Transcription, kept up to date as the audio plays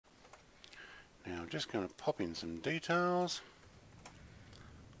Now I'm just going to pop in some details.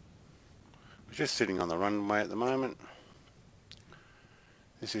 We're just sitting on the runway at the moment.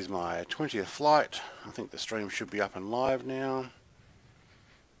 This is my 20th flight. I think the stream should be up and live now.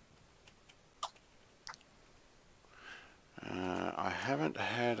 I haven't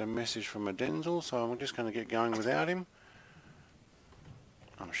had a message from Adenzel, so I'm just going to get going without him.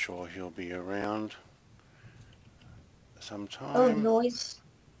 I'm sure he'll be around sometime. Oh, noise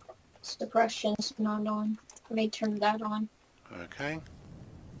suppression's not on. I may turn that on. Okay.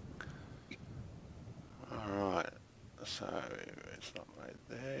 Alright, so it's not right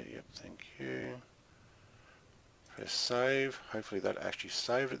there. Yep, thank you. Press save. Hopefully that actually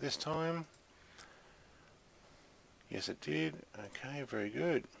saved it this time. Yes, it did. Okay, very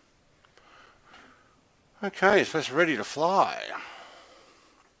good. Okay, so it's ready to fly.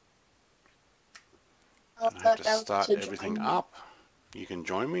 I have to start everything up. You can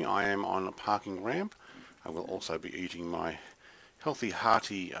join me. I am on a parking ramp. I will also be eating my healthy,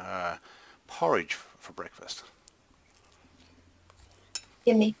 hearty porridge for breakfast.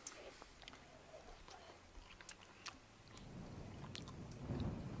 Give me.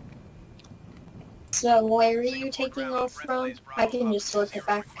 So where are you taking off from? I can just look it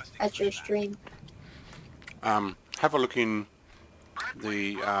back at your stream. Have a look in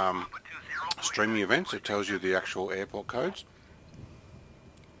the streaming events. It tells you the actual airport codes.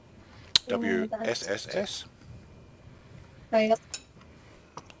 WSSS. Oh, yep.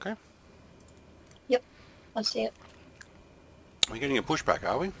 Okay. Yep, I see it. We're getting a pushback,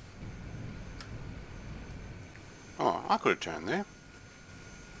 are we? Oh, I could have turned there.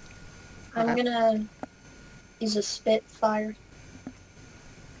 I'm gonna use a Spitfire.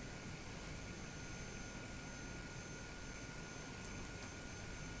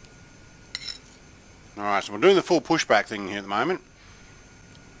 Alright, so we're doing the full pushback thing here at the moment.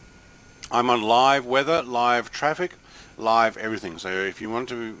 I'm on live weather, live traffic, live everything. So if you want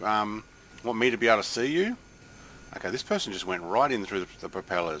to want me to be able to see you. Okay, this person just went right in through the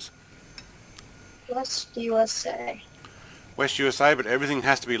propellers. West USA. West USA, but everything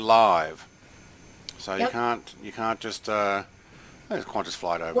has to be live. So Yep. you can't just there's a Qantas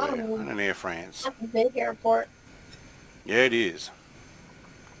flight over there and an Air France. That's a big airport. Yeah, it is.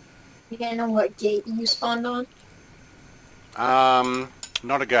 You know what gate you spawned on?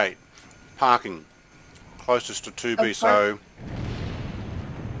 Not a gate. Parking. Closest to 2B, Oh, so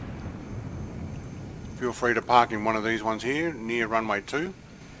feel free to park in one of these ones here near runway 2.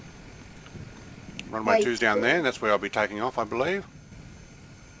 Runway 2's down there, and that's where I'll be taking off, I believe.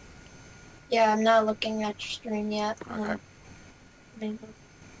 Yeah, I'm not looking at your stream yet. Okay. Alright,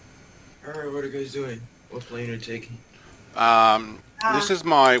 what are you guys doing? What plane are you taking? This is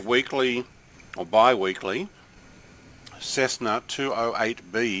my weekly or bi-weekly Cessna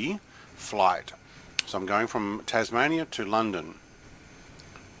 208B flight. So I'm going from Tasmania to London.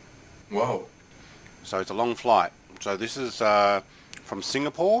 Wow. So it's a long flight. So this is from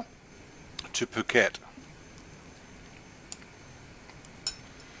Singapore to Phuket.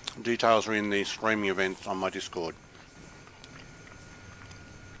 Details are in the streaming events on my Discord.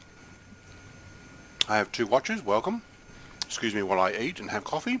 I have 2 watches, welcome. Excuse me while I eat and have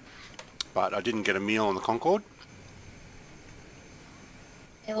coffee, but I didn't get a meal on the Concorde.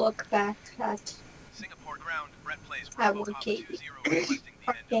 I look back at Singapore ground, Brett plays our gate.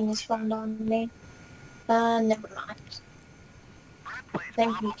 Parking is found on me. Never mind. I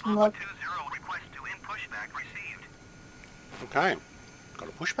think we can look. Okay, got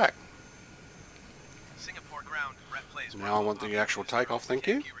a pushback. Singapore ground, Brett plays Now I want the actual takeoff, thank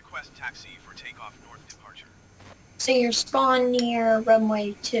you. Request taxi for takeoff north departure. So you're spawned near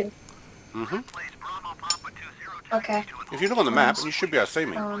runway 2. Mm-hmm. Okay. If you look on the map, you should be able to see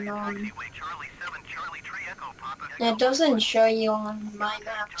me. It doesn't show you on my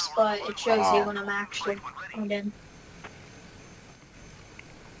maps, but it shows you when I'm actually plugged in.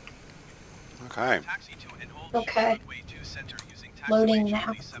 Okay. Okay. Loading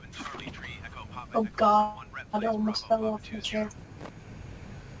now. Oh god, I almost fell off the chair.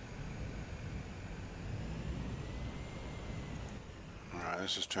 Alright,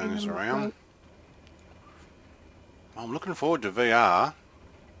 let's just turn this around. I'm looking forward to VR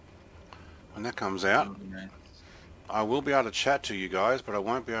when that comes out. I will be able to chat to you guys, but I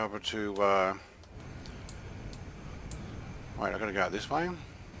won't be able to wait, I gotta go this way.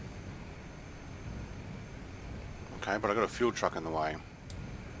 Okay, but I got a fuel truck in the way.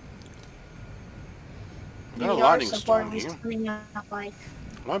 I've got a lightning storm here. Like,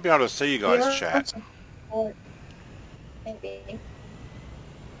 I won't be able to see you guys chat. Maybe.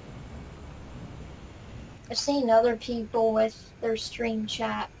 I've seen other people with their stream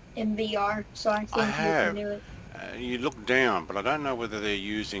chat in VR, so I think you can do it. You look down, but I don't know whether they're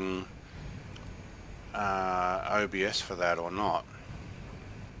using OBS for that or not.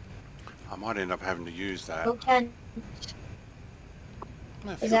 I might end up having to use that. Kogan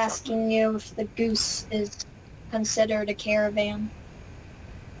No, is fuel truck. asking you if the goose is considered a caravan.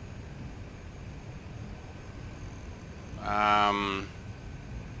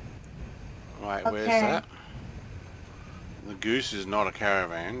 Right, Okay. where's that? The goose is not a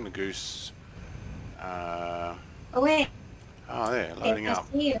caravan. The goose, Oh wait, oh there, loading I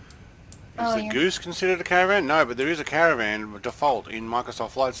up. see you. Is Oh, the yeah. goose considered a caravan? No, but there is a caravan default in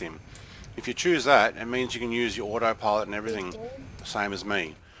Microsoft Flight Sim. If you choose that, it means you can use your autopilot and everything, the same as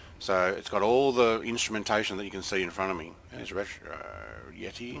me. So it's got all the instrumentation that you can see in front of me. There's Retro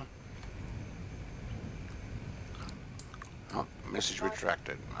Yeti. Oh, message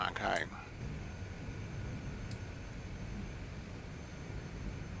retracted. Okay.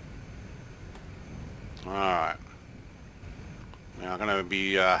 Alright. Now I'm going to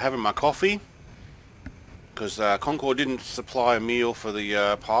be having my coffee, because Concorde didn't supply a meal for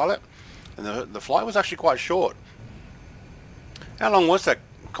the pilot, and the flight was actually quite short. How long was that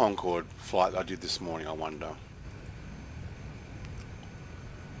Concorde flight I did this morning, I wonder?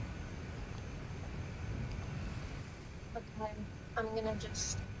 Okay, I'm gonna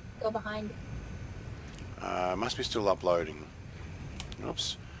just go behind it. Must be still uploading.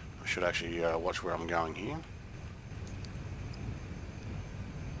 Oops. I should actually watch where I'm going here.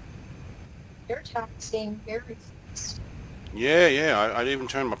 You're taxiing very fast. Yeah, I'd even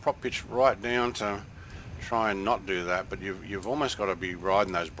turned my prop pitch right down to try and not do that, but you've almost got to be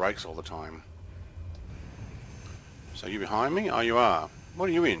riding those brakes all the time. So you behind me? Oh, you are. What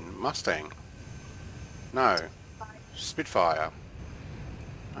are you in? Mustang? No. Spitfire.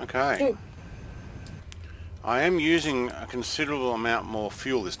 Okay. Dude. I am using a considerable amount more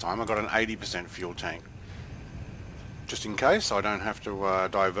fuel this time. I've got an 80% fuel tank. Just in case I don't have to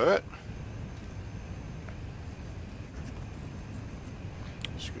divert.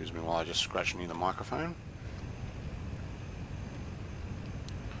 Excuse me while I just scratch near the microphone.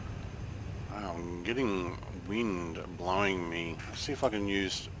 I'm getting wind blowing me. Let's see if I can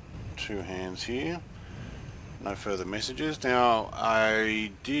use two hands here. No further messages. Now,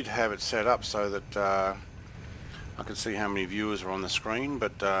 I did have it set up so that I could see how many viewers are on the screen,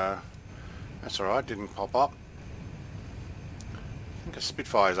 but that's alright, didn't pop up. I think a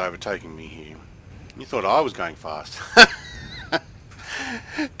Spitfire's overtaking me here. You thought I was going fast.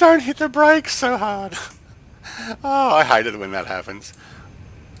 Don't hit the brakes so hard. Oh, I hate it when that happens.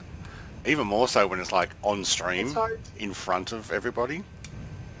 Even more so when it's like on stream, It's hard. in front of everybody.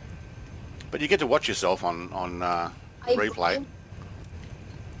 But you get to watch yourself on replay.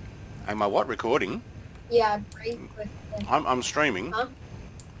 Am I what? Recording? Yeah, break with the... I'm streaming. Huh?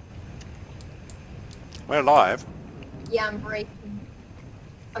 We're live. Yeah, I'm braking.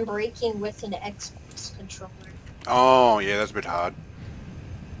 I'm braking with an Xbox controller. Oh, yeah, that's a bit hard.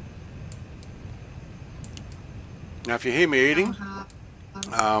 Now, if you hear me eating,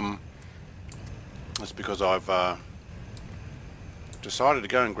 that's because I've decided to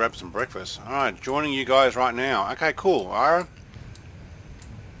go and grab some breakfast. Alright, joining you guys right now. Okay, cool. Ira?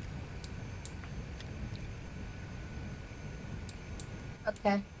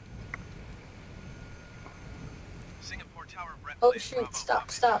 Okay. Singapore Tower, Brett Oh Place, shoot, Bravo, stop,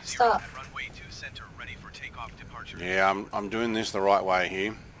 Papa stop, 20 stop. at runway 2 center, ready for takeoff departure. Yeah, I'm doing this the right way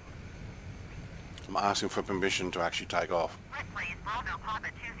here. I'm asking for permission to actually take off. Brett Place, Bravo, Papa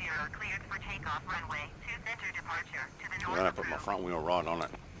 20 cleared for takeoff runway 2 center departure to the north Then I of put my route. front wheel right on it.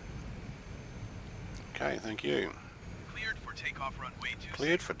 Okay, thank you. Cleared for takeoff runway 2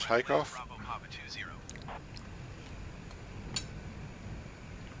 Cleared for center, Brett Place, takeoff. Bravo, Papa 20.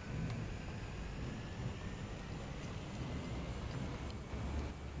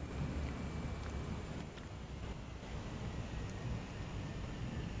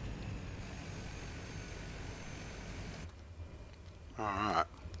 Alright.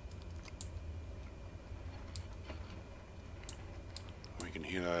 We can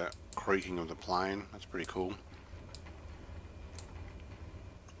hear the creaking of the plane. That's pretty cool.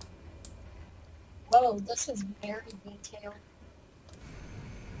 Whoa, this is very detailed.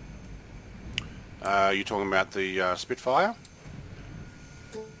 You talking about the Spitfire?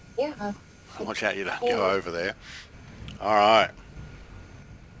 Yeah. Watch out you don't go over there. Alright.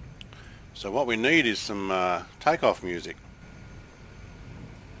 So what we need is some takeoff music.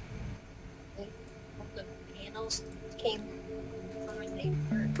 The panels came from a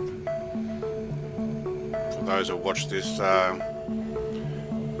neighbor. For those who watched this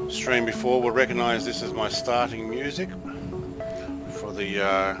stream before will recognise this as my starting music for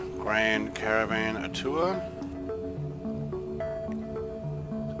the Grand Caravan tour.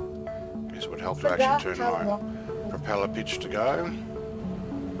 This would help to actually turn my propeller pitch to go.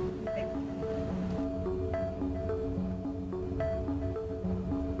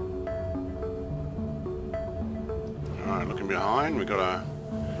 Alright, looking behind, we've got a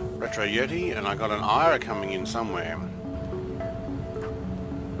Retro Yeti and I got an Ira coming in somewhere.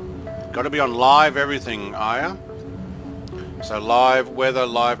 Got to be on live everything, Aya. So live weather,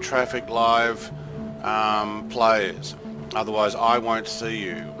 live traffic, live players. Otherwise I won't see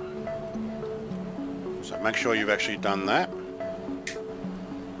you. So make sure you've actually done that.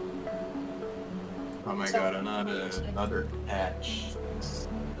 Oh my god, another patch.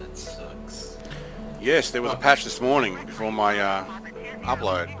 That sucks. Yes, there was a patch this morning before my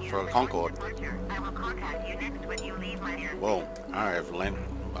upload for Concord. Well,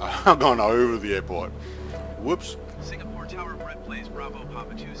 I've gone over the airport. Whoops. Singapore Tower, Brett plays Bravo,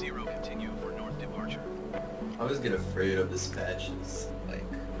 Papa 20, continue for north departure. I always get afraid of this patch. It's like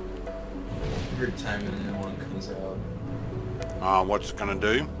every time a new one comes out. What's it gonna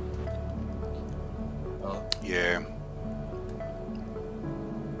do? Oh, Yeah.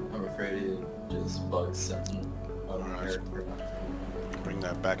 I'm afraid it just bugs something. I don't Alright. care. Bring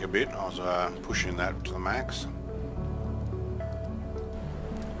that back a bit. I was pushing that to the max.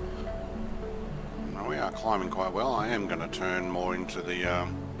 Now we are climbing quite well. I am going to turn more into the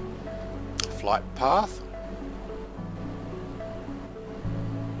flight path.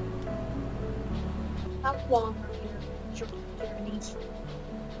 How long are your journeys?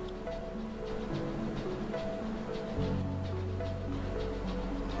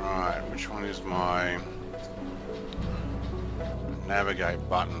 Right, which one is my navigate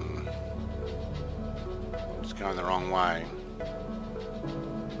button? It's going the wrong way.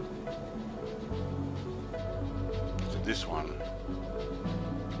 Is it this one?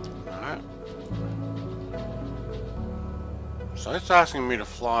 No. So it's asking me to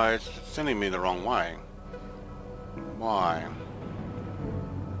fly, it's sending me the wrong way. Why?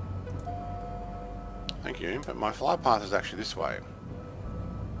 Thank you, but my flight path is actually this way.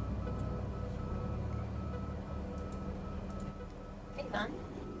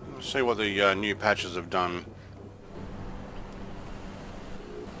 Let's see what the new patches have done.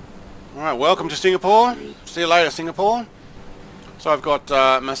 Alright, welcome to Singapore. See you later, Singapore. So I've got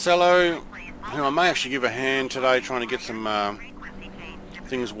Marcelo, who I may actually give a hand today trying to get some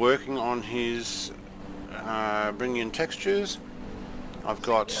things working on his bringing in textures. I've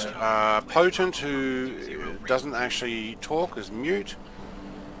got Potent, who doesn't actually talk, is mute.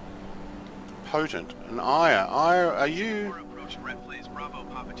 Potent. And Aya, are you...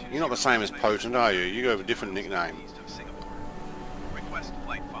 You're not the same as Potent, are you? You have a different nickname. Request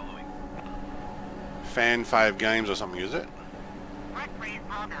flight following. Fan Fave Games or something, is it?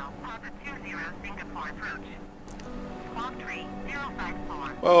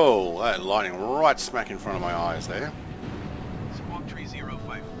 Whoa, that lightning right smack in front of my eyes there. Squawk Tree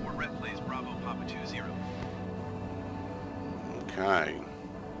 054, Red plays Bravo, Papa 20. Okay.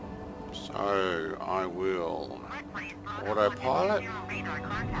 So, I will autopilot.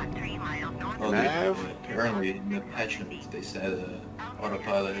 Well, Nav. apparently in the patch notes they said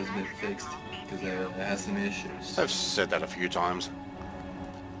autopilot has been fixed because it has some issues. I've said that a few times.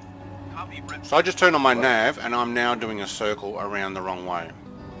 Copy, Red. So I just turned on my nav and I'm now doing a circle around the wrong way.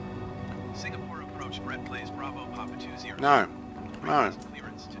 Singapore approach, Red plays Bravo, Papa 20. No. No. Request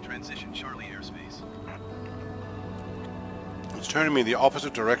clearance to transition Charlie airspace. It's turning me the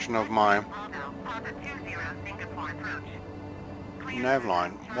opposite direction of my nav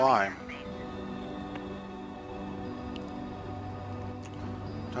line. Why?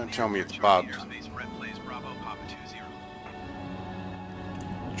 Don't tell me it's Charlie bugged. airspace, Red plays Bravo, Papa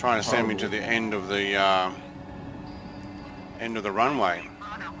 20. Trying to send me to the end of the runway.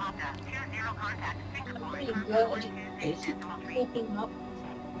 Pretty good. Keeping up.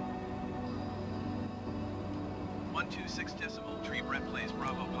 126 decimal, Tree Red plays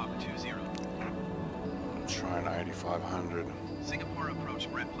Bravo, Papa 20. I'm trying 8,500. Singapore approach,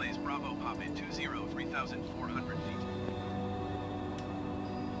 Red plays Bravo, Papa 20, 3,400 feet.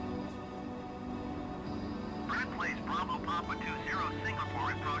 Red plays Bravo, Papa 20,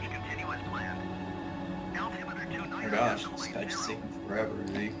 Singapore approach continuous plan. Altimeter Oh 29. my gosh, this patch is taking forever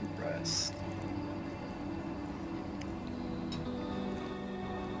to decompress.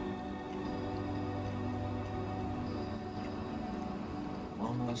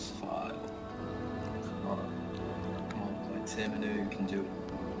 Almost 5. Come on, altimeter, you can do it.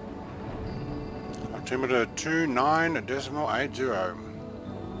 Altimeter 29.80.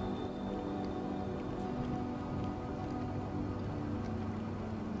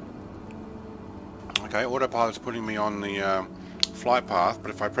 Okay, autopilot's putting me on the flight path,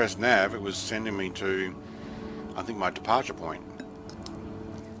 but if I press nav, it was sending me to, I think, my departure point.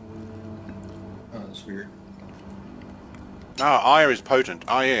 Oh, that's weird. Oh, Aya is potent.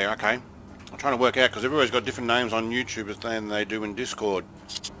 Oh yeah, okay. I'm trying to work out because everybody's got different names on YouTube than they do in Discord.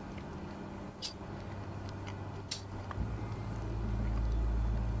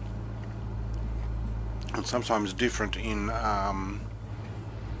 And sometimes different in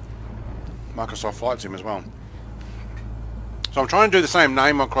Microsoft Flight Sim as well. So I'm trying to do the same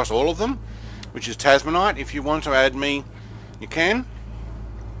name across all of them, which is Tasmanite. If you want to add me, you can.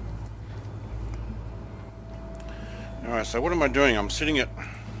 Alright, so what am I doing? I'm sitting at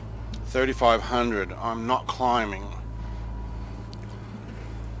 3,500. I'm not climbing.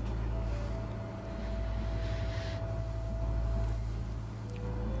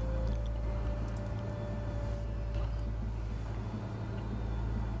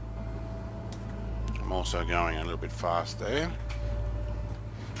 I'm also going a little bit fast there.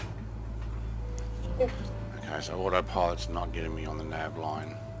 Okay, so autopilot's not getting me on the nav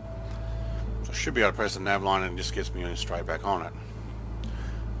line. So I should be able to press the nav line and it just gets me straight back on it.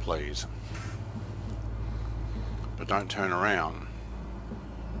 Please. But don't turn around.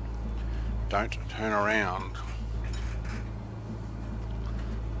 Don't turn around.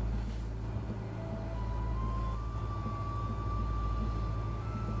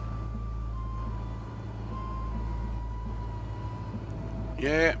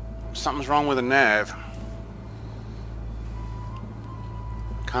 Yeah, something's wrong with the nav.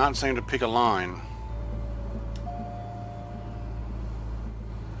 Can't seem to pick a line.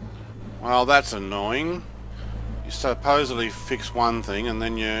 Well, that's annoying. You supposedly fix one thing and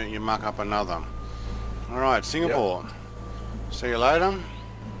then you muck up another. Alright, Singapore. Yep. See you later.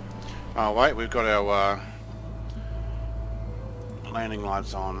 Oh wait, we've got our landing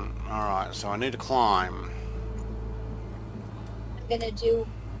lights on. Alright, so I need to climb. I'm gonna do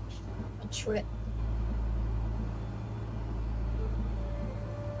a trip.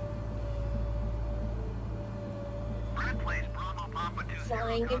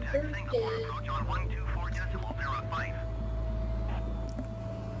 Flying inverted.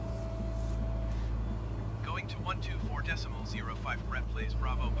 Going to 124.05, Brett plays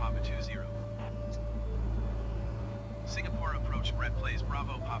Bravo Papa 20. Singapore approach, Brett plays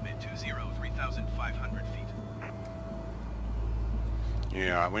Bravo Papa 20, 3,500 feet.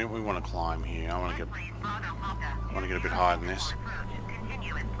 Yeah, we want to climb here. I want to get a bit higher than this.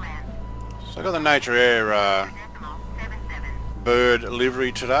 So I got the Nature Air bird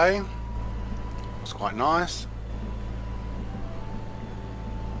livery today. It's quite nice.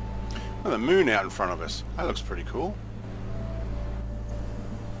 Look at the moon out in front of us. That looks pretty cool.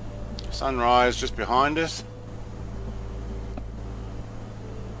 Sunrise just behind us.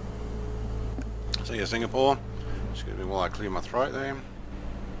 See you, Singapore. Excuse me while I clear my throat there.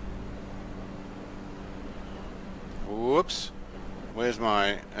 Whoops. Where's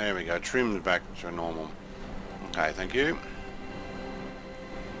my... There we go. Trimmed back to normal. Okay, thank you.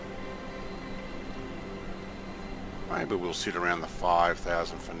 Maybe we'll sit around the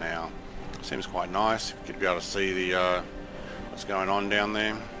 5,000 for now. Seems quite nice. Get to be able to see the what's going on down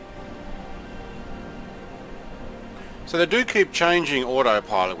there. So they do keep changing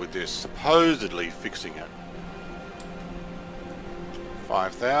autopilot with this, supposedly fixing it.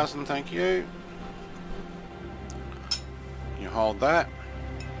 5,000, thank you. You hold that.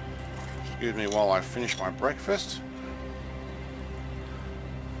 Excuse me while I finish my breakfast.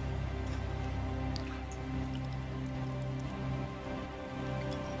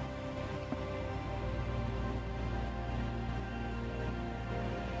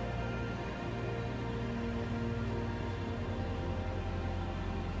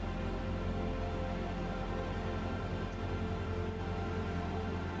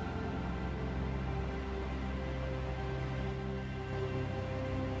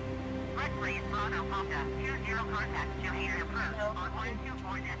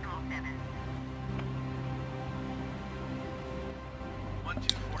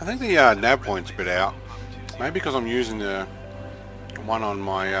 I think the nav point's a bit out. Maybe because I'm using the one on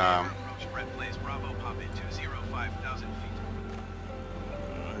my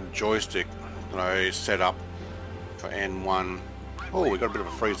joystick that I set up for N1. Oh, we got a bit of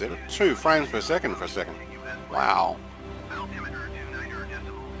a freeze there. 2 frames per second for a second. Wow.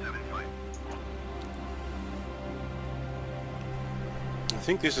 I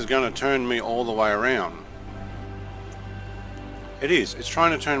think this is going to turn me all the way around. It is. It's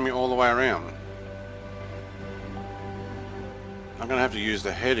trying to turn me all the way around. I'm going to have to use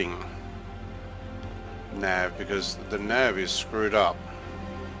the heading nav because the nav is screwed up.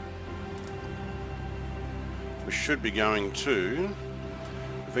 we should be going to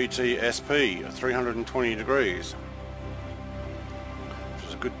VTSP 320 degrees, which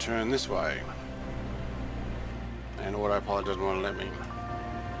is a good turn this way. And autopilot doesn't want to let me.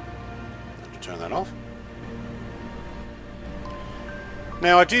 Have to turn that off.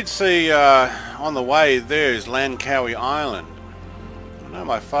 Now I did see on the way there is Langkawi Island. I know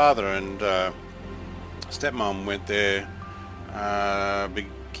my father and stepmom went there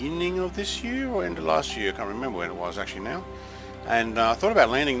beginning of this year or end of last year. I can't remember when it was actually now. And I thought about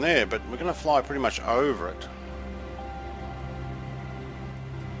landing there, but we're going to fly pretty much over it.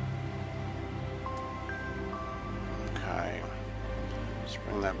 Okay, let's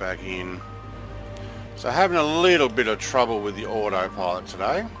bring that back in. So having a little bit of trouble with the autopilot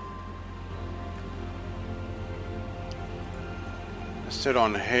today. Set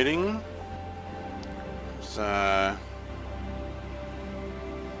on heading. So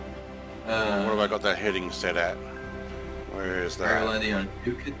what have I got that heading set at? Where is that? We're landing on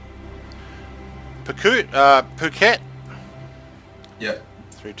Phuket. Phuket. Yeah.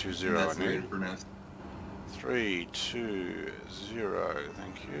 320. That's the way to pronounce it. 320.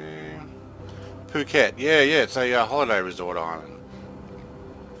 Thank you. Phuket. Yeah. It's a holiday resort island.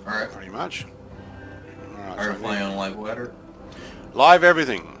 All right. Pretty much. All Are you flying on live weather? Live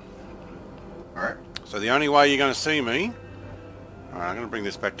everything. All right. So the only way you're going to see me. Alright, I'm going to bring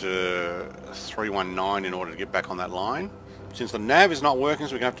this back to 319 in order to get back on that line. Since the nav is not working,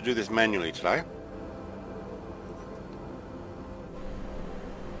 so we're going to have to do this manually today.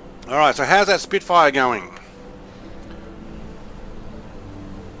 Alright, so how's that Spitfire going?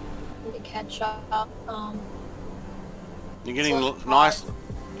 To catch up. You're getting nice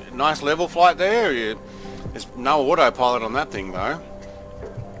level flight there? There's no autopilot on that thing though.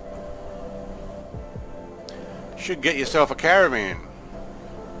 Should get yourself a caravan.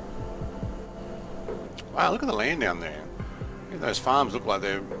 Wow, look at the land down there. Those farms look like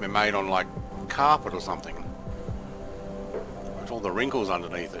they're made on like carpet or something. With all the wrinkles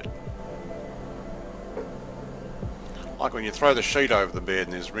underneath it. Like when you throw the sheet over the bed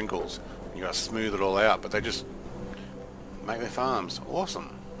and there's wrinkles. You gotta smooth it all out, but they just make their farms.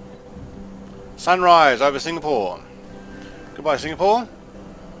 Awesome. Sunrise over Singapore. Goodbye, Singapore.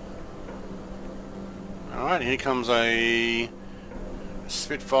 Alright, here comes a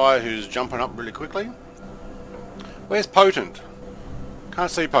Spitfire who's jumping up really quickly. Where's Potent?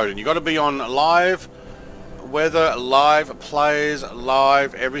 Can't see Potent. You've got to be on live weather, live plays,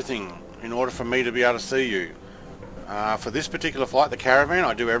 live everything in order for me to be able to see you. For this particular flight, the Caravan,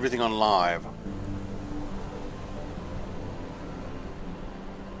 I do everything on live.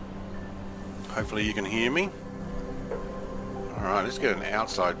 Hopefully you can hear me. Alright, let's get an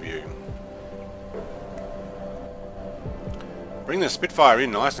outside view. Bring the Spitfire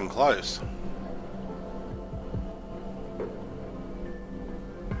in nice and close.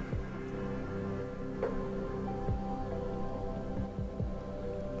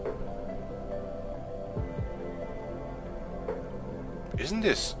 Isn't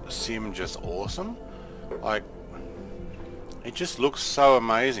this sim just awesome? Like, it just looks so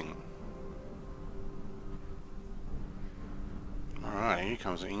amazing. Alright, here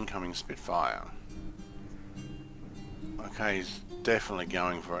comes an incoming Spitfire. Okay, he's definitely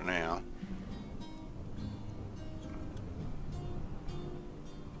going for it now.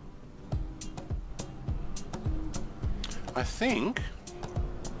 I think...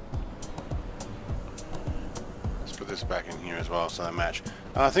 Let's put this back in here as well so they match.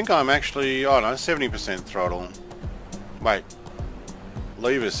 I think I'm actually, oh no, 70% throttle. Wait.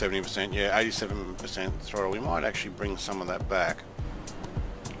 Lever's 70%, yeah, 87% throttle. We might actually bring some of that back.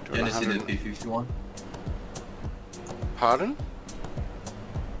 Can you see the P51? Pardon?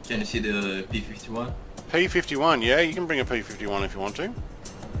 Can you see the P51? P51, yeah, you can bring a P51 if you want to.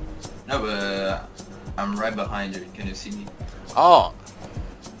 No, but I'm right behind you. Can you see me? Oh.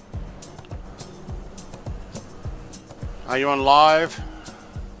 Are you on live?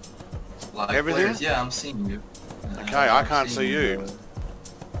 Live everything? players? Yeah, I'm seeing you. Okay, I can't see you.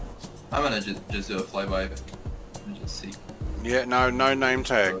 I'm gonna just do a flyby and just see. Yeah, no name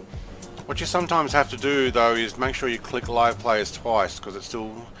tag. What you sometimes have to do though is make sure you click live players twice because it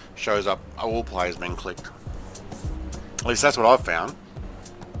still shows up all players being clicked. At least that's what I've found.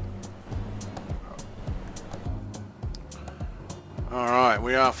 Alright,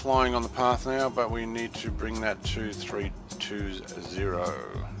 we are flying on the path now, but we need to bring that to 320.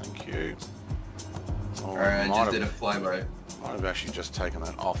 Thank you. Alright, I just did a flyby. Might have actually just taken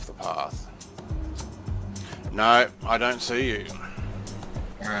that off the path. No, I don't see you.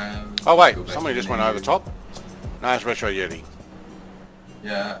 Oh wait, somebody just went over the top. No, it's Retro Yeti.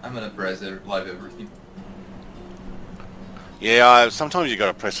 Yeah, I'm gonna press it, live everything. Yeah, sometimes you got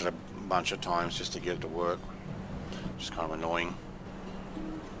to press it a bunch of times just to get it to work. Just kind of annoying.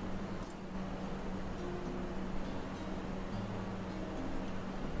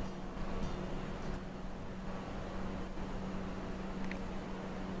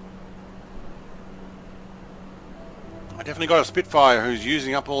 I definitely got a Spitfire who's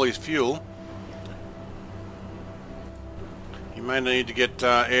using up all his fuel. You may need to get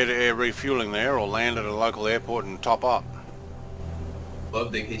air-to-air refueling there, or land at a local airport and top up.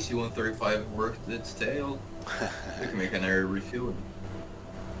 Love the KC-135 worked its tail. We can make an air refueling.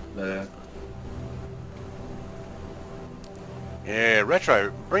 Yeah,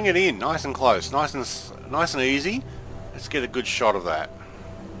 Retro, bring it in, nice and close, nice and easy. Let's get a good shot of that.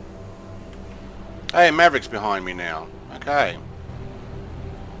 Hey, Maverick's behind me now. Okay.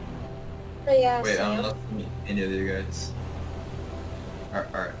 Oh, yeah, Wait, I'm Sam. not any of you guys.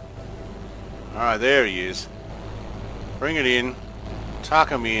 Alright. Alright, there he is. Bring it in. Tuck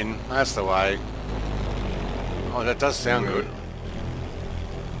him in. That's the way. Oh, that does sound good.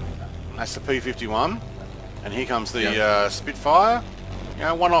 That's the P-51. And here comes the Spitfire. You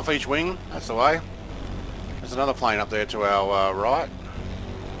know, one off each wing. That's the way. There's another plane up there to our right.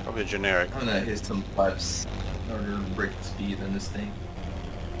 Probably a generic. I'm gonna hit some flaps in order to break the speed on this thing.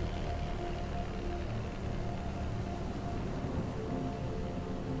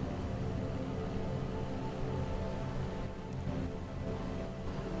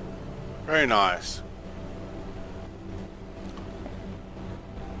 Very nice.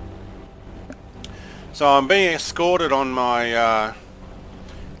 So I'm being escorted on my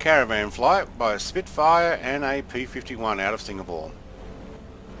caravan flight by a Spitfire and a P-51 out of Singapore.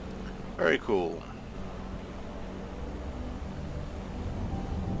 Very cool.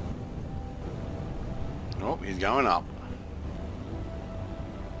 Oh, he's going up.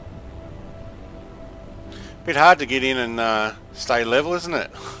 Bit hard to get in and stay level, isn't it?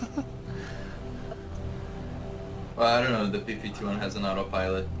 Well, I don't know if the P-51 has an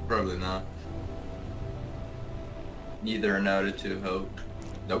autopilot. Probably not. Neither an altitude hope.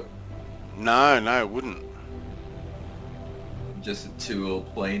 Nope. No, it wouldn't. Just a two-wheel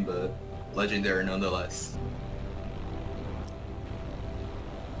plane, but legendary nonetheless.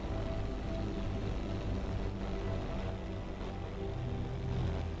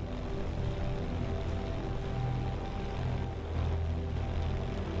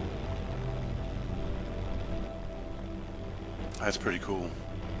 That's pretty cool.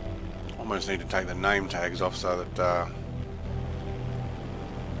 Almost need to take the name tags off so that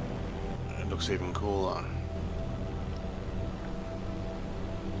it looks even cooler.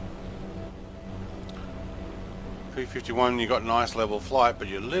 P-51, you got nice level flight, but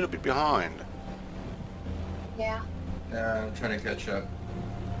you're a little bit behind. Yeah. I'm trying to catch up.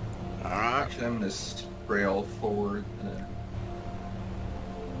 Alright. Actually, I'm gonna spray all forward.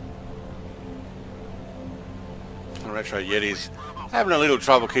 Retro Yeti's having a little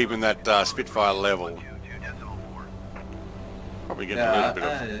trouble keeping that Spitfire level. Probably getting a little bit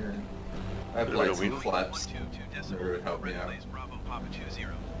of... I've bit of like a some wind. flaps that would help me out.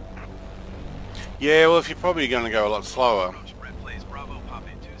 Yeah, well, if you're probably going to go a lot slower.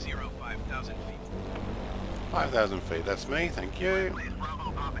 5,000 feet, that's me, thank you.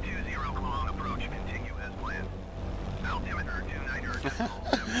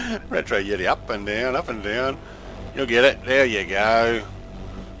 Retro Yeti, up and down, up and down. You'll get it, there you go.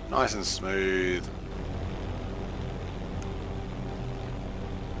 Nice and smooth.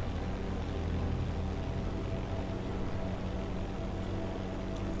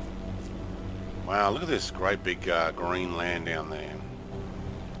 Wow, look at this great big green land down there.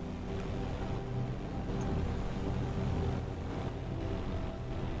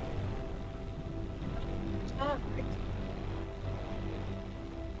 Ah,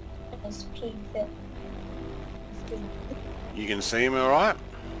 it's P-50. You can see him alright?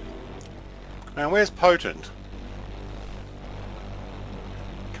 Now where's Potent?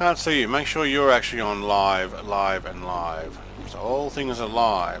 Can't see you. Make sure you're actually on live. So all things are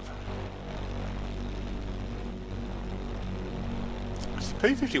live. It's the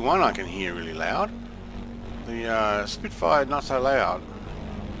P-51 I can hear really loud. The Spitfire not so loud.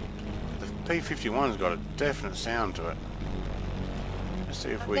 The P-51's got a definite sound to it. Let's see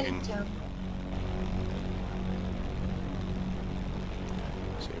if we can...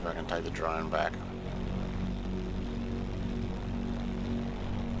 See if I can take the drone back.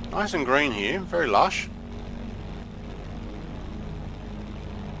 Nice and green here, very lush.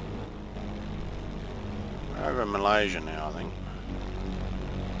 We're over in Malaysia now, I think.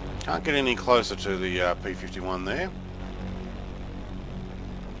 Can't get any closer to the P-51 there.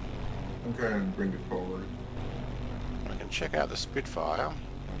 I'm trying to bring it forward. I can check out the Spitfire.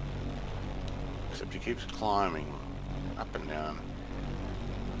 Except he keeps climbing up and down.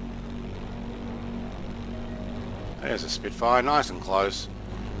 There's a Spitfire, nice and close.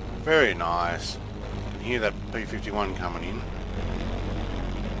 Very nice. You can hear that P-51 coming in.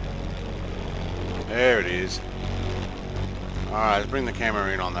 There it is. Alright, let's bring the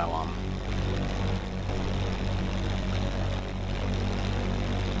camera in on that one.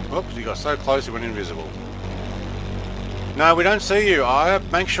 Whoops, he got so close he went invisible. No, we don't see you.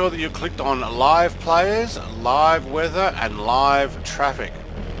 Make sure that you clicked on live players, live weather and live traffic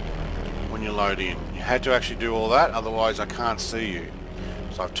when you load in. You had to actually do all that, otherwise I can't see you.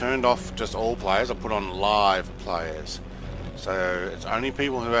 So I've turned off just all players, I put on live players. So it's only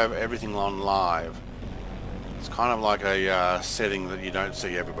people who have everything on live. It's kind of like a setting that you don't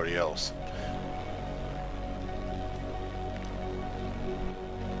see everybody else.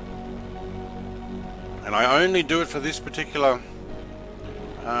 And I only do it for this particular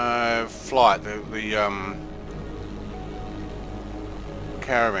flight, the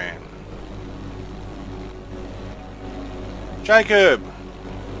caravan. Jacob!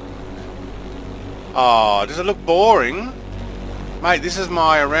 Oh, does it look boring? Mate, this is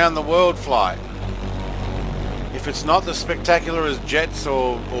my around the world flight. If it's not as spectacular as jets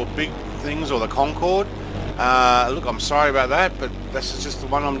or big things or the Concorde, look, I'm sorry about that, but this is just the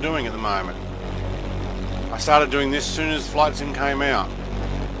one I'm doing at the moment. I started doing this as soon as Flight Sim came out.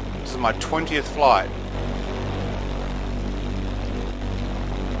 This is my 20th flight.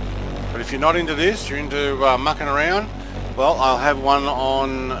 But if you're not into this, you're into mucking around, well, I'll have one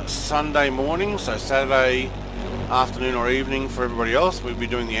on Sunday morning, so Saturday afternoon or evening for everybody else. We'll be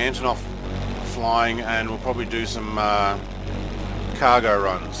doing the Antonov flying, and we'll probably do some cargo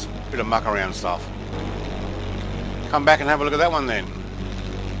runs, bit of muck around stuff. Come back and have a look at that one then.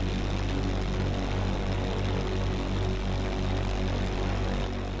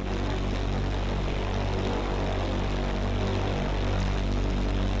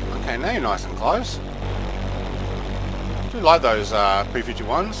 Okay, now you're nice and close. I do like those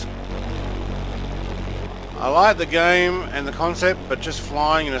P-51s. I like the game and the concept, but just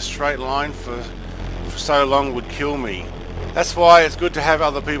flying in a straight line for so long would kill me. That's why it's good to have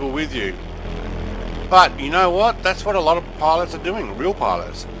other people with you. But you know what? That's what a lot of pilots are doing, real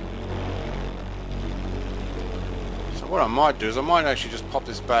pilots. So what I might do is I might actually just pop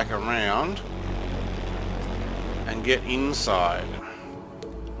this back around and get inside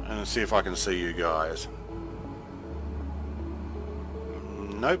and see if I can see you guys.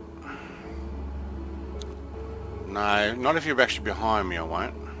 Nope. No, not if you're actually behind me, I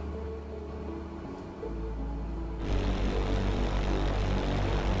won't.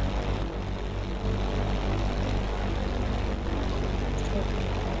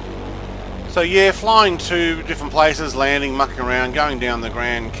 So yeah, flying to different places, landing, mucking around, going down the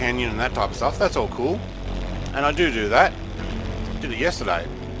Grand Canyon and that type of stuff, that's all cool. And I do that. Did it yesterday.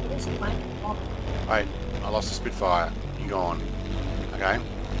 Wait, I lost the Spitfire. You're gone. Okay.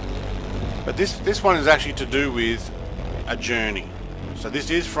 But this one is actually to do with a journey. So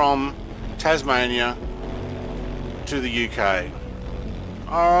this is from Tasmania to the UK.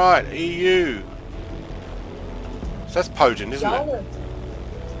 Alright, EU. So that's potent, isn't it?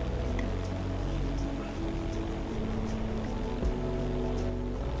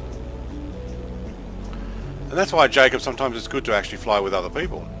 And that's why, Jacob, sometimes it's good to actually fly with other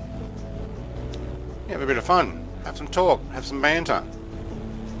people. Yeah, have a bit of fun. Have some talk. Have some banter.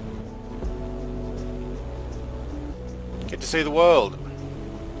 Get to see the world.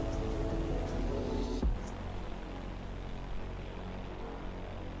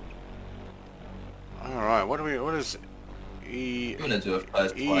 Alright, what is I'm gonna do a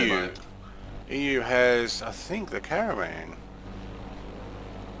fast EU? flyby. EU has, I think, the Caravan.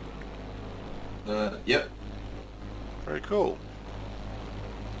 Yep. Very cool.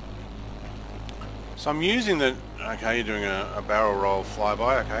 So I'm using the... Okay, you're doing a barrel roll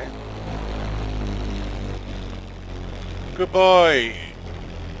flyby, okay. Good boy.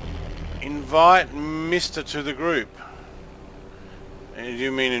 Invite Mr. to the group. Do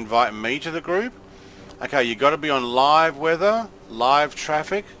you mean invite me to the group? Okay, you got to be on live weather, live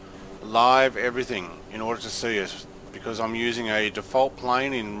traffic, live everything in order to see us. Because I'm using a default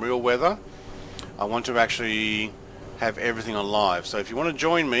plane in real weather, I want to actually have everything on live. So if you want to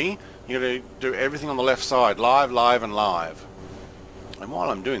join me, you got to do everything on the left side, live, live and live. And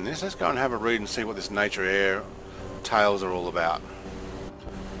while I'm doing this, let's go and have a read and see what this nature air tails are all about.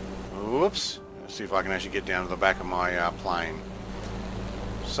 Whoops. Let's see if I can actually get down to the back of my plane.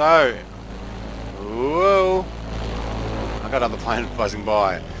 So, whoa. I got other planes buzzing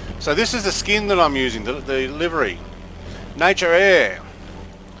by. So this is the skin that I'm using, the livery. Nature Air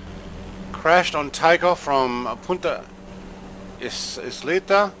crashed on takeoff from Punta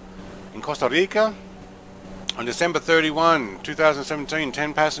Isleta in Costa Rica on December 31, 2017.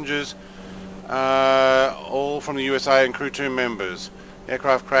 10 passengers, all from the USA, and crew 2 members. The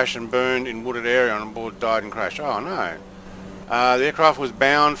aircraft crashed and burned in wooded area. On board died and crashed. Oh no. The aircraft was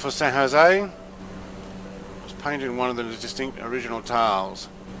bound for San Jose. It was painted in one of the distinct original tiles.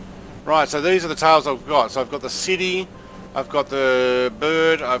 Right, so these are the tiles I've got. So I've got the city, I've got the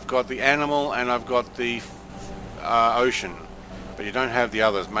bird, I've got the animal, and I've got the ocean. But you don't have the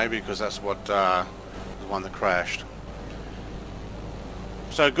others, maybe because that's what the one that crashed.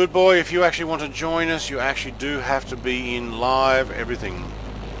 So good boy, if you actually want to join us, you actually do have to be in live everything.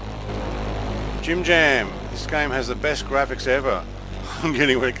 Jim Jam, this game has the best graphics ever. I'm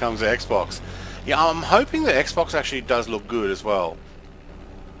getting when it comes to Xbox. Yeah, I'm hoping the Xbox actually does look good as well.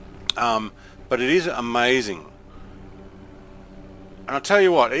 But it is amazing. And I'll tell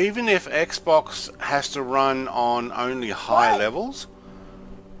you what, even if Xbox has to run on only high levels...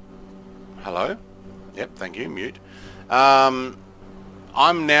 Hello? Yep, thank you, mute. I've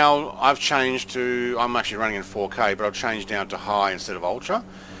changed to, I'm actually running in 4K, but I've changed down to high instead of ultra,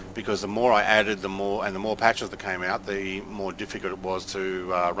 because the more I added, the more patches that came out, the more difficult it was to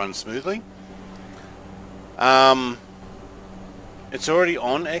run smoothly. It's already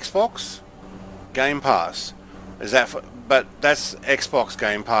on Xbox Game Pass. Is that for, but that's Xbox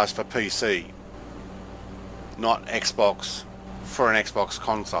Game Pass for PC, not Xbox for an Xbox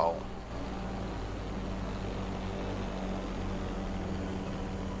console.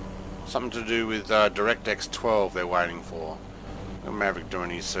 Something to do with DirectX 12 they're waiting for. Maverick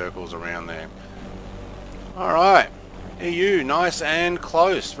doing his circles around there. Alright, EU, nice and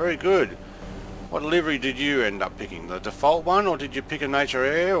close, very good. What livery did you end up picking? The default one, or did you pick a Nature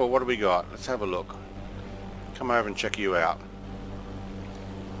Air, or what do we got? Let's have a look. Come over and check you out.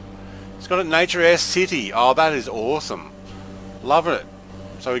 It's got a Nature Air City. Oh, that is awesome. Love it.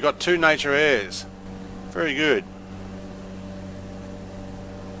 So we got 2 Nature Airs. Very good.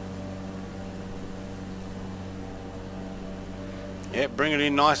 Yeah, bring it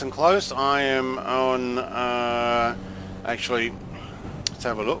in nice and close. I am on, actually, let's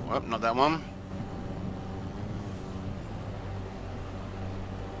have a look. Oh, not that one.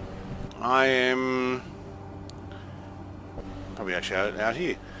 I am probably actually out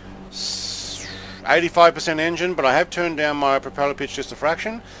here. 85% engine, but I have turned down my propeller pitch just a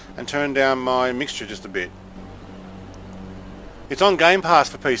fraction and turned down my mixture just a bit. It's on Game Pass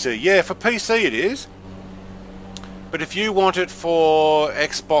for PC. Yeah, for PC it is. But if you want it for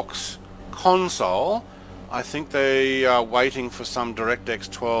Xbox console, I think they are waiting for some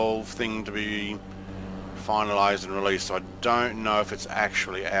DirectX 12 thing to be finalized and released. So I don't know if it's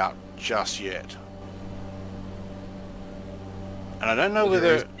actually out just yet. And I don't know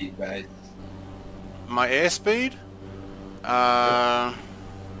whether my airspeed,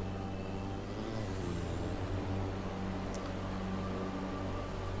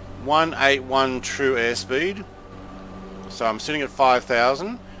 181 true airspeed. So I'm sitting at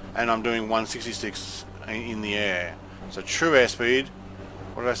 5,000 and I'm doing 166 in the air. So true airspeed,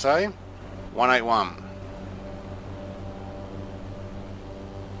 what did I say? 181.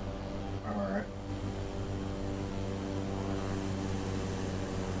 Alright.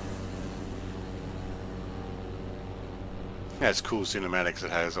 That's cool cinematics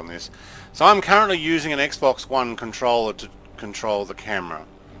it has on this. So I'm currently using an Xbox One controller to control the camera.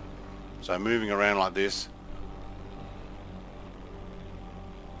 So moving around like this.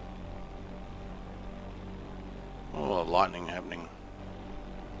 Oh, lightning happening.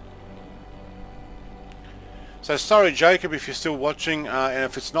 So sorry Jacob if you're still watching, and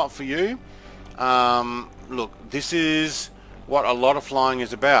if it's not for you, look, this is what a lot of flying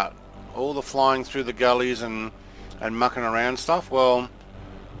is about. All the flying through the gullies and mucking around stuff. Well,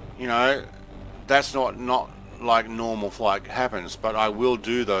 you know, that's not like normal flight happens, but I will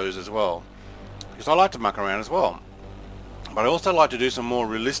do those as well because I like to muck around as well. But I also like to do some more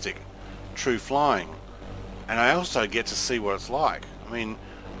realistic, true flying. And I also get to see what it's like. I mean,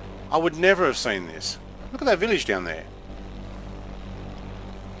 I would never have seen this. Look at that village down there.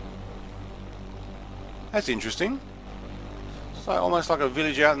 That's interesting. It's like almost like a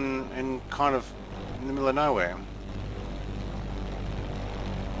village out in kind of in the middle of nowhere.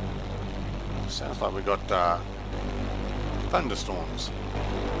 Sounds like we got thunderstorms.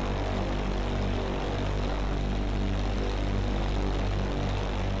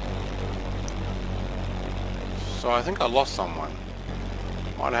 So I think I lost someone.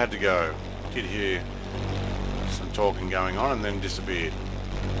 Might have had to go. Did hear some talking going on and then disappeared.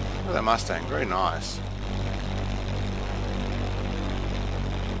 Look at that Mustang, very nice.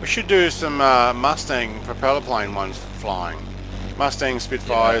 We should do some Mustang propeller plane ones flying. Mustang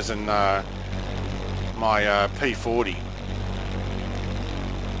Spitfires and my P40.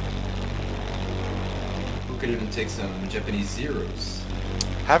 We could even take some Japanese Zeros.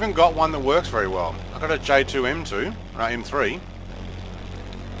 Haven't got one that works very well. I've got a J2 M3,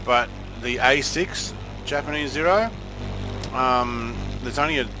 but the A6 Japanese Zero, there's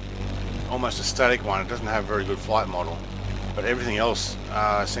only almost a static one. It doesn't have a very good flight model, but everything else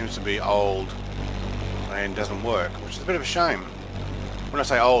seems to be old and doesn't work, which is a bit of a shame. When I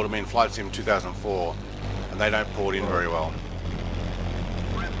say old, I mean Flight Sim 2004, and they don't port in very well.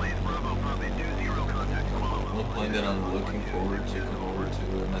 One plane that I'm looking forward to come over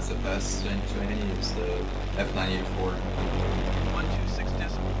to an SFS 2020 is the F984.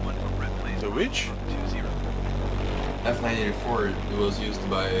 The which? F984, it was used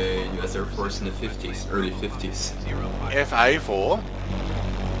by US Air Force in the 50s, early 50s. FA4?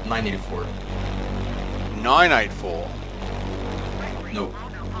 984. 984. No,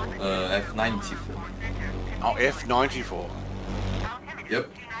 F94. Oh, F94. Yep.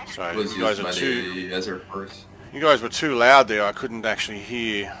 So It was you guys used are by too. the US Air Force. You guys were too loud there. I couldn't actually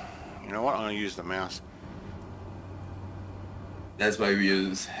hear. You know what? I'm going to use the mouse. That's why we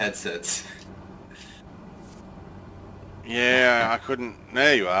use headsets. Yeah, I couldn't.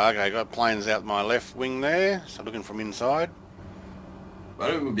 There you are. Okay, got planes out my left wing there. So looking from inside.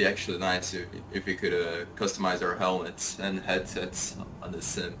 But it would be actually nice if we could customize our helmets and headsets on the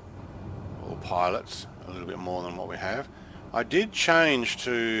sim. Or pilots. A little bit more than what we have. I did change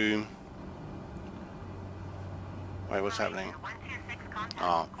to... Wait, what's happening?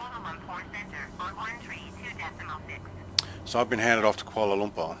 Oh. So I've been handed off to Kuala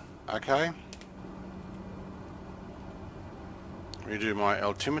Lumpur. Okay. Redo my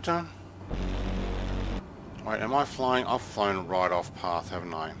altimeter. Wait, am I flying? I've flown right off path,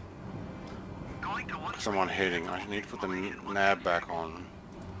 haven't I? Because I'm on heading. I need to put the nav back on.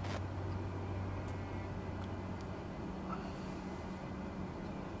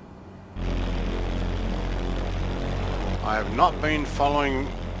 I have not been following.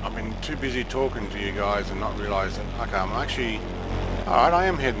 I've been too busy talking to you guys and not realising. Okay, I'm actually... Alright, I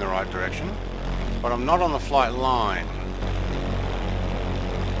am heading the right direction. But I'm not on the flight line.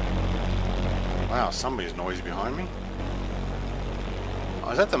 Wow, somebody's noisy behind me.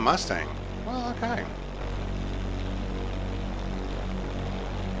 Oh, is that the Mustang? Well, okay.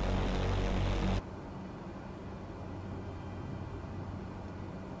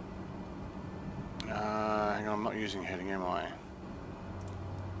 Hang on, I'm not using heading, am I?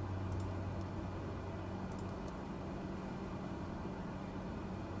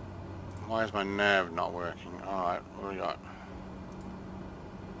 Why is my nav not working? Alright, what do we got?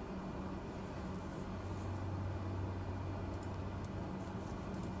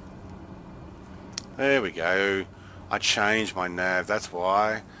 There we go. I changed my nav, that's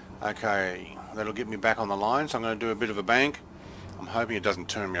why. Okay, that'll get me back on the line, so I'm going to do a bit of a bank. I'm hoping it doesn't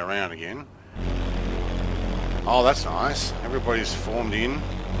turn me around again. Oh, that's nice. Everybody's formed in.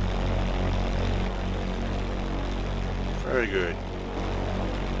 Very good.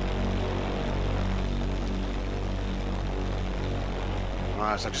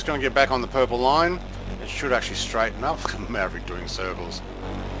 Alright, so I'm just going to get back on the purple line. It should actually straighten up. Maverick doing circles.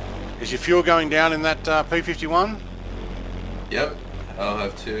 Is your fuel going down in that P51? Yep, I'll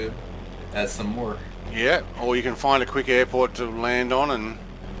have to add some more. Yeah, or you can find a quick airport to land on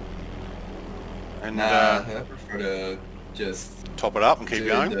and I prefer to just top it up and keep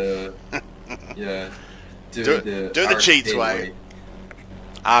going. Yeah, do the cheats way.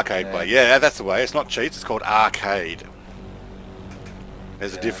 Arcade way, yeah, that's the way. It's not cheats, it's called arcade.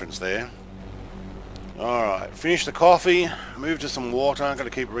 There's a difference there. Alright, finish the coffee, move to some water. I've got to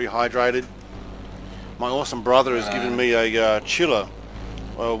keep it rehydrated. My awesome brother has given me a chiller,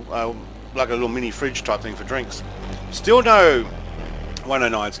 well, like a little mini fridge type thing for drinks. Still no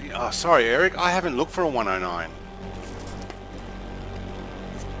 109s. Oh, sorry Eric, I haven't looked for a 109.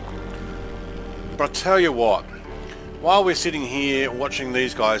 But I'll tell you what, while we're sitting here watching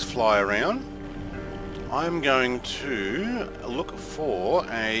these guys fly around, I'm going to look for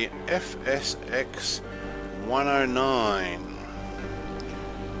a FSX 109.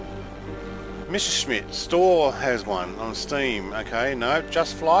 Mr. Schmidt, store has one on Steam. Okay, no,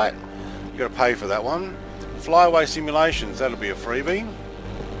 just flight. You got to pay for that one. Flyaway simulations, that'll be a freebie.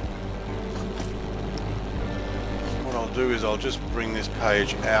 What I'll do is I'll just bring this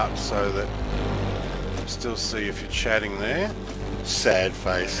page out so that you still see if you're chatting there. Sad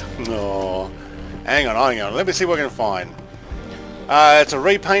face. No. Hang on. Let me see what I can find. It's a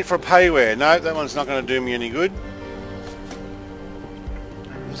repaint for a payware. No, that one's not going to do me any good.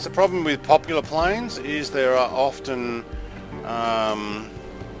 That's the problem with popular planes, is there are often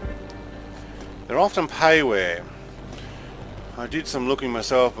payware. I did some looking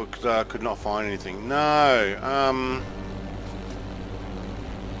myself, but could not find anything. No,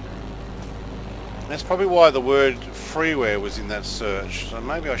 that's probably why the word freeware was in that search. So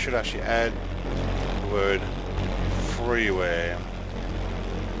maybe I should actually add the word freeware.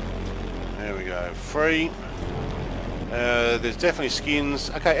 There we go, free. There's definitely skins.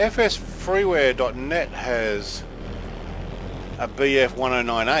 Okay, fsfreeware.net has a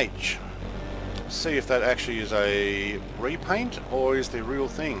BF109H. See if that actually is a repaint or is the real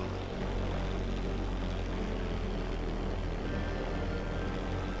thing.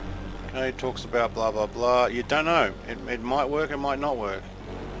 Okay, it talks about blah blah blah. You don't know. It might work, it might not work.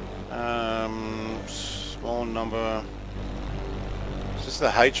 Small number. It's just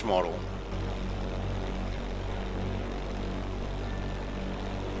the H model.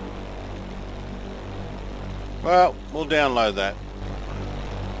 Well, we'll download that.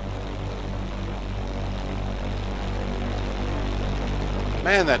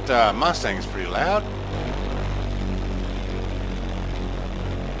 Man, that Mustang is pretty loud.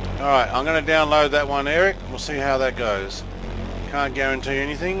 Alright, I'm going to download that one, Eric. We'll see how that goes. Can't guarantee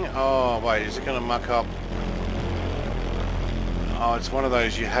anything. Oh, wait, is it going to muck up? Oh, it's one of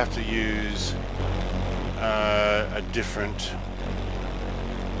those you have to use a different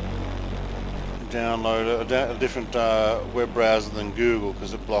downloader, a different web browser than Google,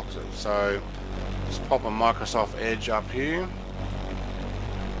 because it blocks it. So, just pop a Microsoft Edge up here.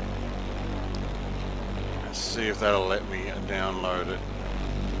 Let's see if that'll let me download it.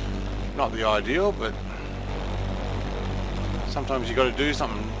 Not the ideal, but sometimes you got to do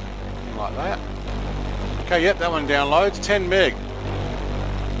something like that. Okay, yep, that one downloads 10 meg.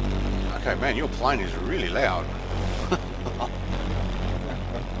 Okay, man, your plane is really loud.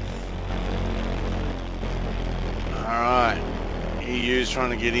 Alright, EU's trying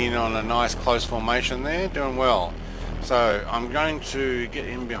to get in on a nice close formation there, doing well. So I'm going to get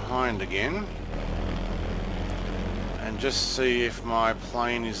in behind again and just see if my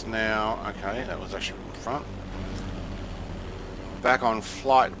plane is now, okay, that was actually in front, back on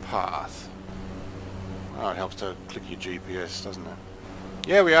flight path. Oh, it helps to click your GPS, doesn't it?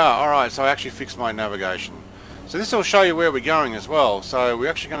 Yeah, we are. Alright, so I actually fixed my navigation. So this will show you where we're going as well. So we're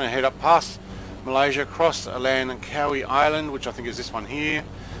actually going to head up past Malaysia, cross Langkawi Island, which I think is this one here,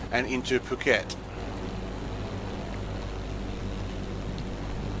 and into Phuket.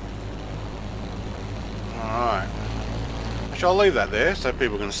 Alright. Actually, I'll leave that there so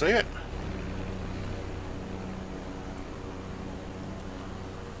people can see it.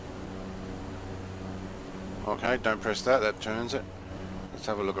 Okay, don't press that, that turns it. Let's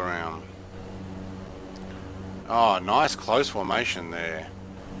have a look around. Oh, nice close formation there.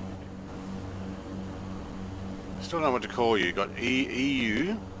 Still don't know what to call you. Got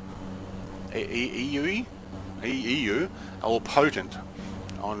EU, or potent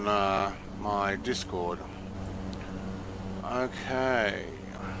on my Discord. Okay.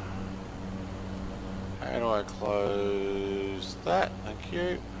 How do I close that? Thank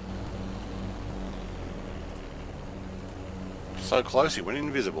you. So close, he went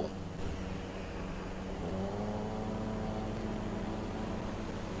invisible.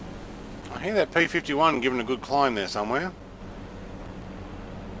 I hear that P-51 giving a good climb there somewhere.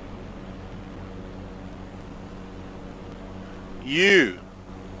 U.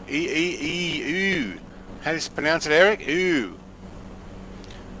 E-E-E-U. How do you pronounce it, Eric? U.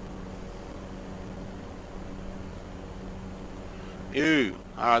 U.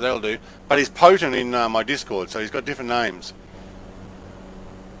 Alright, that'll do. But he's potent in my Discord, so he's got different names.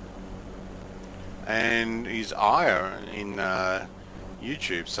 And he's Ire in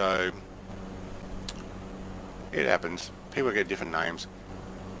YouTube, so it happens. People get different names.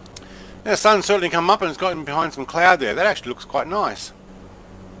 Now, the sun's certainly come up and it's gotten behind some cloud there. That actually looks quite nice.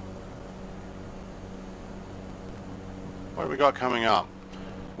 What have we got coming up?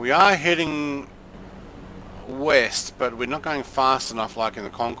 We are heading west, but we're not going fast enough like in the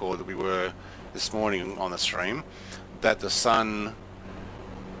Concorde that we were this morning on the stream, that the sun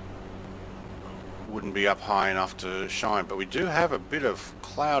wouldn't be up high enough to shine. But we do have a bit of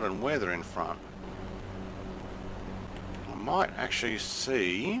cloud and weather in front. I might actually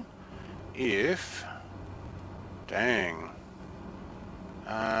see if, dang,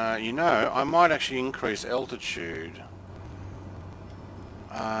 you know, I might actually increase altitude.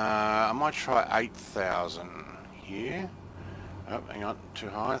 I might try 8,000 here. Oh, hang on, too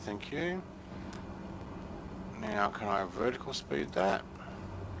high, thank you. Now, can I vertical speed that?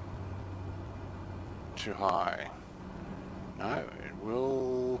 Too high. No, it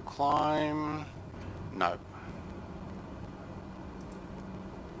will climb. No.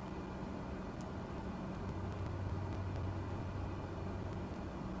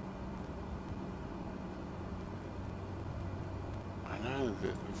 I know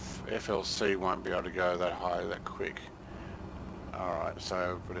that FLC won't be able to go that high that quick. Alright,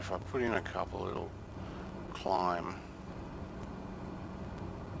 so, but if I put in a couple, it'll climb.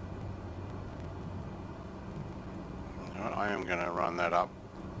 You know what, I am going to run that up.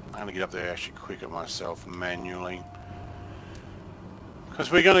 I'm going to get up there actually quicker myself manually. Because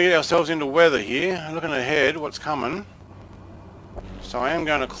we're going to get ourselves into weather here. Looking ahead, what's coming. So I am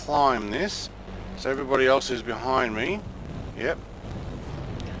going to climb this. So everybody else is behind me. Yep.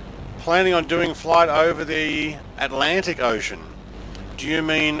 Planning on doing flight over the Atlantic Ocean. Do you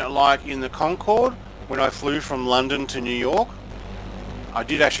mean like in the Concorde when I flew from London to New York? I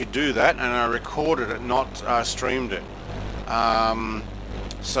did actually do that, and I recorded it, not streamed it.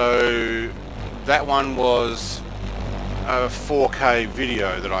 So that one was a 4K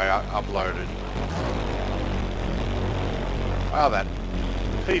video that I uploaded. Wow, that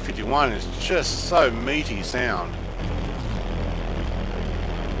P51 is just so meaty sound.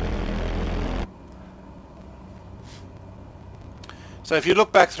 So if you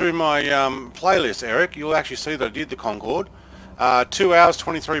look back through my playlist, Eric, you'll actually see that I did the Concorde. 2 hours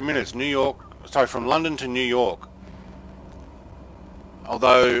 23 minutes, New York, sorry, from London to New York.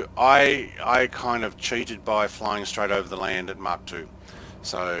 Although I kind of cheated by flying straight over the land at Mach 2.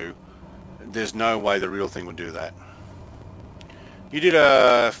 So there's no way the real thing would do that. You did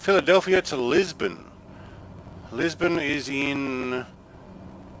a Philadelphia to Lisbon. Lisbon is in...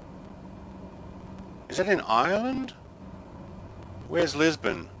 Is that in Ireland? Where's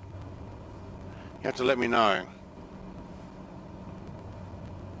Lisbon? You have to let me know.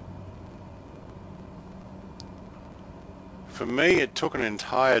 For me, it took an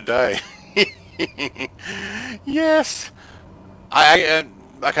entire day. Yes.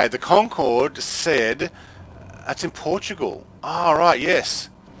 Okay, the Concorde said that's in Portugal. Oh, right, yes.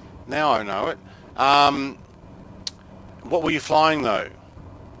 Now I know it. What were you flying though?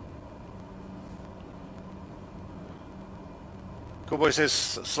 Good boy says,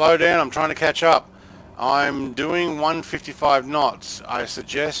 slow down, I'm trying to catch up. I'm doing 155 knots. I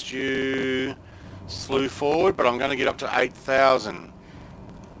suggest you slew forward, but I'm going to get up to 8,000.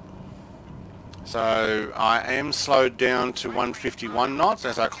 So I am slowed down to 151 knots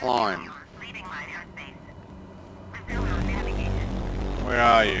as I climb. Where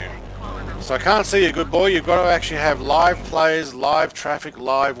are you? So I can't see you, good boy. You've got to actually have live players, live traffic,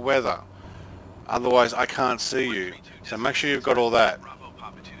 live weather. Otherwise I can't see you. So make sure you've got all that.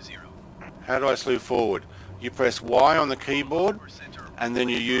 How do I slew forward? You press Y on the keyboard and then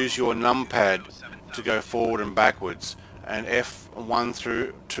you use your numpad to go forward and backwards, and F1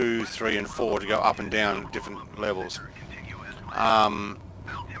 through 2, 3 and 4 to go up and down different levels.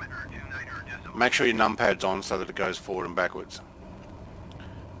 Make sure your numpad's on so that it goes forward and backwards.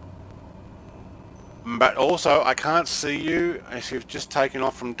 But also I can't see you if you've just taken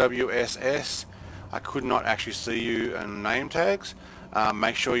off from WSS. I could not actually see you in name tags.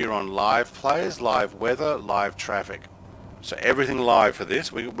 Make sure you're on live players, live weather, live traffic. So everything live for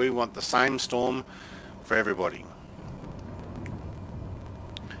this. We want the same storm for everybody.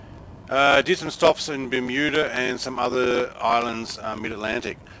 Did some stops in Bermuda and some other islands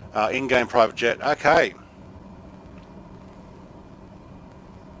mid-Atlantic. In-game private jet. Okay.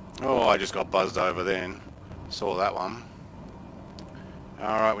 Oh, I just got buzzed over then. Saw that one.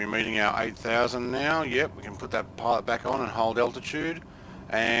 Alright, we're meeting our 8,000 now. Yep, we can put that pilot back on and hold altitude.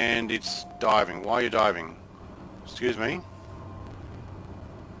 And it's diving. Why are you diving? Excuse me.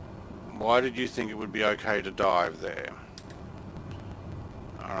 Why did you think it would be okay to dive there?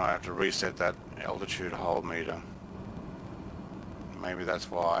 Alright, I have to reset that altitude hold meter. Maybe that's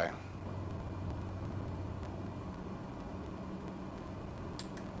why.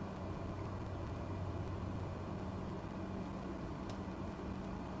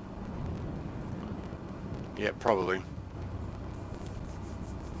 Yeah, probably.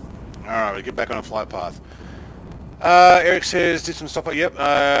 Alright, we get back on a flight path. Eric says, did some stop. Yep,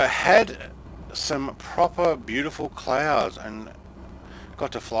 had some proper beautiful clouds and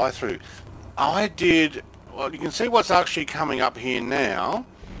got to fly through. I did, well, you can see what's actually coming up here now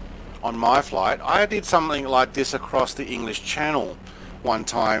on my flight. I did something like this across the English Channel one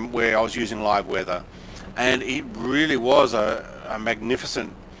time where I was using live weather, and it really was a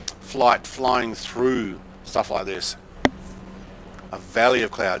magnificent flight flying through stuff like this. A valley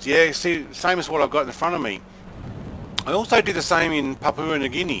of clouds. Yeah, see, same as what I've got in front of me. I also did the same in Papua New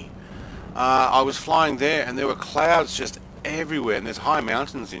Guinea. I was flying there and there were clouds just everywhere, and there's high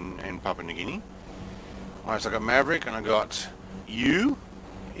mountains in Papua New Guinea. Alright, so I got Maverick and I got you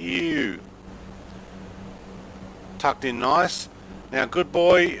tucked in nice. Now, good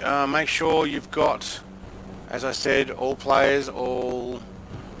boy, make sure you've got, as I said, all players, all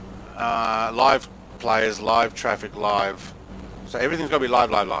live players, live traffic, live. So everything's got to be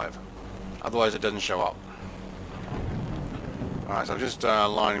live. Otherwise it doesn't show up. Alright, so I'm just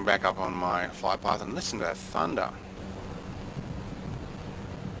lining back up on my flight path and listen to that thunder.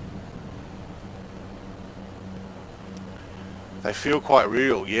 They feel quite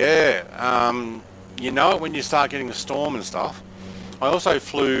real, yeah. You know it when you start getting a storm and stuff. I also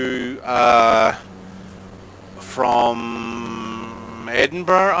flew from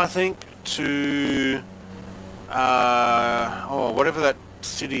Edinburgh, I think, to whatever that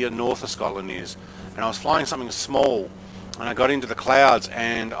city in north of Scotland is, and I was flying something small, and I got into the clouds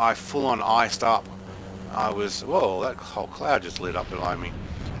and I full on iced up. I was, whoa, that whole cloud just lit up below me,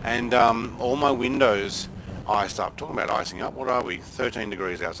 and all my windows iced up. Talking about icing up, what are we, 13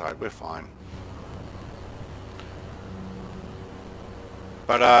 degrees outside, we're fine.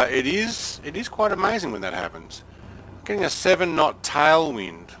 But it is quite amazing when that happens. Getting a 7-knot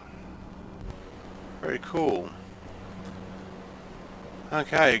tailwind. Very cool.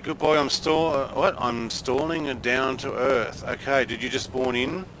 Okay, good boy. I'm stalling down to Earth. Okay, did you just spawn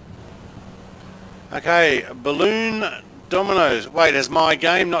in? Okay, balloon dominoes. Wait, has my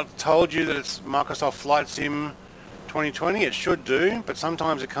game not told you that it's Microsoft Flight Sim 2020? It should do, but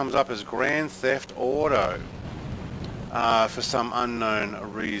sometimes it comes up as Grand Theft Auto. For some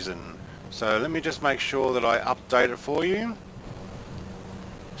unknown reason. So let me just make sure that I update it for you.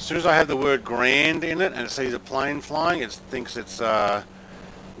 As soon as I have the word grand in it and it sees a plane flying, it thinks it's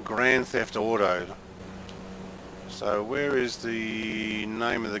Grand Theft Auto. So where is the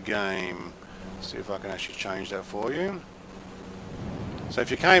name of the game? Let's see if I can actually change that for you. So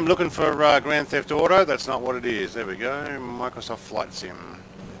if you came looking for Grand Theft Auto, that's not what it is. There we go, Microsoft Flight Sim.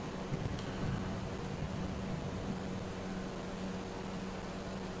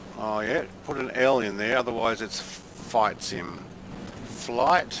 Oh yeah, put an L in there, otherwise it's Fight Sim.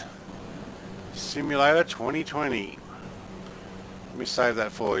 Flight Simulator 2020. Let me save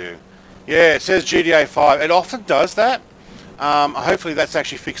that for you. Yeah, it says GTA 5. It often does that. Hopefully that's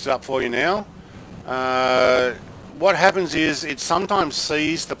actually fixed it up for you now. What happens is it sometimes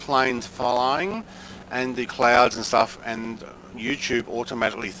sees the planes flying and the clouds and stuff, and YouTube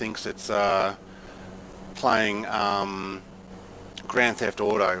automatically thinks it's playing Grand Theft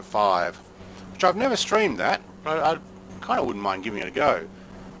Auto 5, which I've never streamed that, but I kind of wouldn't mind giving it a go.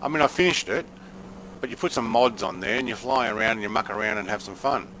 I mean, I finished it, but you put some mods on there and you fly around and you muck around and have some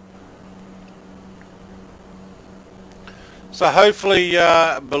fun. So hopefully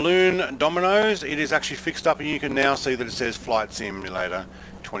Balloon Dominoes, it is actually fixed up and you can now see that it says Flight Simulator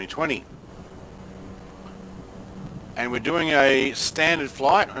 2020. And we're doing a standard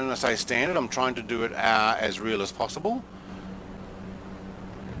flight. And when I say standard, I'm trying to do it as real as possible.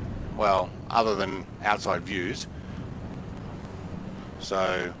 Well, other than outside views.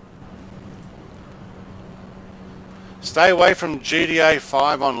 So stay away from GTA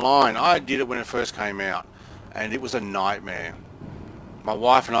 5 online. I did it when it first came out and it was a nightmare. My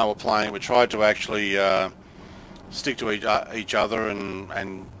wife and I were playing. We tried to actually stick to each other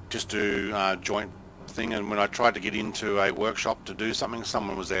and just do joint thing, and when I tried to get into a workshop to do something,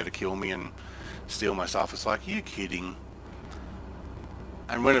 someone was there to kill me and steal my stuff. It's like, are you kidding?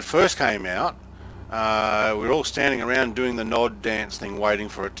 And when it first came out, we were all standing around doing the nod dance thing, waiting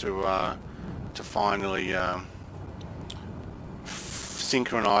for it to finally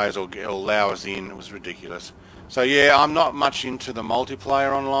synchronize or allow us in. It was ridiculous. So yeah, I'm not much into the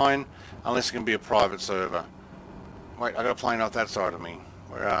multiplayer online unless it can be a private server. Wait, I got a plane off that side of me.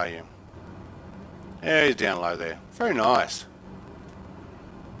 Where are you? Yeah, he's down low there. Very nice.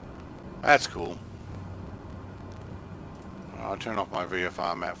 That's cool. I'll turn off my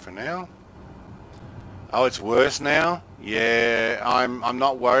VFR map for now. Oh, it's worse now? Yeah, I'm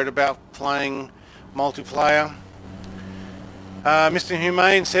not worried about playing multiplayer. Mr.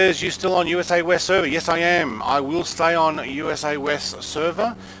 Humane says, you still on USA West server? Yes, I am. I will stay on USA West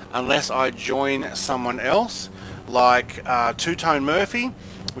server unless I join someone else, like Two-Tone Murphy,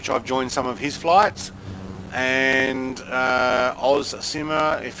 which I've joined some of his flights, and Oz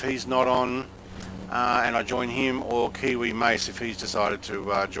Simmer if he's not on, and I join him, or Kiwi Mace if he's decided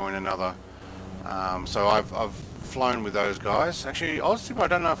to join another. So I've flown with those guys. Actually, Oz Simmer, I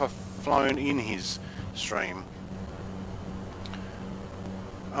don't know if I've flown in his stream.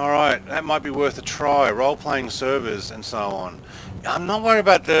 Alright, that might be worth a try. Role-playing servers and so on. I'm not worried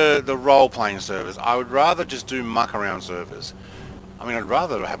about the role-playing servers. I would rather just do muck-around servers. I mean, I'd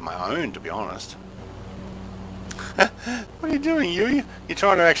rather have my own, to be honest. What are you doing, you? You're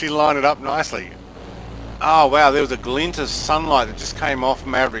trying to actually line it up nicely. Oh, wow, there was a glint of sunlight that just came off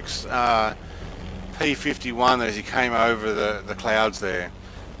Maverick's P51 as he came over the clouds there.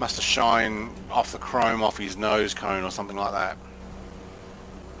 Must have shined off the chrome off his nose cone or something like that.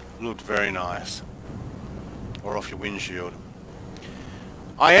 Looked very nice. Or off your windshield.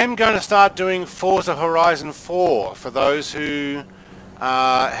 I am going to start doing Forza Horizon 4 for those who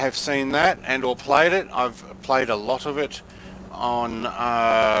have seen that and or played it. I've played a lot of it on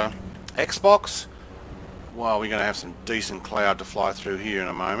Xbox. Well, we're going to have some decent cloud to fly through here in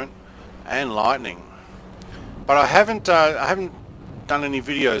a moment, and lightning. But I haven't done any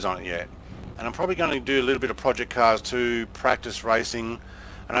videos on it yet, and I'm probably going to do a little bit of Project Cars 2 practice racing.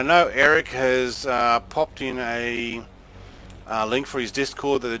 And I know Eric has popped in a link for his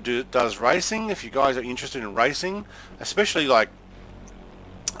Discord that does racing. If you guys are interested in racing, especially like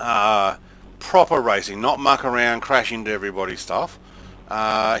proper racing, not muck around, crash into everybody stuff.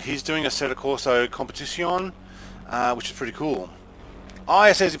 He's doing a Assetto Corsa competition, which is pretty cool.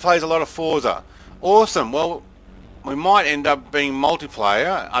 Aya says he plays a lot of Forza. Awesome. Well, we might end up being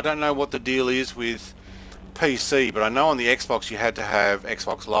multiplayer. I don't know what the deal is with PC, but I know on the Xbox you had to have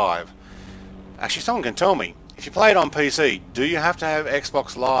Xbox Live. Actually, someone can tell me. If you play it on PC, do you have to have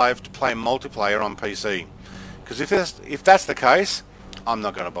Xbox Live to play multiplayer on PC? Because if that's the case, I'm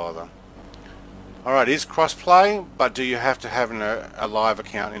not going to bother. Alright, it is cross-play, but do you have to have a live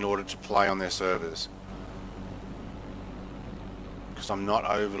account in order to play on their servers? Because I'm not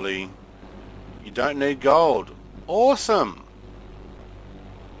overly... You don't need gold. Awesome!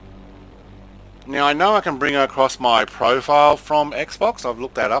 Now I know I can bring across my profile from Xbox, I've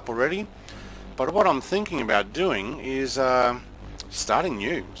looked that up already. But what I'm thinking about doing is starting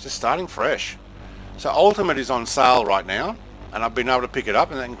new, just starting fresh. So Ultimate is on sale right now, and I've been able to pick it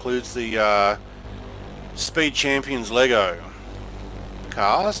up, and that includes the Speed Champions Lego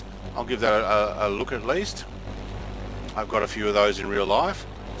cars. I'll give that a look at least. I've got a few of those in real life,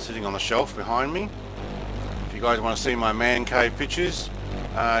 sitting on the shelf behind me. If you guys want to see my man cave pictures,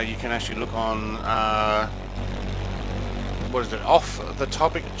 you can actually look on, what is it, Off the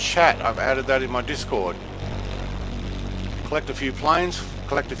Topic Chat. I've added that in my Discord. Collect a few planes,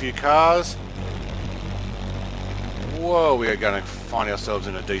 collect a few cars. Whoa, we are going to find ourselves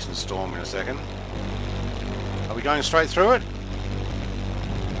in a decent storm in a second. Are we going straight through it?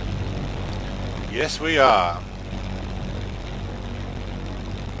 Yes, we are.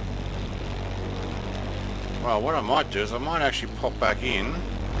 Well, what I might do is I might actually pop back in.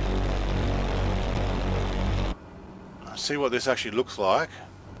 See what this actually looks like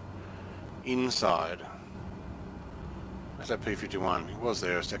inside. Where's that P51? It was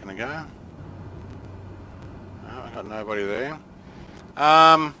there a second ago. Oh, I got nobody there.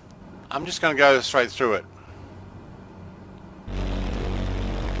 I'm just going to go straight through it.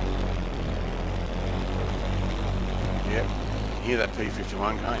 Yep, you hear that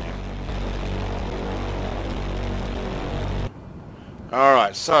P51, can't you?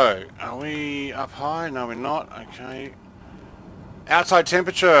 Alright, so, are we up high? No, we're not. Okay. Outside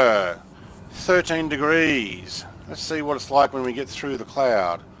temperature, 13 degrees. Let's see what it's like when we get through the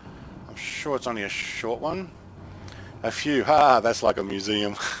cloud. I'm sure it's only a short one. A few. That's like a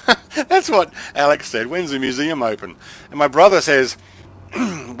museum. That's what Alex said. When's the museum open? And my brother says,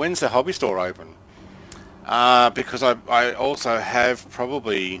 when's the hobby store open? Because I also have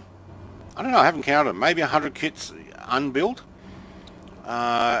probably, I don't know, I haven't counted, maybe 100 kits unbuilt.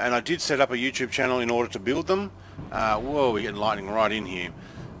 And I did set up a YouTube channel in order to build them. Whoa, we're getting lightning right in here.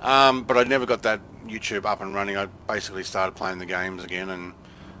 But I never got that YouTube up and running. I basically started playing the games again and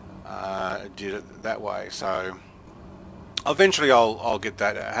did it that way. So eventually I'll get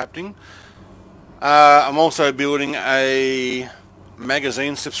that happening. I'm also building a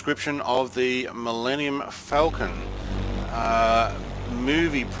magazine subscription of the Millennium Falcon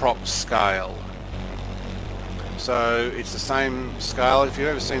movie prop scale. So it's the same scale. If you've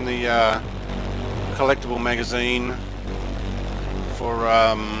ever seen the collectible magazine for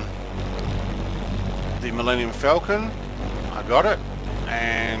the Millennium Falcon, I got it,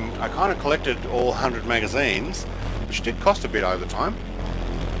 and I kind of collected all 100 magazines, which did cost a bit over time.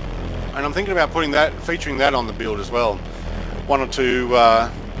 And I'm thinking about putting that, featuring that on the build as well. One or two,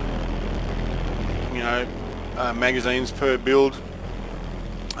 magazines per build.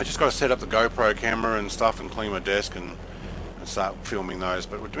 I just got to set up the GoPro camera and stuff and clean my desk and start filming those.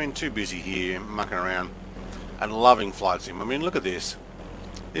 But we're been too busy here mucking around and loving flight sim. I mean, look at this.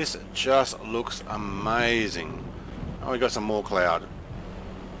 This just looks amazing. Oh, we got some more cloud.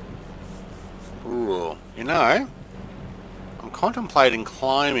 Ooh, you know, I'm contemplating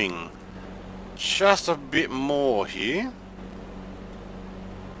climbing just a bit more here.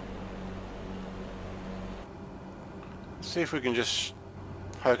 See if we can just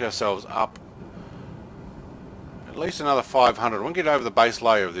poke ourselves up at least another 500. We'll get over the base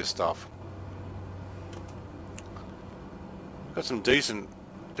layer of this stuff. Got some decent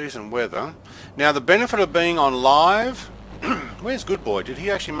weather. Now the benefit of being on live, where's Good Boy? Did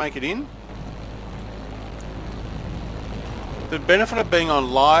he actually make it in? The benefit of being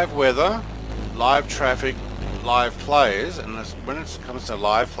on live weather, live traffic, live players, and when it comes to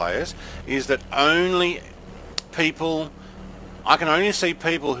live players, is that only people, I can only see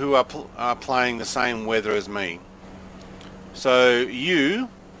people who are playing the same weather as me. So you're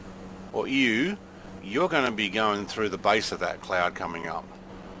going to be going through the base of that cloud coming up.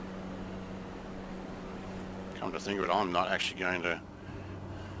 Come to think of it, I'm not actually going to.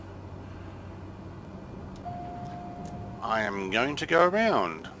 I am going to go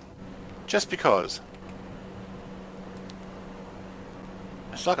around. Just because.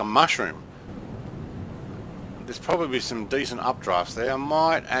 It's like a mushroom. There's probably some decent updrafts there. I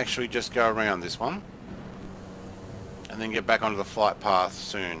might actually just go around this one. And then get back onto the flight path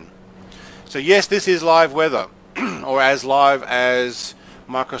soon. So yes, this is live weather. Or as live as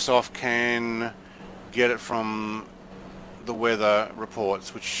Microsoft can get it from the weather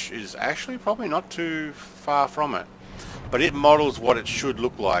reports, which is actually probably not too far from it. But it models what it should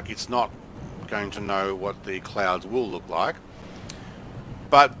look like. It's not going to know what the clouds will look like.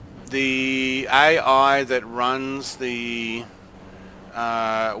 But the AI that runs the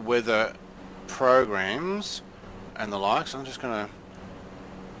weather programs and the likes, I'm just going to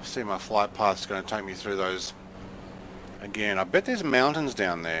see my flight path's going to take me through those again. I bet there's mountains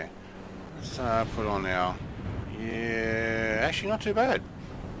down there. Let's put on our... Yeah, actually not too bad.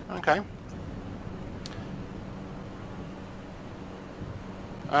 Okay.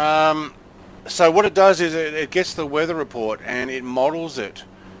 So what it does is it gets the weather report and it models it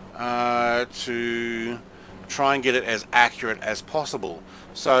to try and get it as accurate as possible.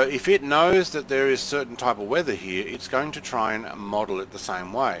 So if it knows that there is certain type of weather here, it's going to try and model it the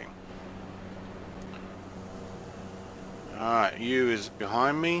same way. Alright, you is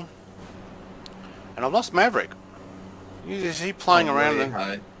behind me. And I've lost Maverick. Is he playing around? Way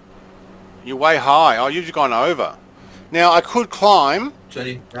high. You're way high. Oh, you've gone over. Now, I could climb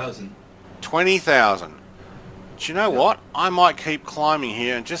 20,000. 20,000. Do you know what? I might keep climbing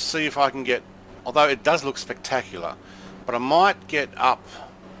here and just see if I can get... Although it does look spectacular. But I might get up...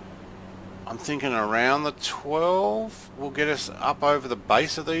 I'm thinking around the 12 will get us up over the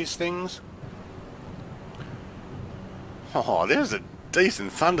base of these things. Oh, there's a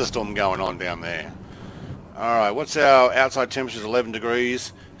decent thunderstorm going on down there. Alright, what's our outside temperature? 11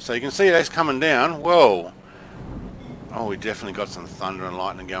 degrees. So you can see that's coming down. Whoa. Oh, we definitely got some thunder and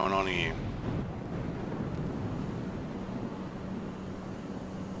lightning going on here.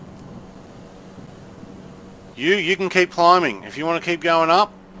 You can keep climbing. If you want to keep going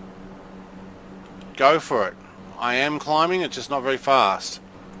up, go for it. I am climbing, it's just not very fast.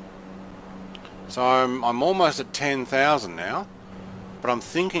 So I'm almost at 10,000 now. But I'm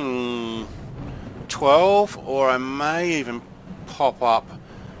thinking 12, or I may even pop up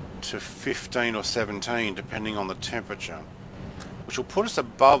to 15 or 17 depending on the temperature, which will put us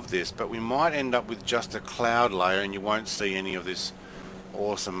above this, but we might end up with just a cloud layer and you won't see any of this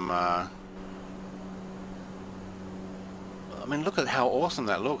awesome I mean, look at how awesome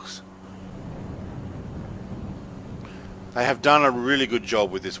that looks. They have done a really good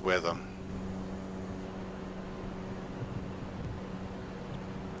job with this weather.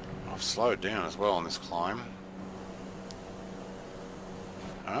 I've slowed down as well on this climb.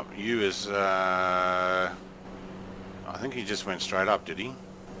 Oh, you is, I think he just went straight up, did he?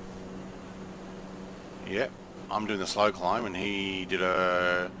 Yep, I'm doing the slow climb and he did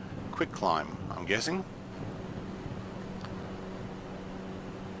a quick climb, I'm guessing.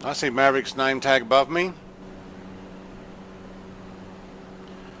 I see Maverick's name tag above me.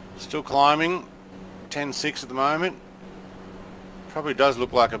 Still climbing, 10.6 at the moment. Probably does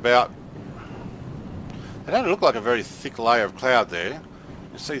look like about... They don't look like a very thick layer of cloud there.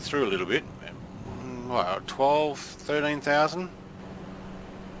 You see through a little bit. What, 12, 13,000?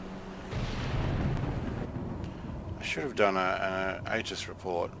 I should have done an HOTAS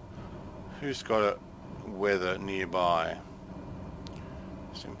report. Who's got a weather nearby?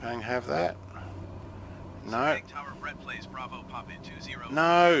 Simpang have that? No.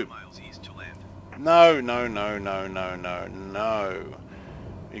 No. No, no, no, no, no, no, no.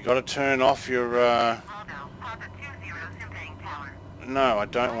 You got to turn off your... No, I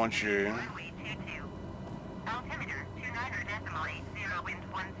don't want you. Runway 22. Altimeter 29.80 wind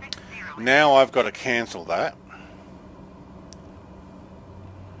 160. Now I've got to cancel that.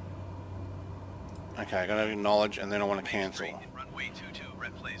 Okay, I'm going to acknowledge and then I want to cancel. Runway 22,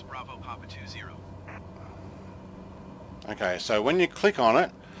 red plays Bravo Papa 20. Okay, so when you click on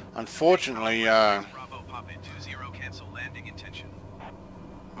it, unfortunately, Bravo Papa 20, cancel landing intention.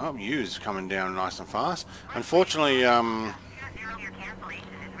 oh, U's coming down nice and fast. Unfortunately, Your cancellation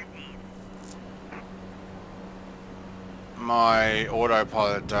is received. my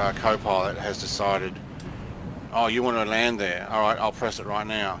autopilot co-pilot has decided, oh, you want to land there? All right, I'll press it right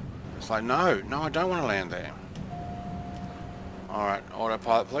now. It's like, no, I don't want to land there. All right,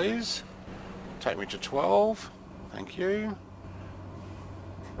 autopilot, please. Take me to 12. Thank you.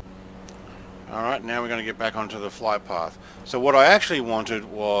 All right, now we're going to get back onto the flight path. So what I actually wanted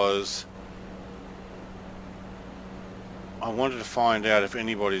was, I wanted to find out if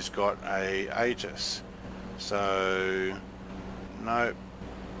anybody's got a ATIS. So, no.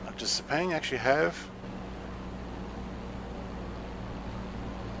 Does Sepang actually have?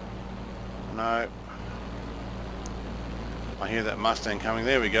 No. I hear that Mustang coming.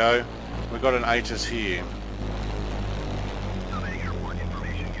 There we go. We've got an ATIS here. Summit Airport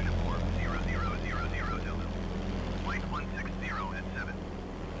Information Uniform 0000 Delta. Flight 160 at 7.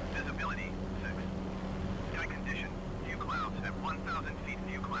 Visibility 6. Sky condition. Few clouds at 1,000 feet.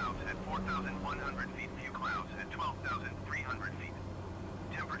 Few clouds at 4,100 feet. Few clouds at 12,300 feet.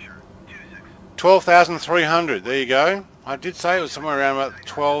 Temperature 26. 12,300. There you go. I did say it was somewhere around about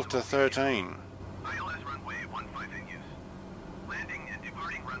 12 to 13. ILS runway 15 in use. Landing and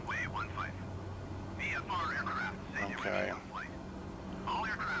departing runway 15. VFR aircraft say they Okay. remain on flight. All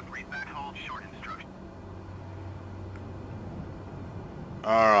aircraft read back hold short instruction.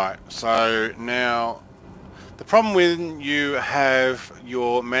 Alright, so now the problem when you have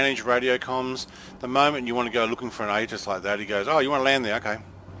your managed radio comms, the moment you want to go looking for an ATIS like that, he goes, oh, you want to land there? Okay,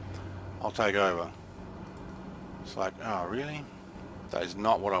 I'll take over. It's like, oh, really? That is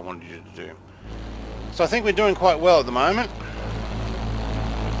not what I wanted you to do. So I think we're doing quite well at the moment.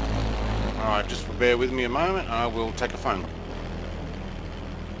 Alright, just bear with me a moment. I will take a phone.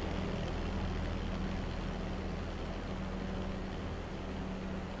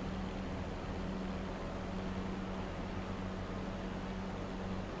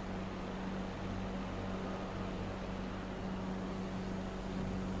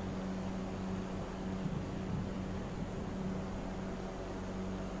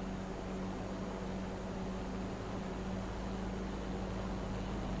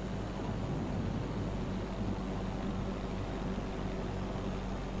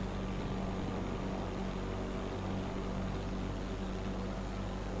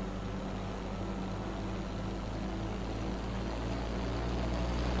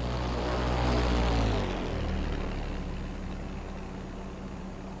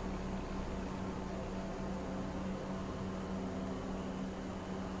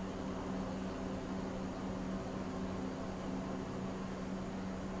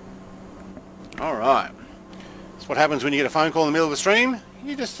 Alright. That's what happens when you get a phone call in the middle of the stream.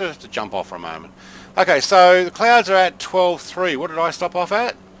 You just have to jump off for a moment. Okay, so the clouds are at 12.3. What did I stop off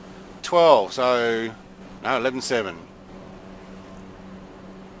at? 12. So, no, 11.7.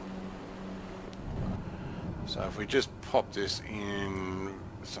 So if we just pop this in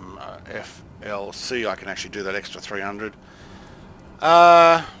some FLC, I can actually do that extra 300.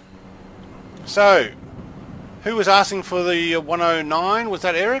 So, who was asking for the 109? Was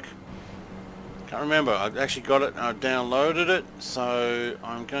that Eric? Can't remember. I actually got it and I downloaded it, so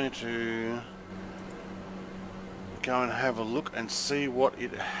I'm going to go and have a look and see what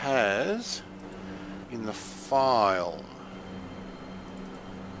it has in the file.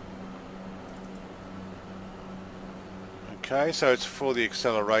 Okay, so it's for the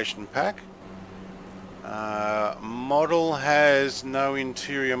acceleration pack. Model has no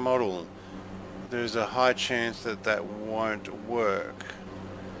interior model. There's a high chance that that won't work.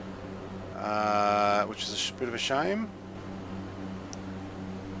 Which is a bit of a shame.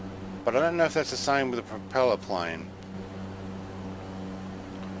 But I don't know if that's the same with the propeller plane.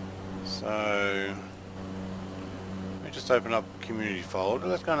 So, let me just open up community folder.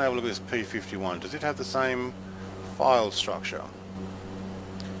 Let's go and have a look at this P51. Does it have the same file structure?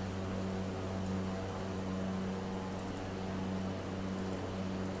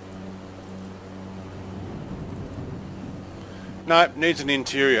 Nope, needs an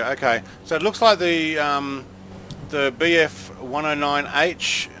interior. Okay, so it looks like the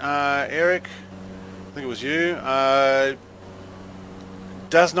BF109H, Eric, I think it was you,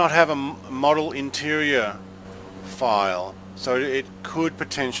 does not have a model interior file. so it could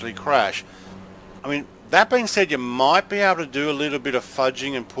potentially crash. I mean, that being said, you might be able to do a little bit of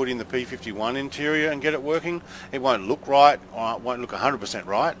fudging and put in the P51 interior and get it working. It won't look right, or it won't look 100%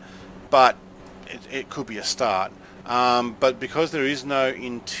 right, but it could be a start. But because there is no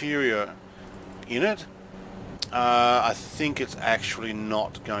interior in it, I think it's actually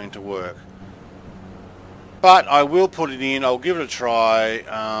not going to work. But I will put it in, I'll give it a try,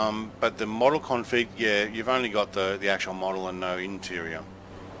 but the model config, yeah, you've only got the actual model and no interior,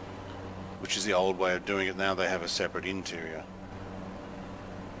 which is the old way of doing it. Now they have a separate interior.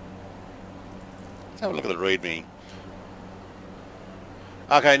 Let's have a look at the README.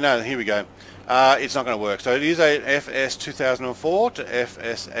 Okay, no, here we go. It's not going to work. So it is a FS 2004 to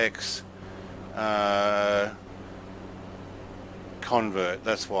FSX convert.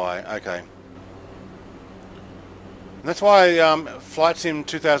 That's why. Okay. And that's why Flight Sim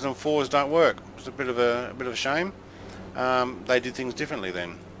 2004s don't work. It's a bit of a shame. They did things differently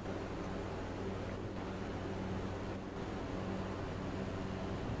then.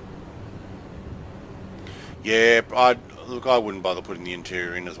 Yeah, I wouldn't bother putting the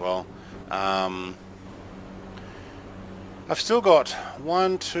interior in as well. I've still got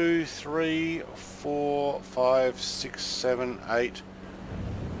 1, 2, 3, 4, 5, 6, 7, 8,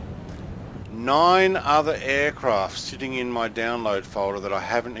 9 other aircraft sitting in my download folder that I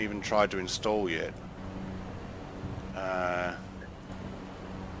haven't even tried to install yet.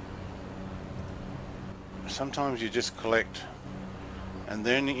 Sometimes you just collect, and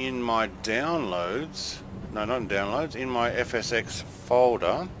then in my downloads, no, not in downloads, in my FSX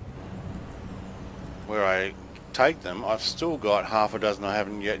folder where I take them, I've still got half a dozen I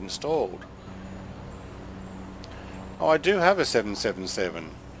haven't yet installed. Oh, I do have a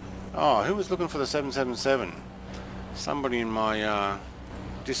 777. Oh, who was looking for the 777? Somebody in my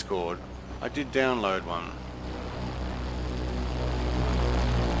Discord. I did download one.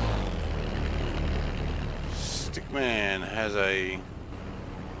 Stickman has a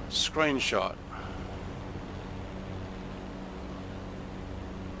screenshot.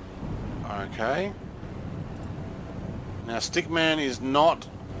 Okay. Now Stickman is not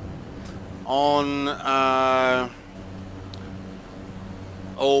on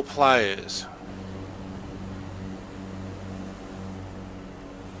all players.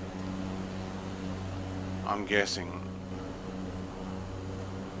 I'm guessing.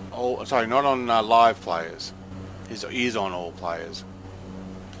 Oh, sorry, not on live players. He's on all players.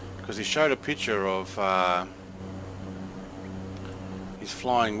 Because he showed a picture of he's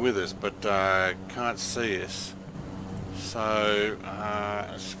flying with us, but can't see us. So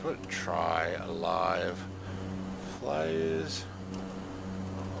let's put try live players,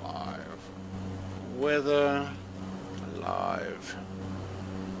 live weather, live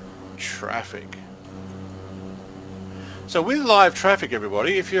traffic. So with live traffic,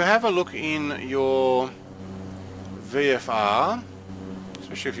 everybody, if you have a look in your VFR,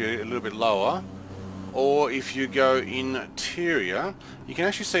 especially if you're a little bit lower, or if you go interior, you can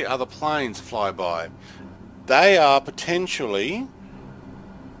actually see other planes fly by. They are potentially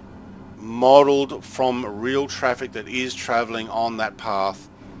modeled from real traffic that is traveling on that path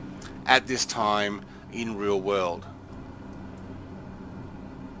at this time in real world.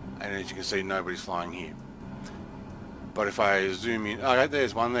 And as you can see, nobody's flying here. But if I zoom in, okay,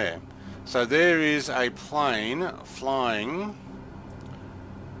 there's one there. So there is a plane flying.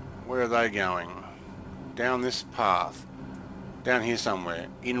 Where are they going? Down this path. Down here somewhere.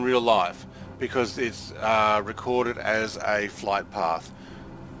 In real life. Because it's recorded as a flight path.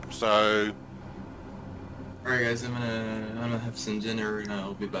 So... Alright guys, I'm gonna have some dinner and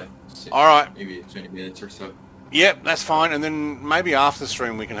I'll be back soon. Alright. Maybe 20 minutes or so. Yep, that's fine. And then maybe after the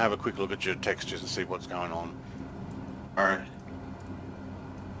stream we can have a quick look at your textures and see what's going on. Alright.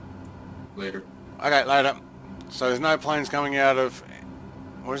 Later. Okay, later. So there's no planes coming out of...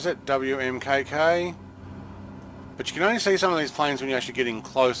 What is it? WMKK? But you can only see some of these planes when you're actually getting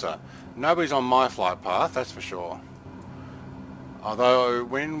closer. Nobody's on my flight path, that's for sure. Although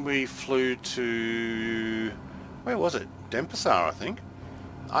when we flew to... Where was it? Denpasar, I think.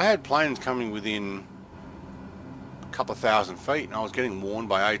 I had planes coming within a couple of thousand feet and I was getting warned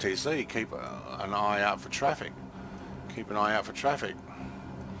by ATC, keep an eye out for traffic. Keep an eye out for traffic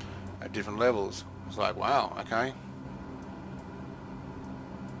at different levels. It's like, wow, okay.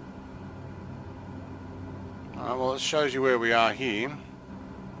 Alright, well it shows you where we are here.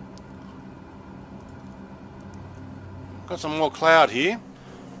 Got some more cloud here.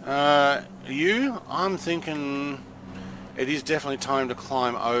 I'm thinking it is definitely time to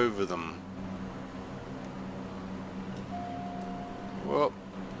climb over them. Well,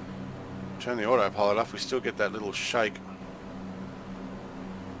 turn the autopilot off, we still get that little shake.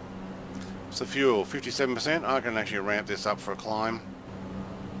 What's the fuel? 57%? I can actually ramp this up for a climb.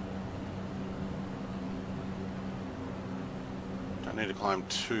 Don't need to climb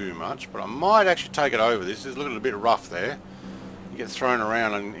too much, but I might actually take it over. This is looking a bit rough there. You get thrown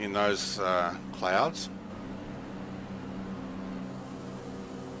around in those clouds.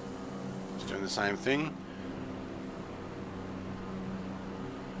 Just doing the same thing.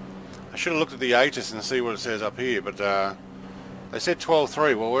 I should have looked at the ATIS and see what it says up here, but they said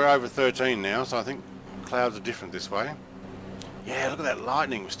 12.3. Well, we're over 13 now, so I think clouds are different this way. Yeah, look at that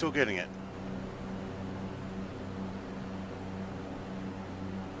lightning. We're still getting it.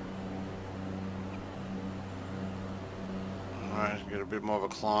 Alright, get a bit more of a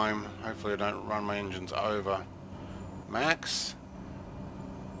climb. Hopefully I don't run my engines over max.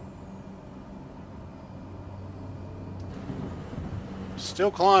 Still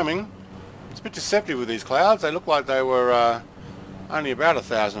climbing. It's a bit deceptive with these clouds. They look like they were only about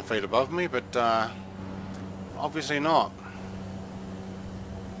 1,000 feet above me, but obviously not.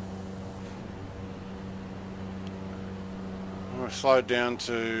 We're slowed down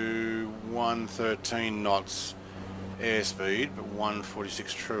to 113 knots airspeed, but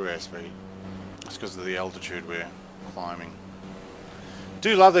 146 true airspeed. That's because of the altitude we're climbing.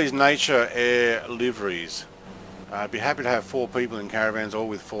 Do love these nature air liveries. I'd be happy to have 4 people in caravans, all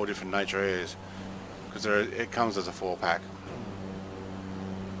with 4 different nature airs, because it comes as a 4-pack.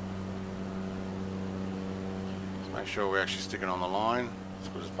 Let's make sure we're actually sticking on the line as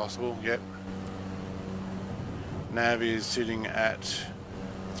good as possible. Yep. Nav is sitting at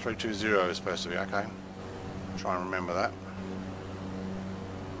 320 is supposed to be. Okay. Try and remember that.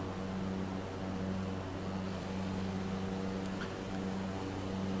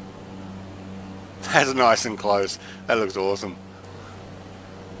 That's nice and close. That looks awesome.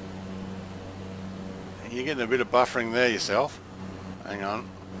 You're getting a bit of buffering there yourself. Hang on.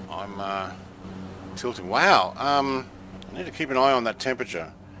 I'm tilting. Wow. I need to keep an eye on that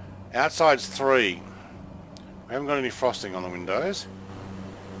temperature. Outside's 3. We haven't got any frosting on the windows.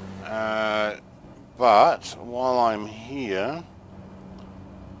 But while I'm here,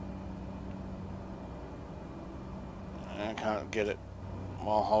 I can't get it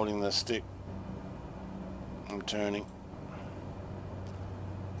while holding the stick. I'm turning.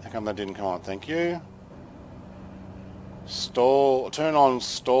 How come that didn't come on? Thank you. Stall. Turn on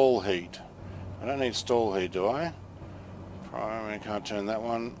stall heat. I don't need stall heat, do I? Primary, can't turn that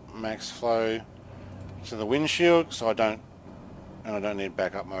one. Max flow to the windshield, so I don't need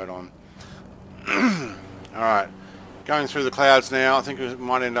backup mode on. Alright, going through the clouds now. I think we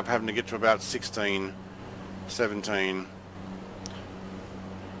might end up having to get to about 16, 17.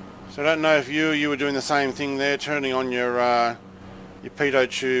 So I don't know if you were doing the same thing there, turning on your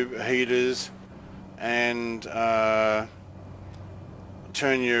pitot tube heaters and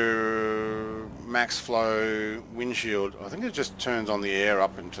turn your max flow windshield. I think it just turns on the air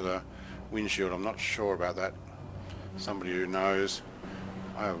up into the windshield. I'm not sure about that. Somebody who knows.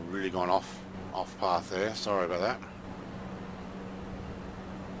 I have really gone off path there. Sorry about that.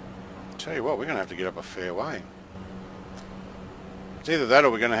 Tell you what, we're going to have to get up a fair way. It's either that or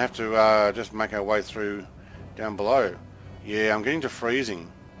we're going to have to just make our way through down below. Yeah, I'm getting to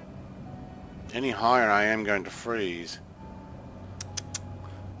freezing. Any higher I am going to freeze.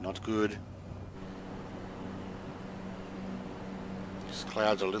 Not good. This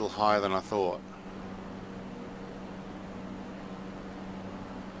cloud's a little higher than I thought.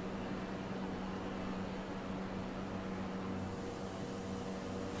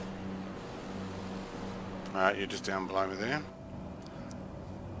 Alright, you're just down below me there.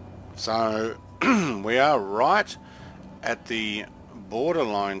 So, we are right at the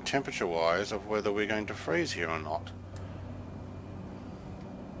borderline temperature-wise of whether we're going to freeze here or not.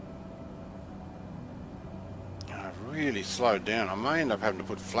 I've really slowed down. I may end up having to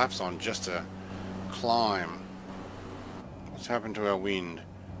put flaps on just to climb. What's happened to our wind?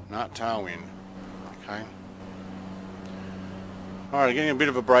 Not tailwind. Okay. Alright, getting a bit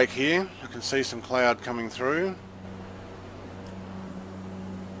of a break here. I can see some cloud coming through.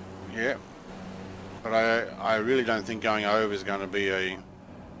 Yeah. But I really don't think going over is going to be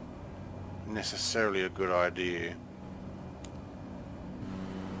necessarily a good idea.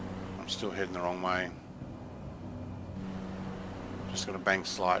 I'm still heading the wrong way. Just got a bank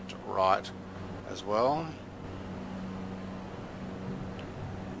slight right as well.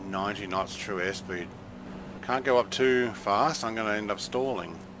 90 knots true airspeed. Can't go up too fast, I'm going to end up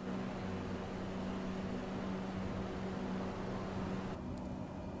stalling.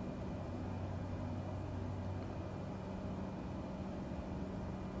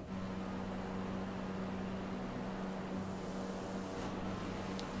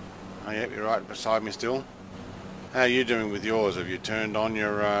 Oh, yep, you're right beside me still. How are you doing with yours? Have you turned on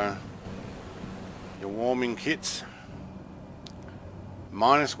your warming kits?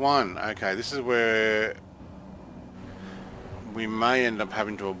 -1. Okay, this is where we may end up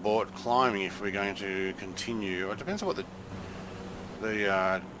having to abort climbing if we're going to continue. It depends on what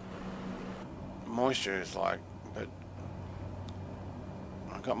the moisture is like, but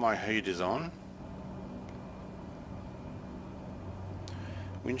I've got my heaters on.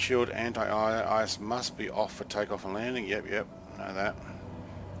 Windshield anti-ice must be off for takeoff and landing. Yep, know that.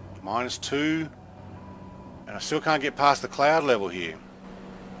 -2, and I still can't get past the cloud level here.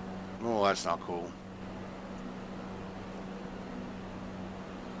 Oh, that's not cool.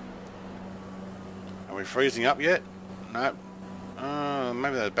 Are we freezing up yet? Nope.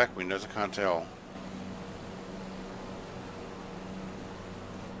 Maybe those back windows, I can't tell.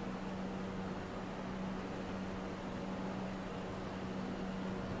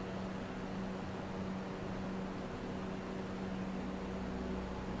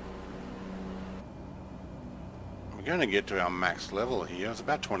 We're going to get to our max level here. It's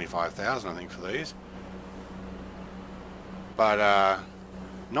about 25,000 I think for these. But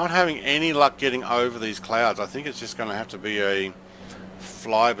not having any luck getting over these clouds. I think it's just going to have to be a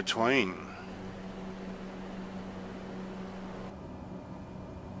fly between.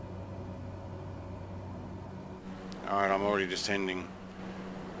 Alright, I'm already descending.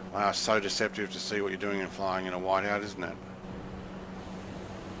 Wow, so deceptive to see what you're doing and flying in a whiteout, isn't it?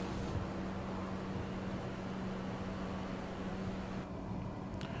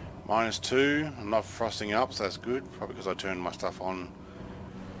 -2, I'm not frosting up, so that's good. Probably because I turned my stuff on.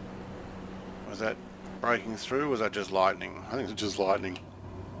 Was that breaking through, or was that just lightning? I think it's just lightning.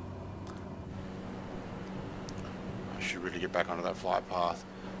 I should really get back onto that flight path.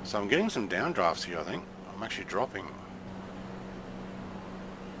 So I'm getting some downdrafts here, I think. I'm actually dropping.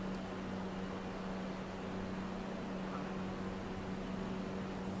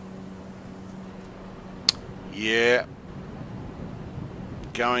 Yeah.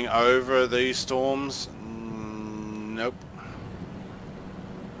 Going over these storms? Nope.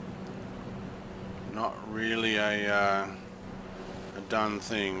 Not really a done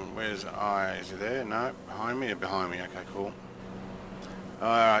thing. Where's I? Is he there? No. Behind me or behind me? Okay, cool.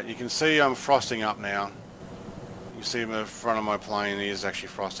 Alright, you can see I'm frosting up now. You can see the front of my plane is actually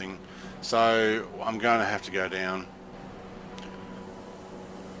frosting. So I'm going to have to go down.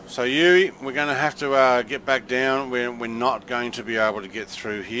 So Yui, we're going to have to get back down. We're not going to be able to get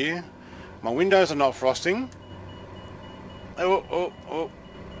through here. My windows are not frosting. Oh.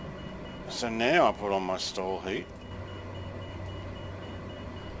 So now I put on my stall heat.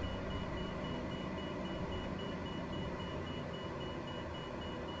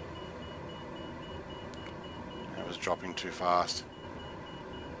 That was dropping too fast.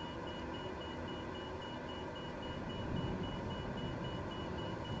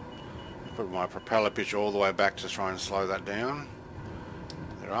 Put my propeller pitch all the way back to try and slow that down.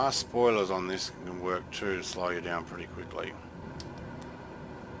 There are spoilers on this that can work too to slow you down pretty quickly.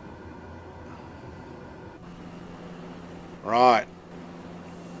 Right,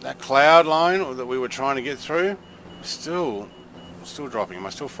 that cloud line that we were trying to get through, still dropping. Am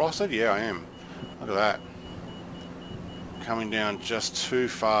I still frosted? Yeah, I am. Look at that. Coming down just too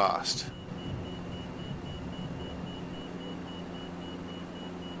fast.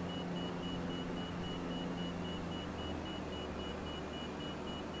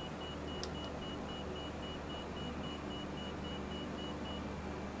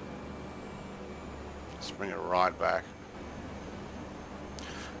 Let's bring it right back.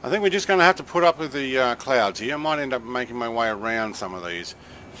 I think we're just going to have to put up with the clouds here. I might end up making my way around some of these.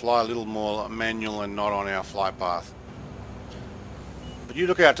 Fly a little more manual and not on our flight path. But you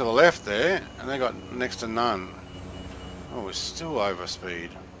look out to the left there, and they got next to none. Oh, we're still over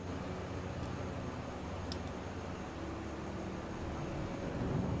speed.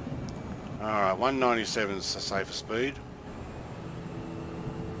 Alright, 197 is a safer speed.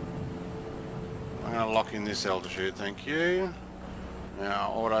 I'm going to lock in this altitude, thank you.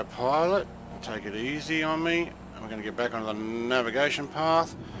 Now autopilot, take it easy on me. We're going to get back onto the navigation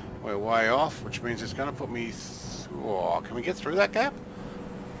path. We're way off, which means it's going to put me... Oh, can we get through that gap?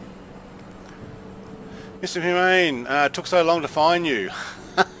 Mr. Humane, it took so long to find you.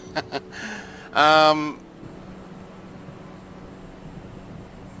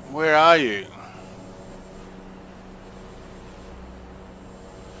 Where are you?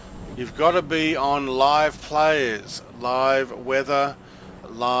 You've got to be on live players, live weather,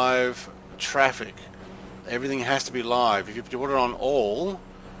 live traffic. Everything has to be live. If you put it on all,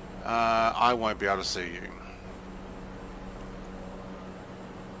 I won't be able to see you.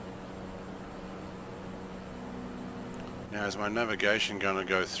 Now is my navigation going to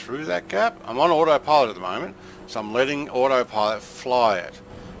go through that gap? I'm on autopilot at the moment, so I'm letting autopilot fly it.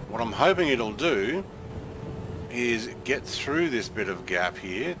 What I'm hoping it'll do is get through this bit of gap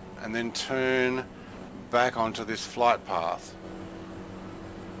here and then turn back onto this flight path.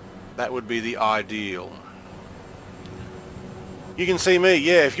 That would be the ideal. You can see me,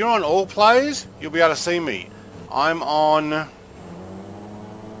 yeah, if you're on all plays, you'll be able to see me. I'm on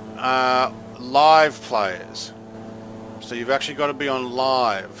live players. So you've actually got to be on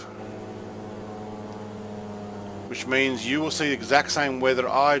live. Which means you will see the exact same weather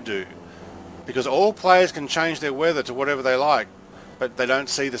I do. Because all players can change their weather to whatever they like, but they don't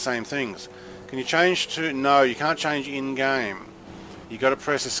see the same things. Can you change to... No, you can't change in-game. You got to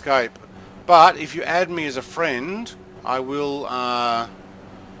press escape. But if you add me as a friend, I will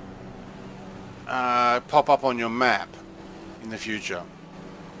pop up on your map in the future.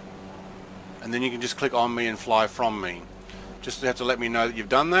 And then you can just click on me and fly from me. Just have to let me know that you've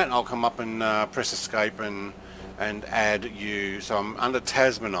done that. I'll come up and press escape and add you. So I'm under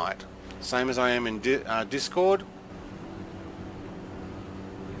Tasmanite. Same as I am in Discord.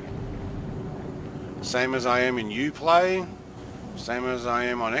 Same as I am in Uplay. Same as I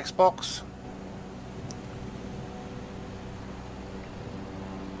am on Xbox.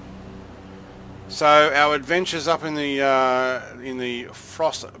 So our adventures up in the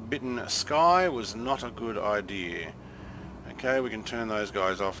frost-bitten sky was not a good idea. Okay, we can turn those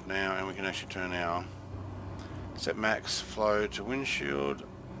guys off now, and we can actually turn our set max flow to windshield.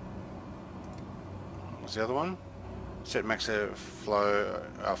 What's the other one? Set max flow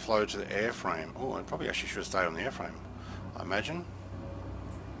to the airframe. Oh, I probably actually should have stayed on the airframe, I imagine.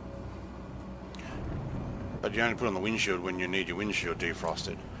 But you only put on the windshield when you need your windshield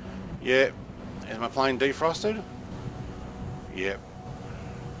defrosted. Yeah. Is my plane defrosted? Yep.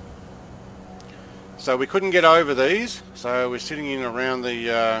 So we couldn't get over these, so we're sitting in around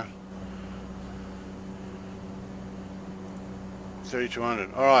the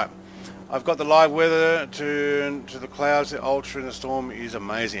 3200. Alright, I've got the live weather to the clouds. The ultra in the storm is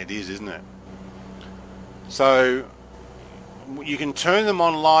amazing. It is, isn't it? So you can turn them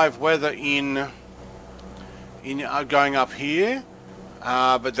on live weather in going up here.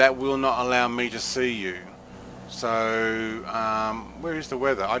 But that will not allow me to see you. So, where is the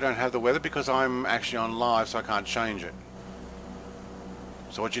weather? I don't have the weather because I'm actually on live, so I can't change it.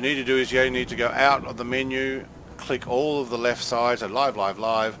 So what you need to do is you need to go out of the menu, click all of the left sides, so live, live,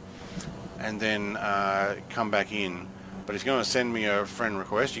 live, and then come back in. But if you're going to send me a friend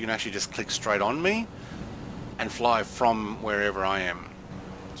request, you can actually just click straight on me and fly from wherever I am.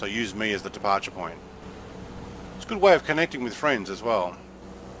 So use me as the departure point. It's a good way of connecting with friends as well.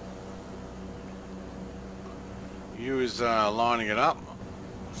 You is lining it up.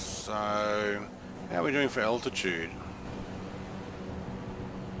 So, how are we doing for altitude?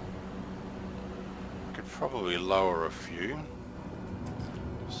 Could probably lower a few.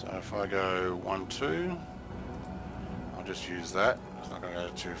 So if I go 1, 2, I'll just use that. It's not going to go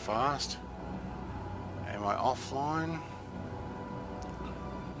too fast. Am I offline?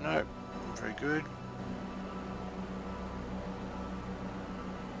 Nope. Very good.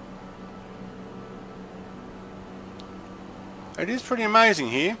 It is pretty amazing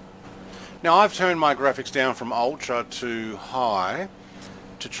here. Now I've turned my graphics down from ultra to high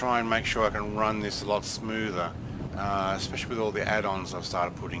to try and make sure I can run this a lot smoother, especially with all the add-ons I've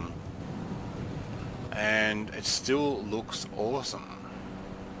started putting. And it still looks awesome.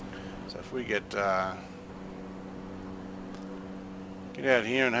 So if we get out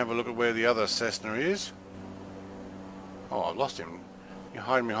here and have a look at where the other Cessna is. Oh, I've lost him. You're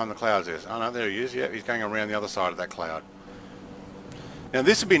hiding behind the clouds there. Oh no, there he is. Yeah, he's going around the other side of that cloud. Now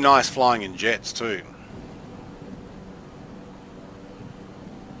this would be nice flying in jets too.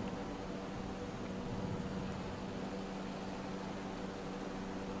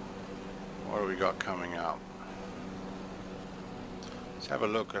 What do we got coming up? Let's have a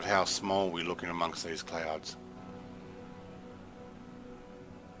look at how small we're looking amongst these clouds.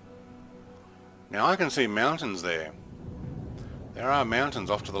 Now I can see mountains there. There are mountains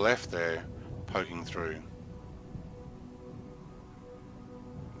off to the left there, poking through.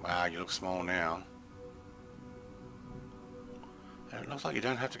 Wow, you look small now. And it looks like you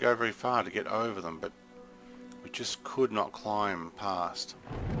don't have to go very far to get over them, but we just could not climb past.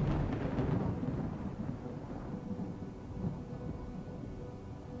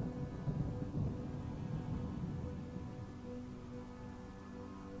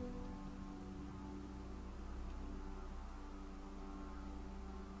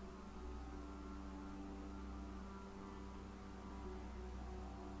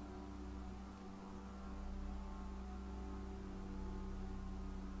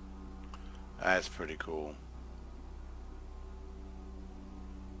 That's pretty cool.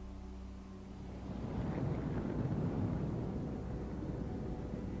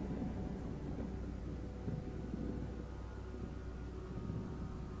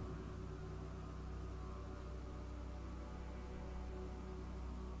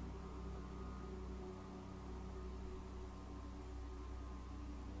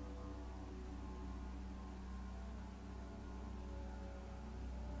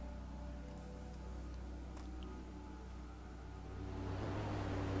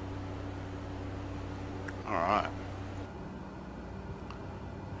 Alright.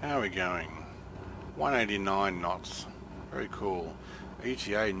 How are we going? 189 knots. Very cool.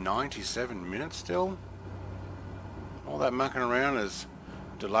 ETA 97 minutes still? All that mucking around is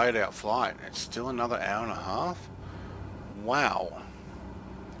delayed our flight. It's still another hour and a half? Wow.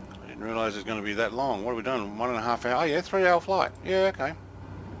 I didn't realise it was going to be that long. What have we done? 1.5 hours? Oh yeah, 3-hour flight. Yeah, okay.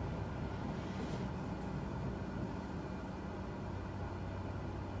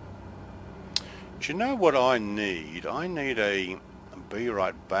 Do you know what I need? I need a be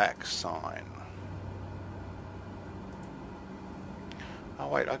right back sign. Oh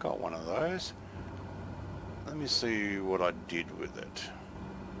wait, I got one of those. Let me see what I did with it.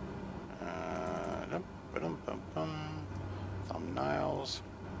 Thumbnails.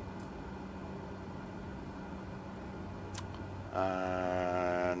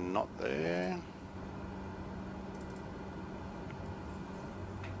 Not there.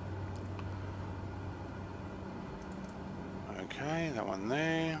 Okay, that one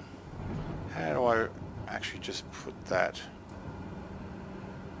there. How do I actually just put that?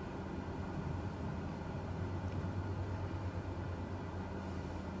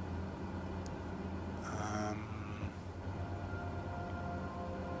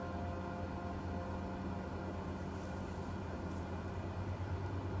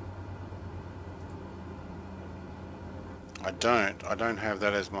 I don't have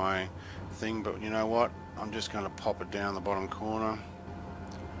that as my thing, but you know what? I'm just going to pop it down the bottom corner.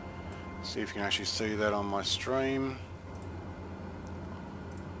 See if you can actually see that on my stream.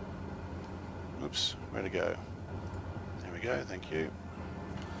 Oops, where'd it go? There we go, thank you.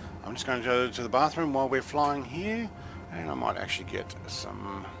 I'm just going to go to the bathroom while we're flying here, and I might actually get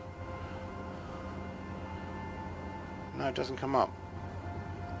some... No, it doesn't come up.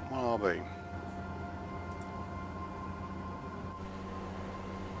 Well, I'll be.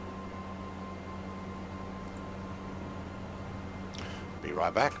 Be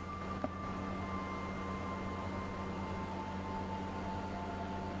right back.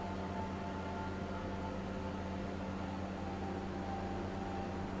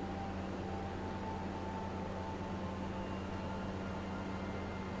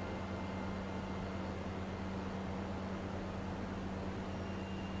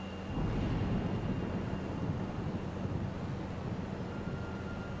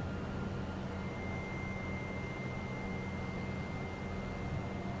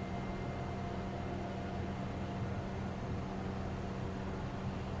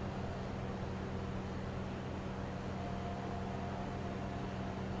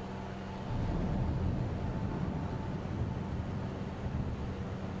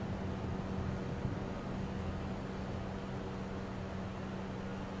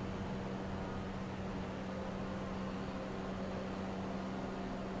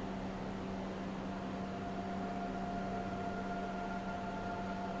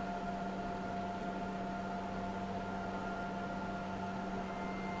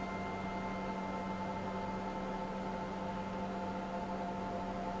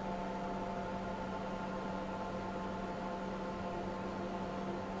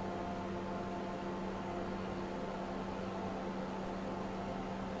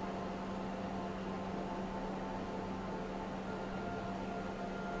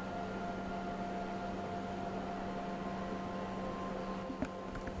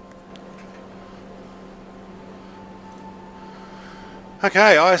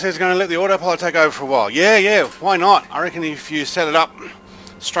 Okay, ISS is going to let the autopilot take over for a while. Yeah, why not? I reckon if you set it up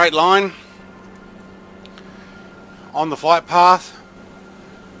straight line on the flight path,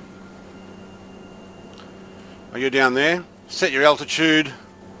 or you're down there, set your altitude,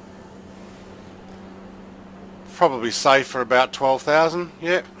 probably safe for about 12,000,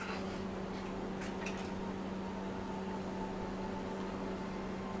 yeah.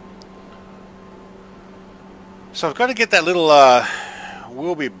 So I've got to get that little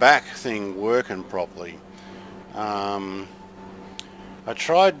we'll be back thing working properly. I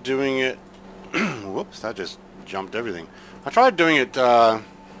tried doing it whoops, that just jumped everything. I tried doing it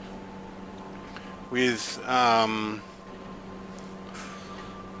with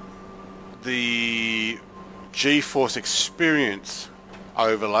the GeForce Experience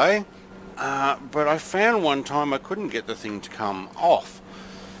overlay, but I found one time I couldn't get the thing to come off.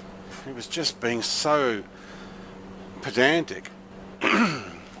 It was just being so pedantic.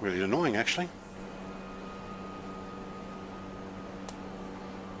 Really annoying, actually.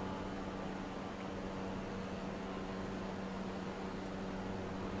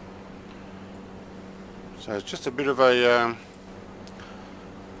 So it's just a bit of a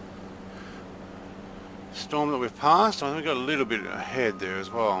storm that we've passed. I think we've got a little bit ahead there as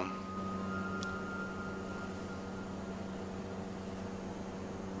well.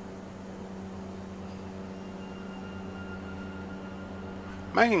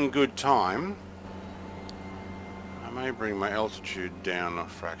 Making good time. I may bring my altitude down a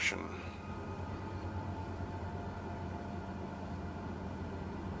fraction.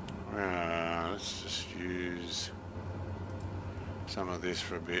 Let's just use some of this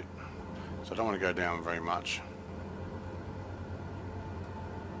for a bit. So I don't want to go down very much.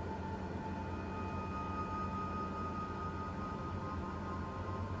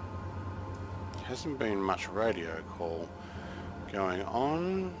 Hasn't been much radio call going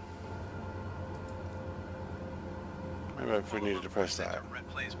on. Maybe if we needed to press that. Red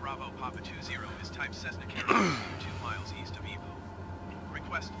plays Bravo Papa 20 is type Cessna carrier 2 miles east of Evo.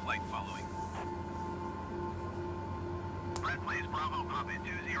 Request flight following. Red plays Bravo Papa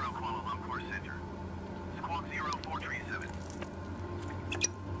 20 Kuala Lumpur Center. Squawk 0437.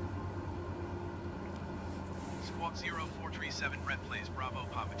 Squawk 0437 Red plays Bravo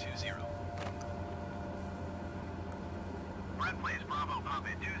Papa 20. Red plays Bravo Papa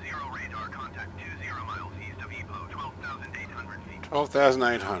 20 radar contact 20 miles east of Evo, 12,800 feet.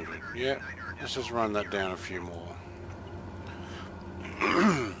 12,800. Yeah. Let's just run that down a few more.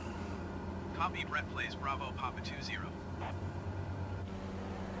 Copy Red plays Bravo Papa 20.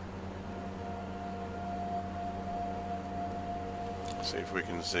 See if we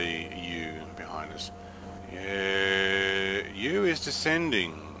can see U behind us. Yeah, U is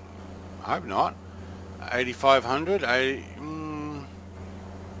descending. I hope not. 8,500.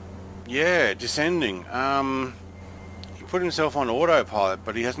 Yeah, descending. He put himself on autopilot,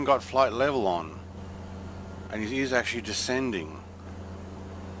 but he hasn't got flight level on, and he is actually descending.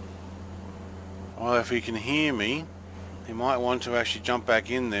 Well, if he can hear me, he might want to actually jump back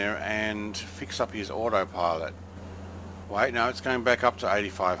in there and fix up his autopilot. Wait, no, it's going back up to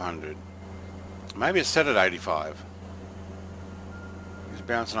 8,500. Maybe it's set at 85. He's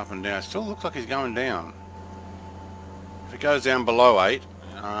bouncing up and down. It still looks like he's going down. If it goes down below 8,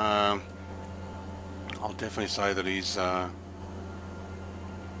 I'll definitely say that he's, yeah,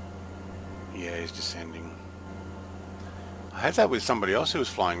 he's descending. I had that with somebody else who was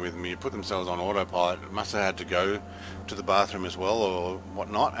flying with me. He put themselves on autopilot. Must have had to go to the bathroom as well or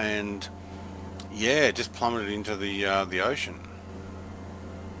whatnot, and yeah, it just plummeted into the ocean.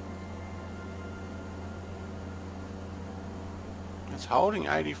 It's holding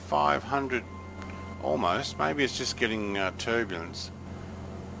 8,500 almost. Maybe it's just getting turbulence.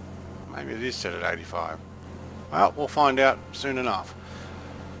 Maybe it is set at 85. Well, we'll find out soon enough.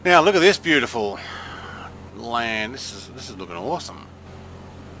 Now look at this beautiful land. This is looking awesome.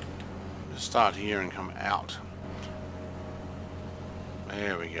 Just start here and come out.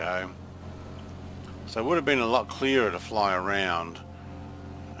 There we go. So it would have been a lot clearer to fly around.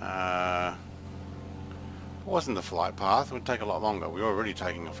 It wasn't the flight path. It would take a lot longer. We're already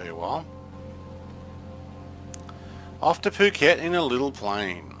taking a fair while. Off to Phuket in a little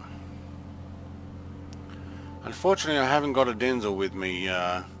plane. Unfortunately, I haven't got a Denzel with me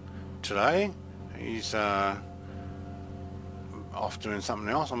today. He's off doing something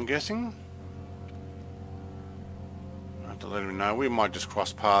else, I'm guessing. I have to let him know. We might just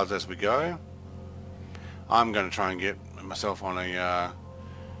cross paths as we go. I'm going to try and get myself on a... oh,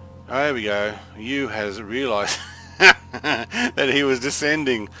 there we go. You has realised that he was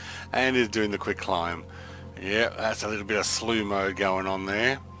descending and is doing the quick climb. Yeah, that's a little bit of slew mode going on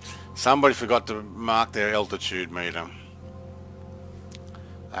there. Somebody forgot to mark their altitude meter.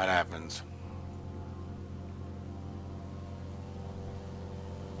 That happens.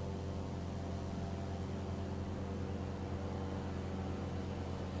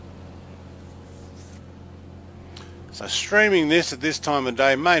 So streaming this at this time of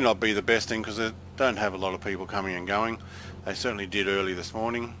day may not be the best thing because they don't have a lot of people coming and going. They certainly did early this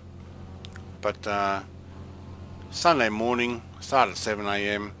morning. But Sunday morning, start at 7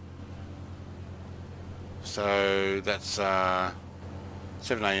 AM. So that's 7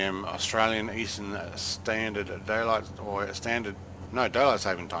 AM Australian Eastern Standard Daylight, or Standard, no, Daylight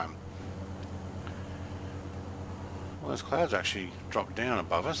Saving Time. Well, those clouds actually dropped down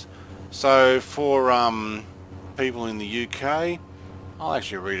above us. So for people in the UK, I'll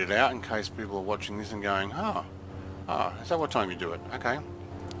actually read it out in case people are watching this and going, oh, is that what time you do it? Okay.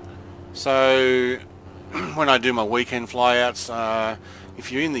 So when I do my weekend flyouts,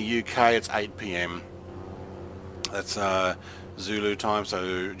 if you're in the UK, it's 8 p.m. That's Zulu time,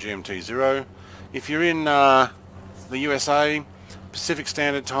 so GMT 0. If you're in the USA, Pacific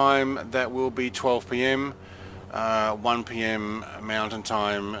Standard Time, that will be 12 p.m. 1 p.m. Mountain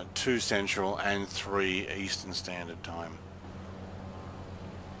Time, 2 Central, and 3 Eastern Standard Time.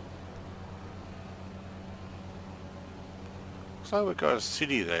 So we've got a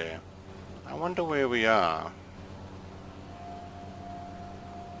city there. I wonder where we are.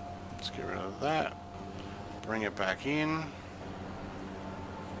 Let's get rid of that. Bring it back in.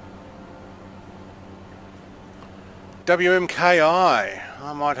 WMKI.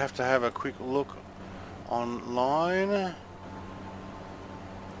 I might have to have a quick look online.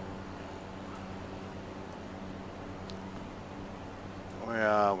 Where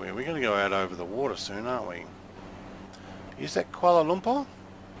are we? We're going to go out over the water soon, aren't we? Is that Kuala Lumpur?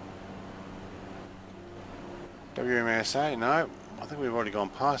 WMSA? No, I think we've already gone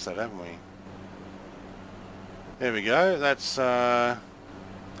past that, haven't we? There we go. That's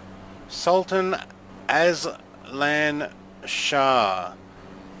Sultan Aslan Shah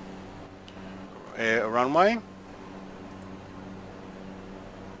runway,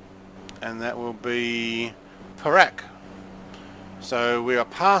 and that will be Perak. So we are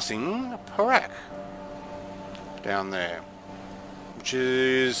passing Perak down there, which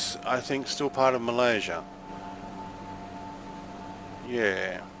is, I think, still part of Malaysia.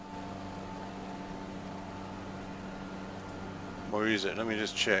 Yeah. Where is it? Let me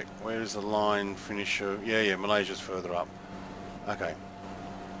just check. Where is the line finisher? Yeah, Malaysia's further up. Okay.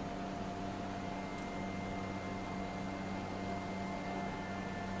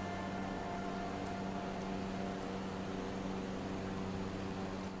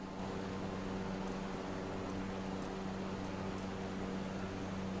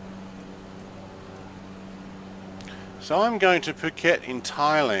 So I'm going to Phuket in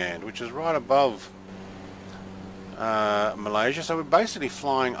Thailand, which is right above Malaysia. So we're basically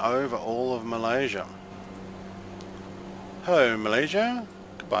flying over all of Malaysia. Hello Malaysia.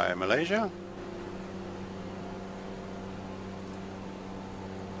 Goodbye Malaysia.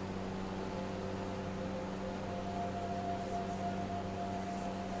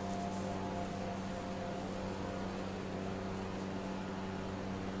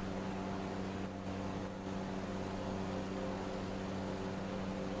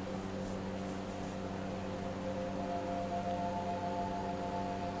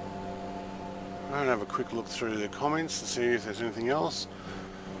 I'm going to have a quick look through the comments to see if there's anything else.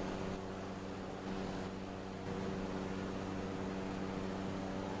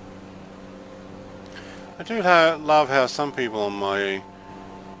 I do love how some people on my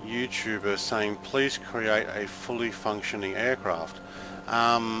YouTube are saying please create a fully functioning aircraft.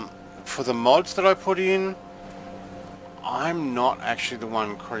 For the mods that I put in, I'm not actually the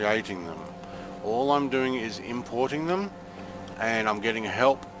one creating them. All I'm doing is importing them, and I'm getting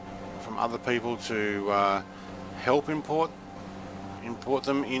help from other people to help import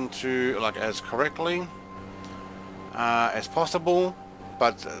them into as correctly as possible,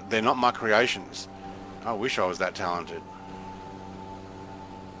 but they're not my creations. I wish I was that talented.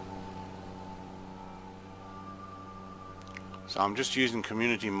 So I'm just using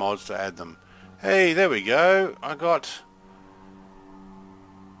community mods to add them. Hey, there we go. I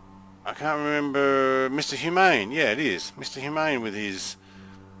can't remember, Mr. Humane. Yeah, it is Mr. Humane with his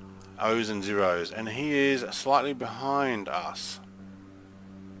O's and zeros, and he is slightly behind us.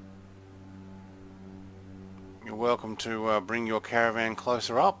 You're welcome to bring your caravan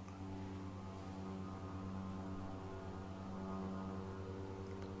closer up.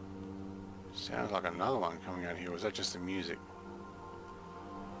 Sounds like another one coming out here. Was that just the music?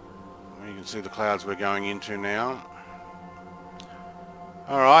 Well, you can see the clouds we're going into now.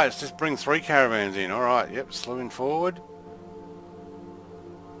 Alright, let's just bring 3 caravans in. Alright, yep, slewing forward.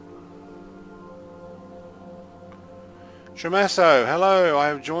 Shamasso, hello, I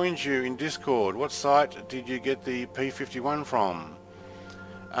have joined you in Discord. What site did you get the P51 from?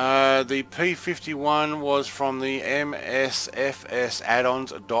 The P51 was from the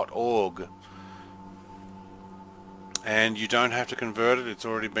msfsaddons.org. And you don't have to convert it, it's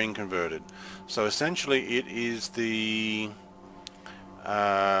already been converted. So essentially it is the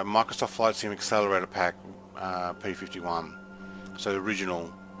Microsoft Flight Sim Accelerator Pack P51. So the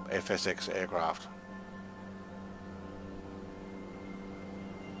original FSX aircraft.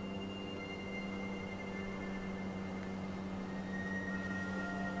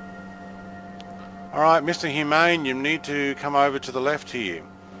 Alright, Mr. Humane, you need to come over to the left here.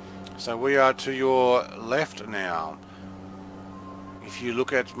 So we are to your left now. If you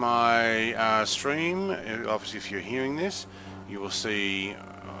look at my stream, obviously if you're hearing this, you will see,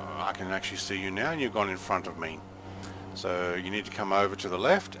 I can actually see you now, and you've gone in front of me. So you need to come over to the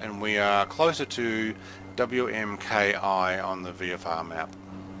left, and we are closer to WMKI on the VFR map.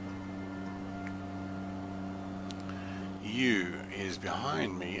 U is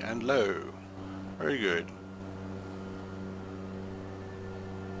behind me and low. Very good.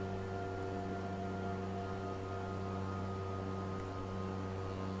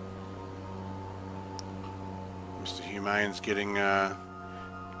 Mr. Humane's getting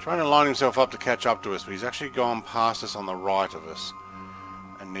trying to line himself up to catch up to us, but he's actually gone past us on the right of us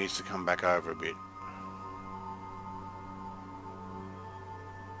and needs to come back over a bit.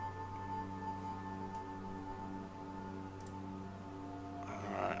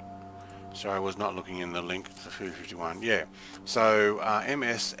 Alright. Sorry, I was not looking in the link to 251. Yeah. So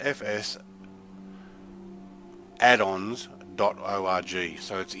MSFS addons.org.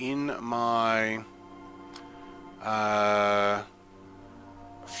 So it's in my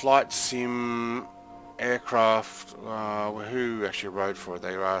flight sim aircraft. Who actually wrote for it?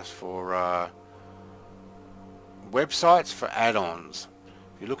 They asked for websites for add-ons.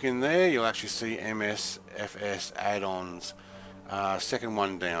 If you look in there, you'll actually see MSFS add-ons. Second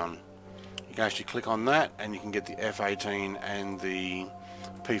one down. You can actually click on that, and you can get the F-18 and the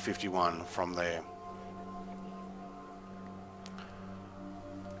P-51 from there.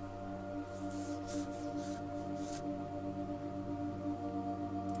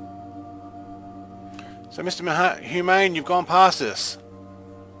 So Mr. Humane, you've gone past us.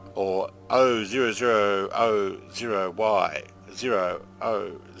 Or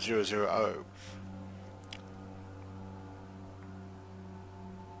O00O0Y0000.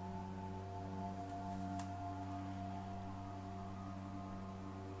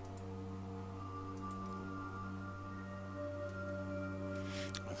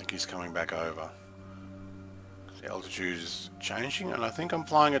 I think he's coming back over. The altitude is changing, and I think I'm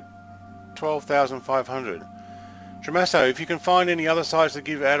flying at 12,500. Tremasso, if you can find any other sites that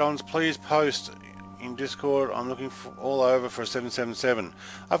give add-ons, please post in Discord. I'm looking for all over for a 777.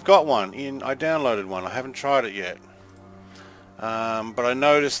 I've got one I downloaded one. I haven't tried it yet. But I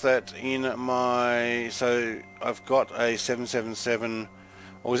noticed that in my... So I've got a 777...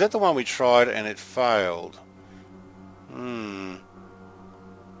 Or was that the one we tried and it failed? Don't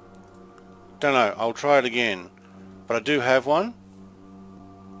know. I'll try it again. But I do have one.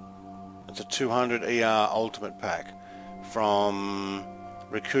 It's a 200 ER Ultimate Pack from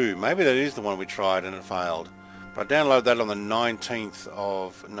Riku. Maybe that is the one we tried and it failed. But I downloaded that on the 19th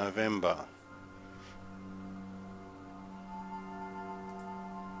of November.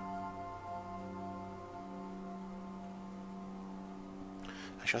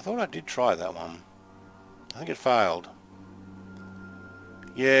 Actually, I thought I did try that one. I think it failed.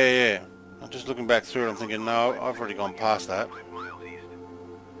 Yeah. I'm just looking back through it. I'm thinking, no, I've already gone past that. 5 miles east.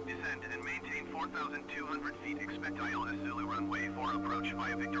 Descend and maintain 4,200 feet. Expect Iona Zulu runway 4 approach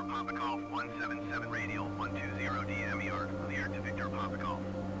via Victor Papa Golf 177 radial 120 DMER. Clear to Victor Papa Golf.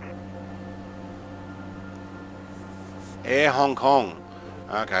 Air Hong Kong.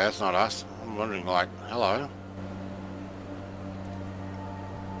 Okay, that's not us. I'm wondering, like, hello.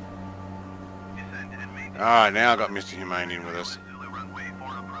 Alright, now I've got Mr. Humane in with us.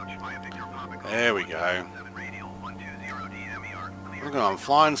 There we go. Look, I'm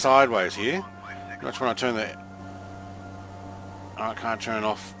flying sideways here. That's when I turn the... I can't turn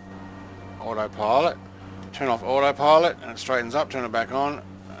off autopilot. Turn off autopilot and it straightens up, turn it back on,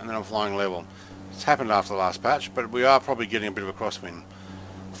 and then I'm flying level. It's happened after the last patch, but we are probably getting a bit of a crosswind.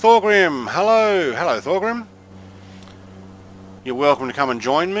 Thorgrim, hello! Hello, Thorgrim. You're welcome to come and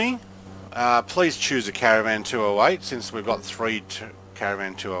join me. Please choose a Caravan 208, since we've got 3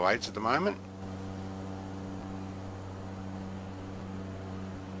 Caravan 208s at the moment.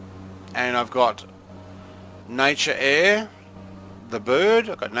 And I've got Nature Air, the bird.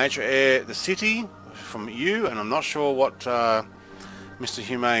 I've got Nature Air, the city, from you, and I'm not sure what Mr.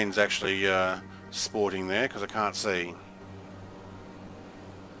 Humane's actually sporting there, because I can't see.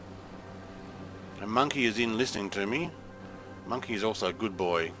 And Monkey is in listening to me. Monkey is also a good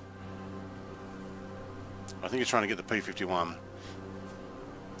boy. I think he's trying to get the P-51.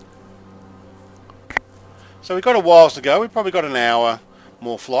 So we've got a while to go. We've probably got an hour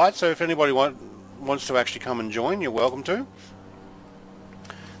more flight, so if anybody wants to actually come and join, you're welcome to.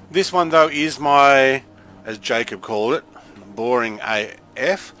 This one though is my, as Jacob called it, boring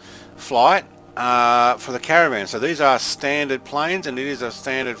AF flight for the Caravan. So these are standard planes, and it is a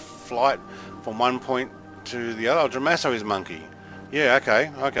standard flight from one point to the other. Oh, Dramasso is monkey. Yeah,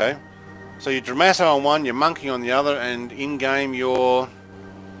 okay, okay. So you're Dramasso on one, you're monkey on the other, and in-game you're...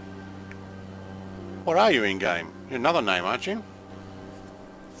 What are you in-game? You're another name, aren't you?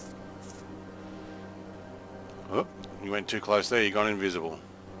 Oh, you went too close there, you got invisible.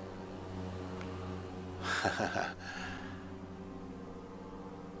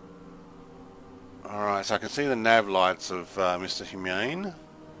 Alright, so I can see the nav lights of Mr. Humane.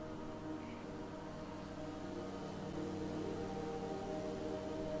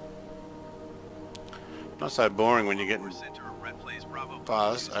 Not so boring when you get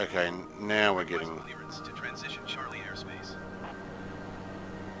buzz. Okay, now we're getting...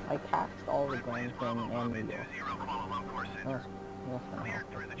 I cached all the Grand Caravan and New York.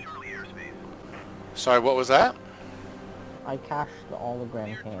 Sorry, what was that? I cached all the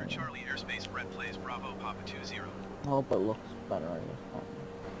Grand Caravan. I hope it looks better on this one.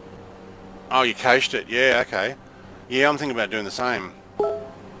 Oh, you cached it. Yeah, okay. Yeah, I'm thinking about doing the same.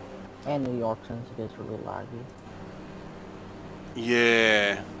 And New York, since it gets really laggy.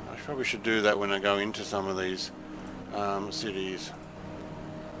 Yeah, I probably should do that when I go into some of these cities.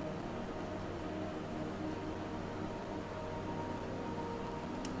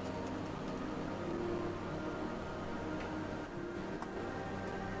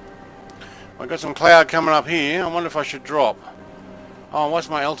 I've got some cloud coming up here. I wonder if I should drop. Oh, what's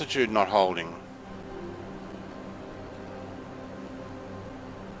my altitude not holding?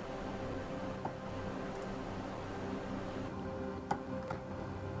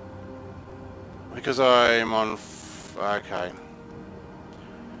 Because I'm on... okay.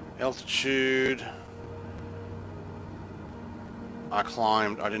 Altitude... I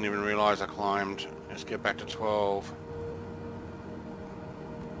climbed. I didn't even realise I climbed. Let's get back to 12.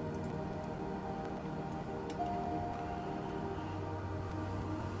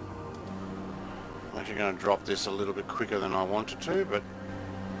 I'm actually going to drop this a little bit quicker than I wanted to, but...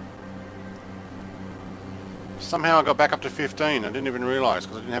 somehow I got back up to 15. I didn't even realise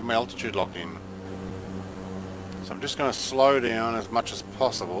because I didn't have my altitude locked in. So I'm just going to slow down as much as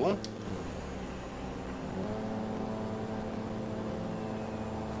possible.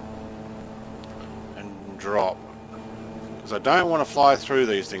 And drop. Because I don't want to fly through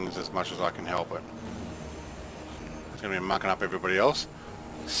these things as much as I can help it. It's going to be mucking up everybody else.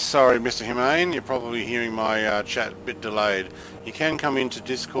 Sorry, Mr. Humane, you're probably hearing my chat a bit delayed. You can come into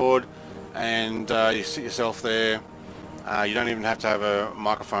Discord and you sit yourself there. You don't even have to have a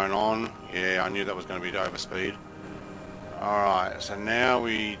microphone on. Yeah, I knew that was going to be over speed. Alright, so now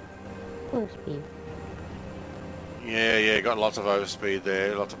we... Overspeed. Yeah, got lots of overspeed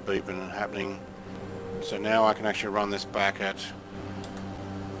there, lots of beeping happening. So now I can actually run this back at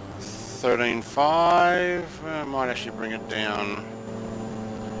 13.5. I might actually bring it down.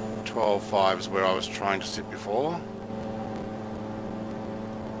 12.5 is where I was trying to sit before.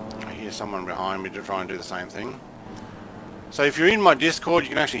 I hear someone behind me to try and do the same thing. So if you're in my Discord, you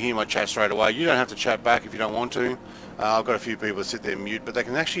can actually hear my chat straight away. You don't have to chat back if you don't want to. I've got a few people that sit there mute, but they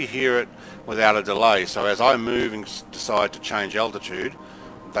can actually hear it without a delay. So as I move and decide to change altitude,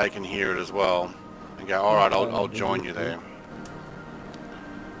 they can hear it as well. And go, alright, I'll join you there.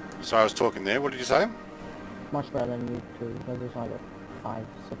 So I was talking there, what did you say? Much better than YouTube, because there's like a 5-6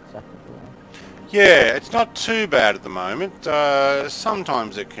 seconds delay. Yeah, it's not too bad at the moment.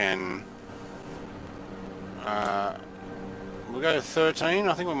 Sometimes it can... we'll go to 13.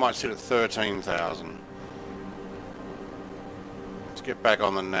 I think we might sit at 13,000. Let's get back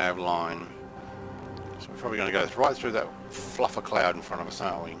on the nav line. So we're probably going to go right through that fluff of cloud in front of us,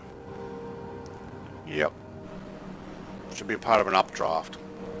 aren't we? Yep. Should be a part of an updraft.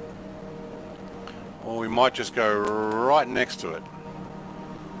 Or we might just go right next to it.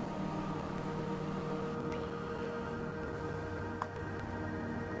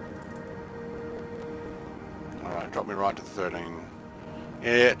 Alright, drop me right to 13.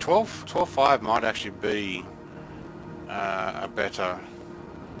 Yeah, 12.5 might actually be a better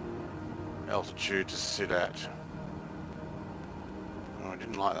altitude to sit at. Oh, I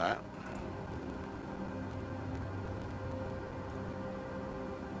didn't like that.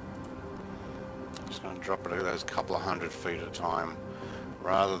 Just going to drop it at those couple of 100 feet at a time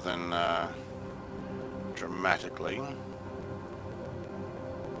rather than dramatically.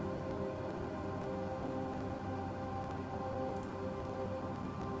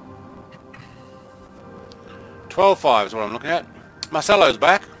 $12.5 is what I'm looking at. Marcelo's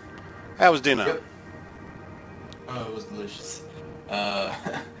back. How was dinner? Yep. Oh, it was delicious. Are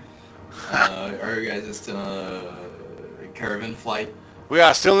you guys still on a caravan flight? We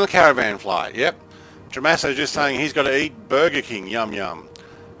are still in the caravan flight, yep. Dramasso just saying he's got to eat Burger King, yum yum.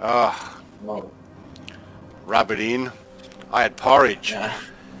 Oh, Oh, rub it in. I had porridge. yeah.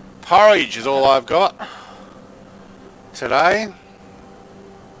 Porridge is all I've got today.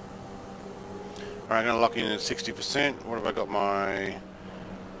 Alright, I'm going to lock in at 60%. What have I got my...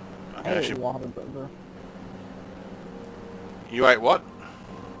 Okay, Hey, actually, water burger. you ate what?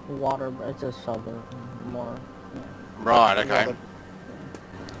 Water, it's a southern more. Yeah. Right, okay. Water-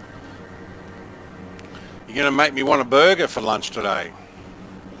 You're going to make me want a burger for lunch today.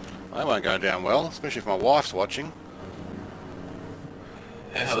 That won't go down well, especially if my wife's watching.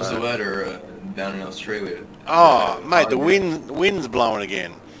 Hey, how's So- the weather down in Australia? Oh, mate, the wind's blowing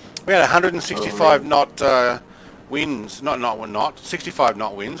again. We had 165 knot winds, not 65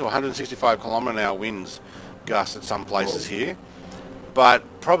 knot winds, or 165 kilometre an hour winds gusts at some places here. But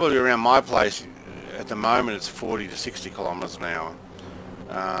probably around my place at the moment it's 40 to 60 kilometres an hour.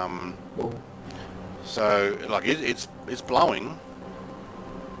 Oh. So like it's blowing.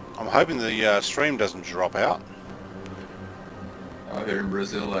 I'm hoping the stream doesn't drop out. Out here in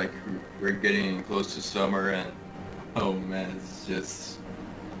Brazil, like, we're getting close to summer, and oh man,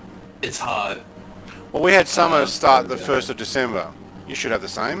 it's hot. Well, we had summer start the yeah. 1st of December. You should have the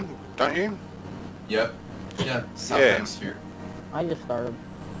same, don't you? Yep. Yeah. South Yeah. Hemisphere. I just started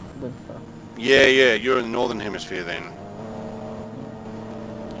winter. Yeah, you're in the northern hemisphere then.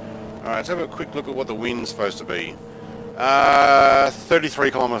 Alright, let's have a quick look at what the wind's supposed to be.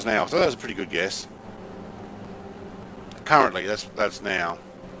 33 kilometres an hour, so that's a pretty good guess. Currently, that's now.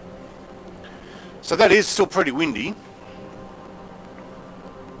 So that is still pretty windy.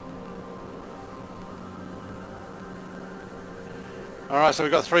 Alright, so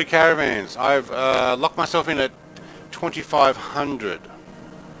we've got 3 caravans. I've locked myself in at 2,500.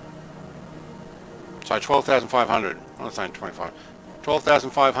 Sorry, 12,500. I'm not saying 25.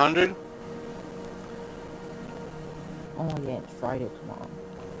 12,500. Oh yeah, it's Friday tomorrow.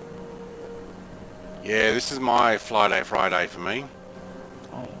 Yeah, this is my Friday for me.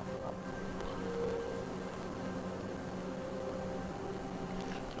 Oh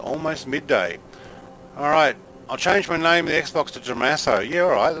yeah. Almost midday. Alright, I'll change my name of the Xbox to Jamasso. Yeah,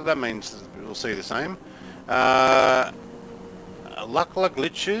 alright, that means we'll see the same. Luckla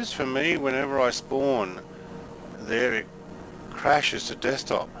glitches for me whenever I spawn. There it crashes to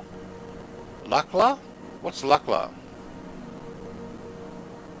desktop. Luckla? What's Luckla?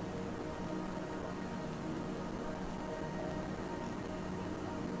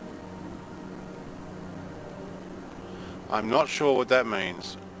 I'm not sure what that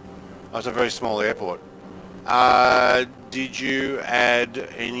means. Oh, it's a very small airport. Did you add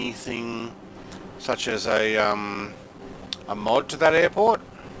anything such as a mod to that airport?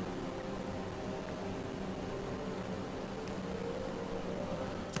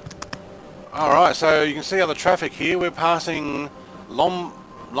 Alright, so you can see all the traffic here. We're passing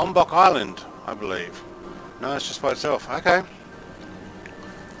Lombok Island, I believe. No, it's just by itself. Okay.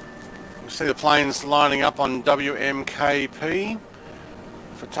 You see the planes lining up on WMKP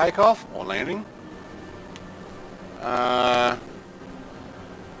for takeoff or landing. I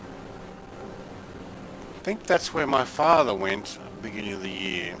think that's where my father went at the beginning of the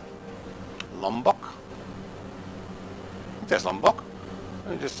year. Lombok? I think that's Lombok.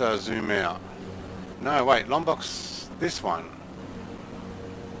 Let me just zoom out. No, wait, Lombok's this one.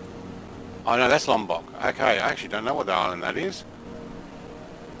 Oh no, that's Lombok. Okay, I actually don't know what the island that is.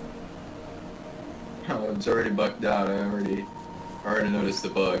 Oh, it's already bugged out. I already noticed the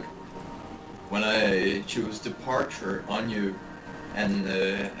bug. When I choose departure on you, and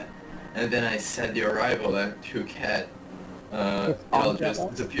then I set the arrival at Phuket, it all just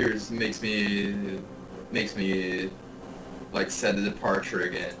disappears. Makes me like set the departure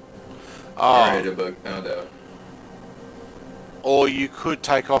again. Alright, the bug found out. Or you could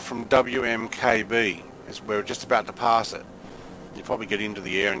take off from WMKB, as we're just about to pass it. You'd probably get into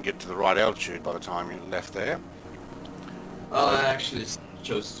the air and get to the right altitude by the time you left there. Well, I actually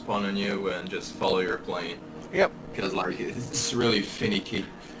chose to spawn on you and just follow your plane. Yep. Because like it's really finicky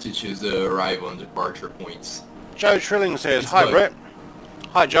to choose the arrival and departure points. Joe Trilling says, It's hi like- Brett.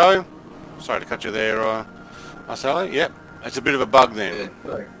 Hi Joe. Sorry to cut you there, Marcelo. Yep. It's a bit of a bug then.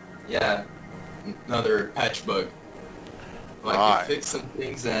 Yeah, another patch bug. Like Right. you fix some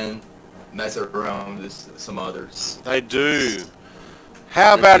things and mess around with some others. They do.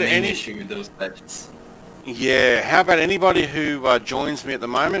 How That's about the main any... issue with those patches? Yeah, how about anybody who joins me at the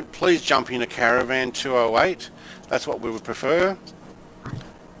moment? Please jump in a Caravan 208. That's what we would prefer.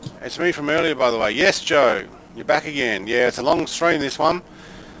 It's me from earlier, by the way. Yes, Joe. You're back again. Yeah, it's a long stream, this one.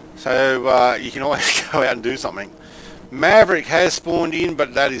 So you can always go out and do something. Maverick has spawned in,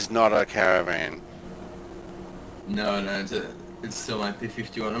 but that is not a Caravan. No, It's still my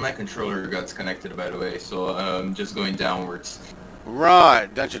P51, and my controller got disconnected, by the way, so I'm just going downwards. Right,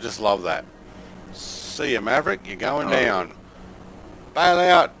 don't you just love that? See ya, Maverick, you're going down. Bail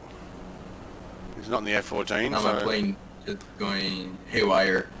out. He's not in the F-14, Now so... my plane just going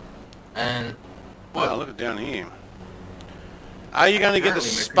haywire. And... Wow, look at down here. Are you going to get the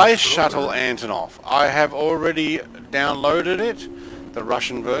Apparently my Space Shuttle controller- Antonov? I have already downloaded it, the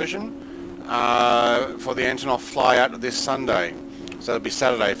Russian version, for the Antonov flyout this Sunday. So it'll be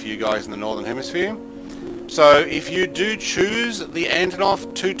Saturday for you guys in the Northern Hemisphere. So if you do choose the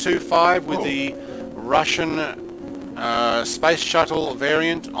Antonov 225 with the Russian Space Shuttle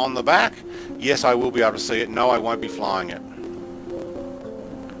variant on the back, yes, I will be able to see it. No, I won't be flying it.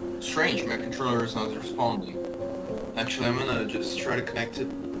 Strange, my controller is not responding. Actually, I'm gonna just try to connect it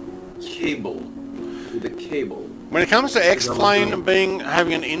cable with the cable. When it comes to X-Plane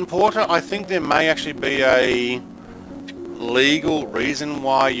having an importer, I think there may actually be a legal reason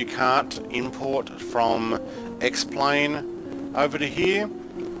why you can't import from X-Plane over to here.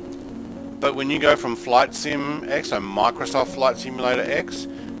 But when you go from Flight Sim X, so Microsoft Flight Simulator X,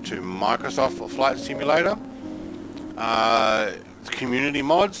 to Microsoft Flight Simulator, community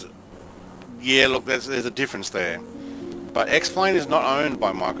mods, yeah, look, there's a difference there. But X-Plane is not owned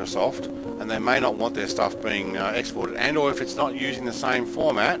by Microsoft, and they may not want their stuff being exported. And or if it's not using the same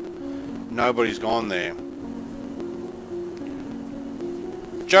format, nobody's gone there.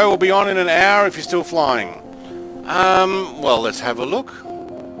 Joe will be on in an hour if you're still flying. Well, let's have a look.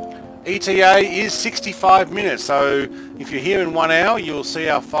 ETA is 65 minutes, so if you're here in 1 hour, you'll see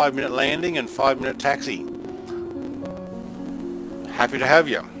our 5-minute landing and 5-minute taxi. Happy to have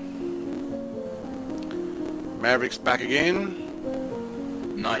you. Maverick's back again.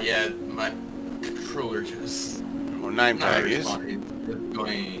 Not yet. My controller just... Or name tag is. It's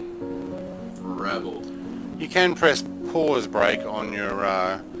going rebel. You can press pause brake on your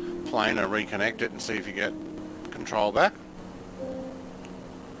plane and reconnect it and see if you get control back.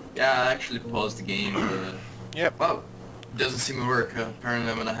 Yeah, I actually paused the game, but... Yep. Well, it doesn't seem to work.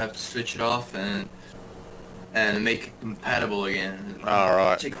 Apparently I'm gonna have to switch it off and make it compatible again.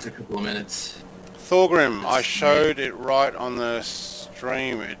 Alright. It takes a couple of minutes. Thorgrim, I showed it right on the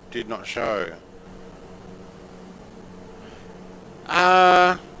stream. It did not show.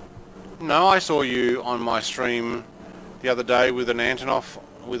 No, I saw you on my stream the other day with an Antonov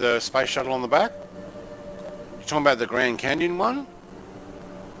with a space shuttle on the back. You're talking about the Grand Canyon one?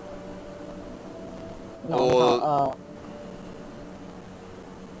 No, Or...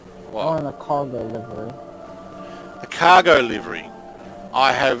 What? on the cargo livery. The cargo livery.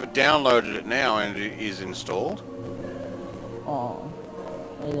 I have downloaded it now and it is installed. Oh,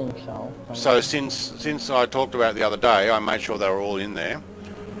 it didn't show. So since I talked about it the other day, I made sure they were all in there.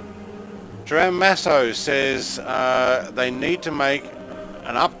 Jerome Masso says they need to make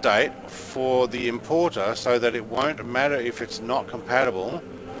an update for the importer so that it won't matter if it's not compatible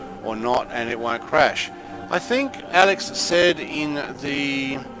or not and it won't crash. I think Alex said in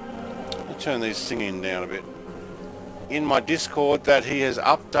the... Let me turn these singing down a bit. In my Discord that he has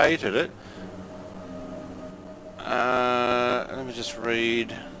updated it. Let me just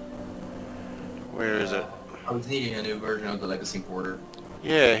read. Where is it? I was needing a new version of the Legacy Importer.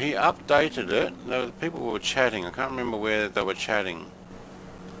 Yeah, he updated it. There were people who were chatting. I can't remember where they were chatting.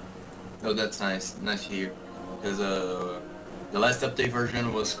 Oh, that's nice. Nice to hear. Because the last update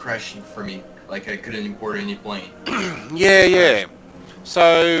version was crashing for me. Like I couldn't import any plane. Yeah.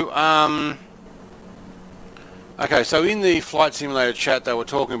 So, okay, so in the Flight Simulator chat they were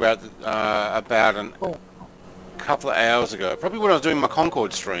talking about a couple of hours ago. Probably when I was doing my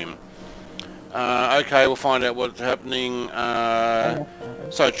Concorde stream. Okay, we'll find out what's happening.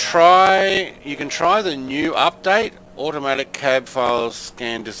 So you can try the new update, automatic cab files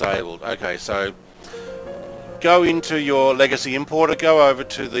scan disabled. Okay, so go into your legacy importer, go over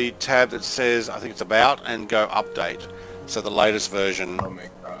to the tab that says, I think it's about, and go update. So the latest version. Oh my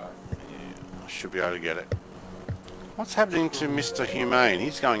god. I should be able to get it. What's happening to Mr. Humane?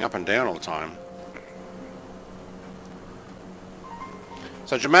 He's going up and down all the time.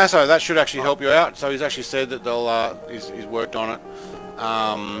 So Jamaso, that should actually help you out. So he's actually said that he's worked on it.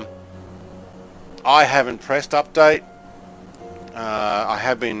 I haven't pressed update. I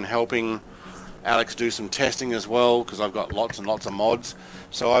have been helping Alex do some testing as well because I've got lots and lots of mods.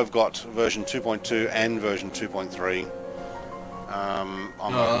 So I've got version 2.2 and version 2.3 on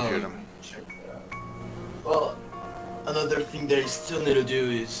my computer. Check that out. Well, another thing that I still need to do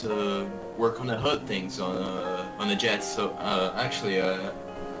is work on the HUD things on the jets. So actually,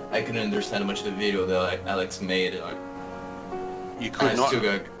 I couldn't understand much of the video that Alex made. You could not. Still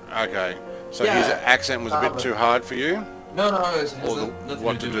got... Okay. So Yeah, his accent was a bit too hard for you. No, it has Or nothing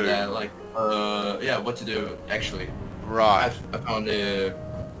what to to do with do. that. Like, yeah, what to do actually. Right. I found it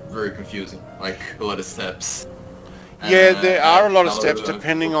very confusing. Like a lot of steps. And, Yeah, there are a lot of downloaded steps a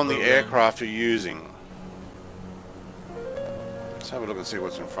depending full on the program. aircraft you're using. Let's have a look and see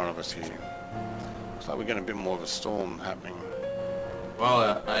what's in front of us here. Looks like we're getting a bit more of a storm happening.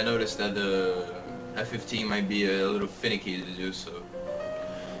 Well, I noticed that the F-15 might be a little finicky to do so.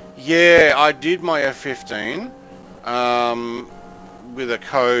 Yeah, I did my F-15 with a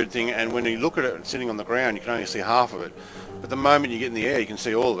code thing, and when you look at it sitting on the ground, you can only see half of it. But the moment you get in the air, you can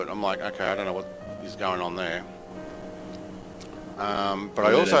see all of it. I'm like, okay, I don't know what is going on there. But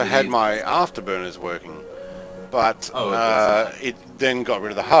I also had my afterburners working, but it then got rid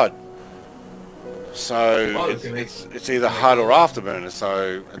of the HUD. So it's either HUD or afterburners.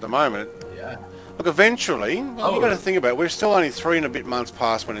 So at the moment, Yeah. look, eventually, you've got to think about it, we're still only 3 and a bit months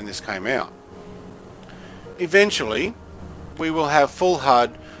past when this came out. Eventually, we will have full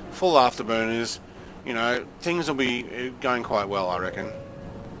HUD, full afterburners, you know, things will be going quite well, I reckon.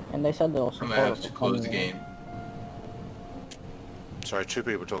 And they said they'll I support might have it to for close 10 the years. game. Sorry, 2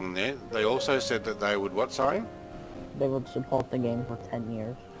 people talking there. They also said that they would what, sorry? They would support the game for 10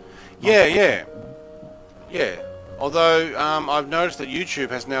 years. Yeah. Although, I've noticed that YouTube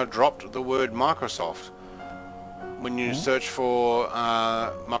has now dropped the word Microsoft. When you search for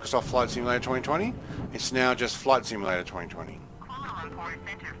Microsoft Flight Simulator 2020, it's now just Flight Simulator 2020.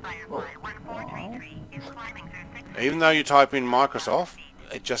 Even though you type in Microsoft,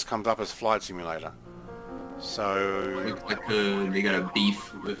 it just comes up as Flight Simulator. So... Looks like they got a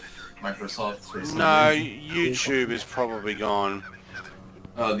beef with Microsoft or something. No, YouTube is probably gone.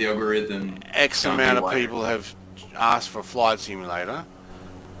 Oh, the algorithm. X amount of people have asked for Flight Simulator,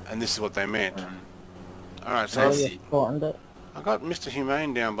 and this is what they meant. Alright, so Oh, you shortened it. I got Mr.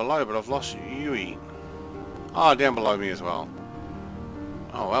 Humane down below, but I've lost Yui. Oh, down below me as well.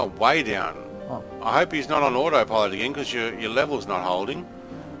 Oh well, way down. Oh. I hope he's not on autopilot again, because your level's not holding.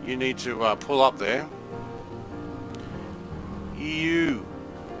 You need to pull up there. You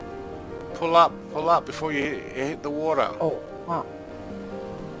pull up before you hit the water. Oh, wow.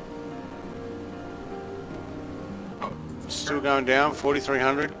 Still going down,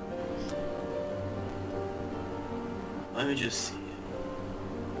 4,300. Let me just see.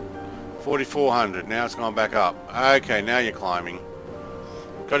 4,400. Now it's gone back up. Okay, now you're climbing.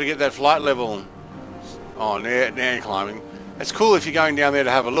 Got to get that flight level. Oh, now you're climbing. It's cool if you're going down there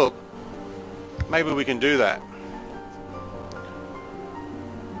to have a look. Maybe we can do that.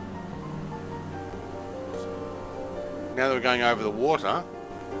 Now that we're going over the water,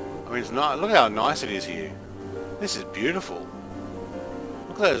 I mean, it's not. Look how nice it is here. This is beautiful.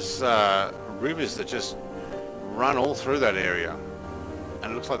 Look at those rivers that just run all through that area.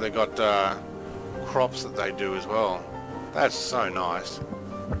 And it looks like they've got crops that they do as well. That's so nice.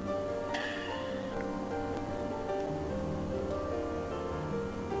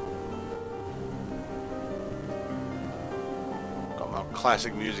 Got my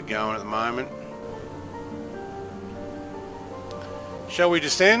classic music going at the moment. Shall we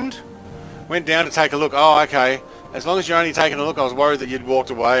descend? Went down to take a look. Oh, okay. As long as you're only taking a look, I was worried that you'd walked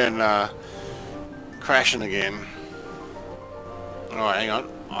away and crashing again. Alright, hang on.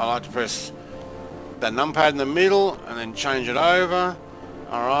 I like to press that numpad in the middle and then change it over.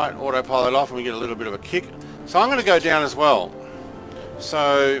 Alright, autopilot off and we get a little bit of a kick. So I'm going to go down as well.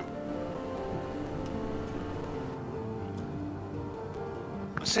 So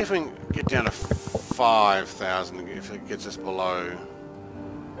let's see if we can get down to 5,000 if it gets us below.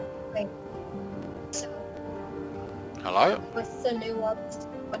 Wait. So, Hello? what's the new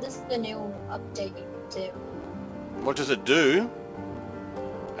what does the new update do? What does it do?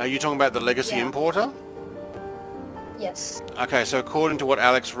 Are you talking about the legacy Yeah. importer? Yes. Okay, so according to what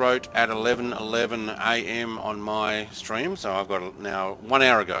Alex wrote at 11:11 AM on my stream, so I've got it now 1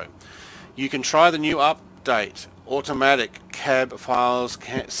 hour ago, you can try the new update, automatic cab files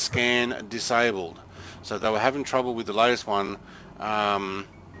scan disabled. So they were having trouble with the latest one,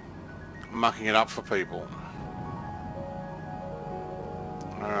 mucking it up for people.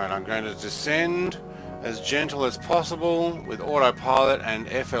 Alright, I'm going to descend as gentle as possible with autopilot and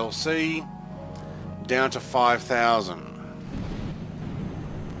FLC down to 5,000.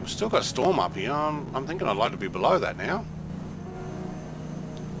 We've still got storm up here. I'm thinking I'd like to be below that now.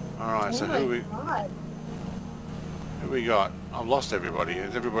 Alright, so who we got? I've lost everybody.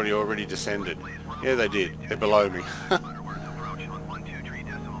 Has everybody already descended? Yeah, they did. They're below me.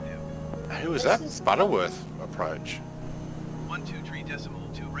 Who is that? Butterworth approach.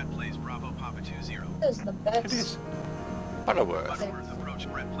 123.2 red plays Bravo Papa 20. This is the best. It is. Butterworth. Butterworth approach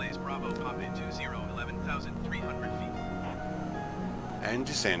red plays Bravo Papa 20, 11,300 feet. and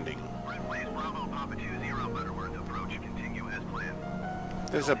descending. Red Blaze Bravo Papa 20 Butterworth approach continue as planned.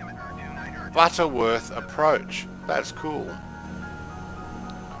 There's a Altimeter 29 Butterworth approach. That's cool.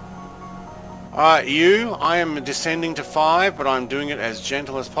 Alright, I am descending to 5, but I'm doing it as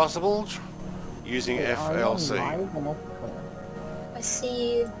gentle as possible using Hey, are you on FLC. live or multiplayer? I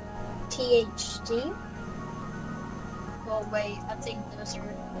see THD. Oh wait, I think those are...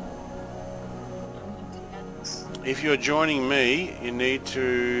 If you're joining me, you need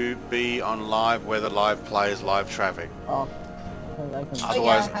to be on live weather, live players, live traffic. Oh, because I can.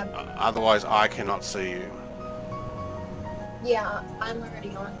 Otherwise, I have- otherwise I cannot see you. Yeah, I'm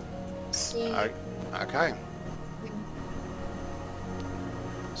already on. See... Okay.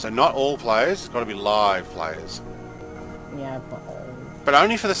 So not all players, it's got to be live players. Yeah, But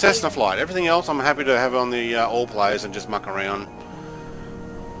only for the Cessna flight. Everything else I'm happy to have on the all players and just muck around.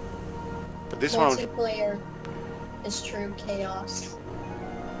 But this one, multiplayer is true chaos.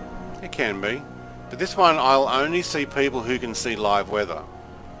 it can be. But this one I'll only see people who can see live weather.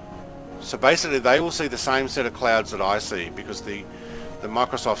 So basically they will see the same set of clouds that I see because the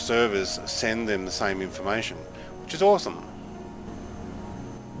Microsoft servers send them the same information, which is awesome.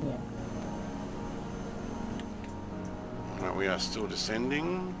 yeah. Right, we are still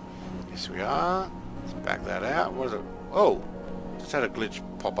descending. Yes, we are. Let's back that out. What is it? Oh, just had a glitch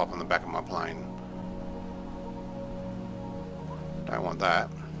pop up on the back of my plane. Don't want that.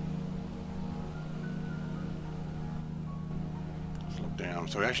 Let's look down.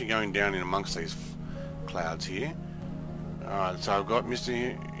 So we're actually going down in amongst these clouds here. Alright, so I've got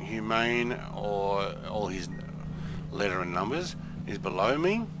Mr. Humane, or all his letter and numbers, is below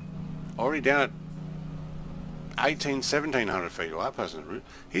me. Already down at 1700 feet. Well, that person's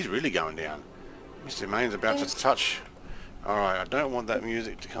he's really going down. Mr. Humane's about to touch. Alright, I don't want that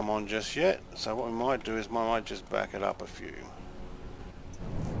music to come on just yet, so what we might do is I might just back it up a few.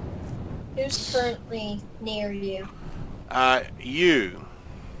 Who's currently near you? You.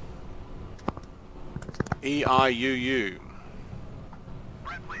 EIUU.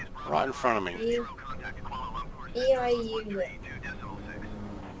 Red Blaze Bravo Right in front of me. You, contact Kuala Lumpur EIU.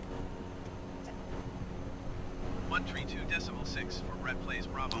 132.6 for Red Blaze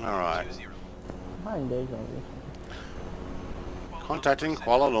Bravo. Alright. 20. How many days are we? Contacting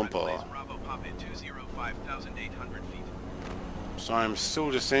Kuala Lumpur. Bravo Papa 20 5,800 feet. So I'm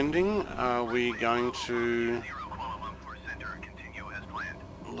still descending. Are we going to Kuala Lumpur Center continue as planned.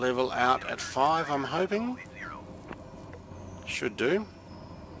 level out at 5, I'm hoping? 80. Should do.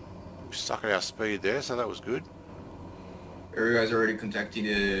 We stuck at our speed there, so that was good. Are you guys already contacting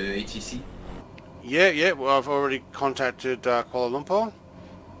the HTC? Yeah, well, I've already contacted Kuala Lumpur.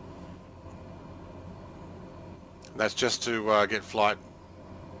 That's just to get flight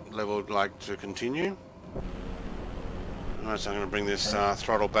level to continue. Alright, so I'm going to bring this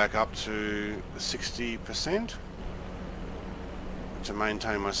throttle back up to 60% to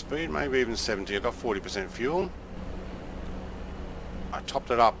maintain my speed, maybe even 70. I've got 40% fuel. I topped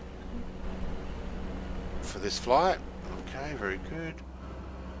it up for this flight. Okay, very good.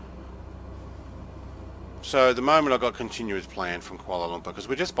 So at the moment I've got continuous plan from Kuala Lumpur because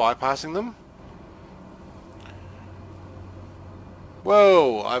we're just bypassing them.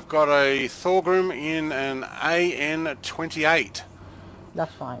 Whoa, I've got a Thorgrim in an AN28.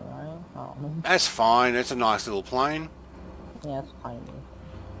 That's fine, right? Oh, That's fine, it's a nice little plane. yeah, it's tiny.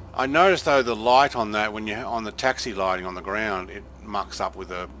 I noticed though the light on that, when you're on the taxi lighting on the ground, it mucks up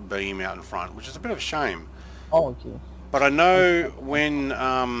with a beam out in front, which is a bit of a shame. Oh, gee. But I know when,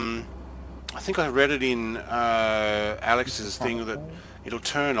 I think I read it in Alex's thing that it'll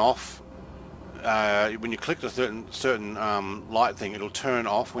turn off, when you click the certain light thing, it'll turn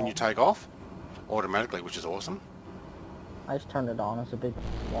off when you take off, automatically, which is awesome. I just turned it on. It's a big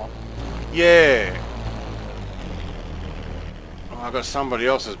wall. Yeah. Oh, I've got somebody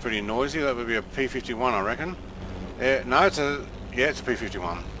else that's pretty noisy. That would be a P51, I reckon. Yeah, no, it's a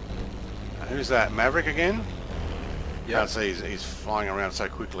P51. Who's that? Maverick again? Yeah. Can't see. He's flying around so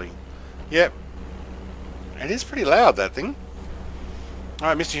quickly. Yep. It is pretty loud, that thing. All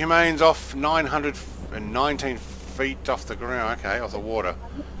right, Mr. Humane's off 919 feet off the ground. Okay, off the water.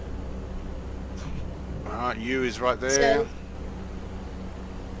 All right, you is right there. So,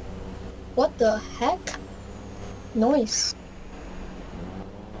 what the heck? Noise.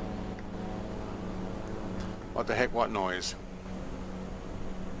 What the heck? What noise?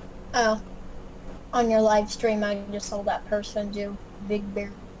 Oh. On your live stream, I just saw that person do Big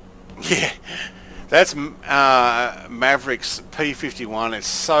Bear. Yeah, that's Maverick's P51. It's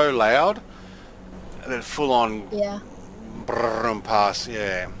so loud that full on Yeah. brrrr pass.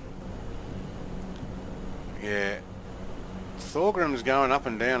 Yeah. Thorgrim's going up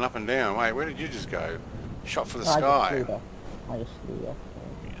and down, up and down. Wait, where did you just go? Shot for the I just sky. slewed up. I just slewed up.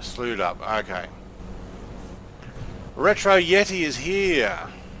 You slewed up, okay. Retro Yeti is here.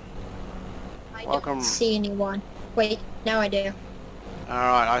 I Welcome. don't see anyone. Wait, now I do.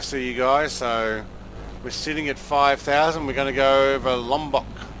 Alright, I see you guys, so we're sitting at 5,000. We're going to go over Lombok.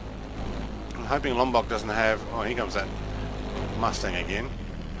 I'm hoping Lombok doesn't have... Oh, here comes that Mustang again.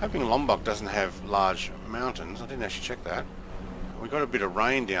 Hoping Lombok doesn't have large mountains. I didn't actually check that. We got a bit of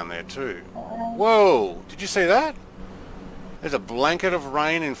rain down there too. Whoa! Did you see that? There's a blanket of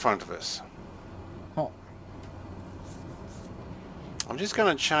rain in front of us. Oh, I'm just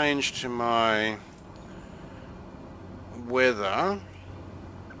going to change to my weather.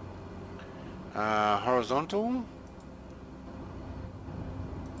 Horizontal?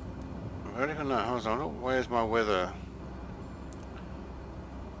 Vertical? No, horizontal. Where's my weather?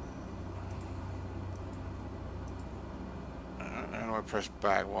 How do I press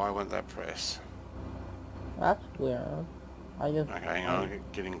back? Why won't that press? that's weird. I just... Okay, hang on,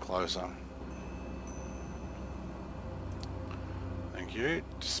 getting closer. Thank you.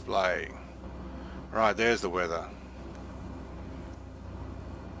 Display. Right, there's the weather.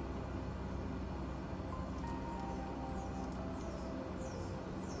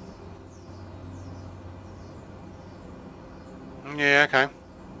 Yeah, okay.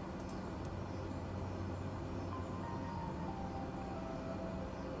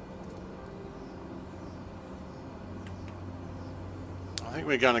 I think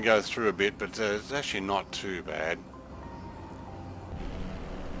we're going to go through a bit, but it's actually not too bad.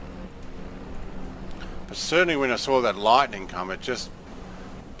 But certainly when I saw that lightning come, it just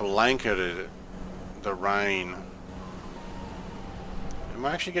blanketed the rain. Am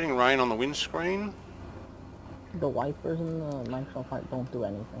I actually getting rain on the windscreen? The wipers in the Microsoft Light don't do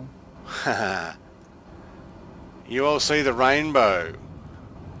anything. You all see the rainbow.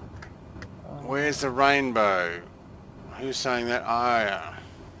 Where's the rainbow? Who's saying that? I.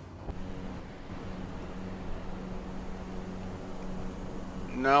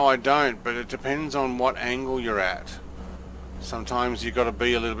 No, I don't, but it depends on what angle you're at. Sometimes you've got to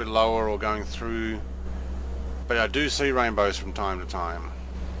be a little bit lower or going through. But I do see rainbows from time to time.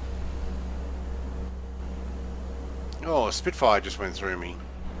 Oh, a Spitfire just went through me.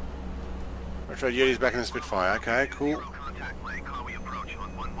 Retro Yeti's back in the Spitfire. Okay, cool. Contact Langkawi approach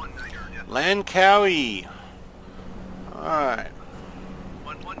on 119er. Langkawi. Alright.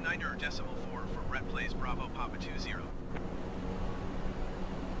 119er decimal 4 for Brett Plays Bravo Papa 20.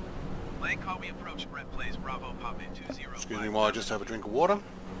 Langkawi approach Brett Plays Bravo Papa 20. Excuse me while I just have a drink of water.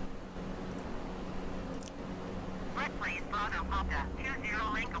 Brett Plays Bravo Papa 20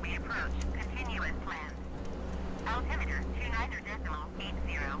 Langkawi approach. Continue as planned. Altimeter 29.80.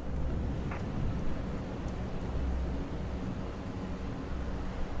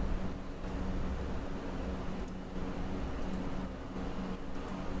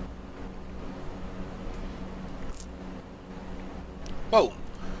 Whoa!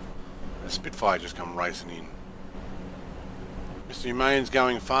 The Spitfire just come racing in. Mr. Humane's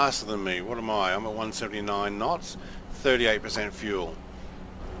going faster than me. What am I? I'm at 179 knots, 38% fuel.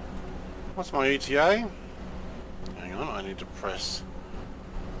 What's my ETA? Hang on, I need to press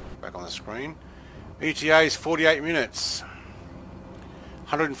back on the screen. ETA is 48 minutes.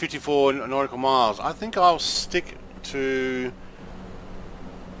 154 nautical miles. I think I'll stick to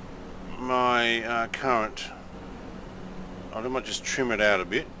my current. I might just trim it out a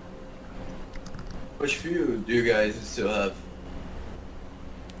bit. Which fuel do you guys still have?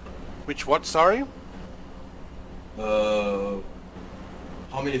 Which what, sorry? How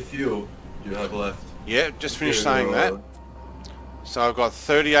many fuel do you have left? Yeah, just finished saying that. So I've got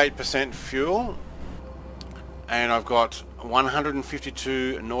 38% fuel and I've got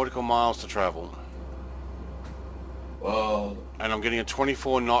 152 nautical miles to travel. Well, And I'm getting a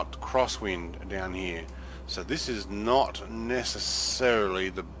 24 knot crosswind down here. So this is not necessarily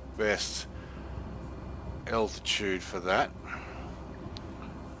the best altitude for that.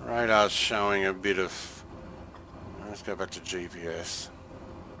 Radar's showing a bit of... Let's go back to GPS.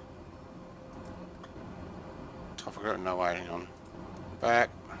 Topic, no wait, hang on. Back.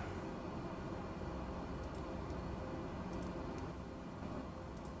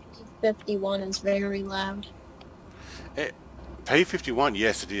 P51 is very loud. P51,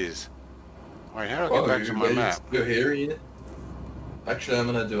 yes it is. Wait, how do I get back to my map? Still hearing it? Actually, I'm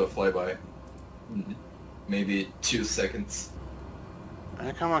gonna do a flyby. Maybe 2 seconds.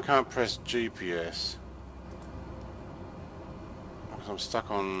 How come I can't press GPS? Because I'm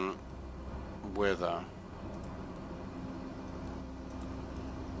stuck on weather.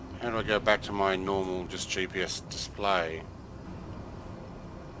 How do I go back to my normal just GPS display?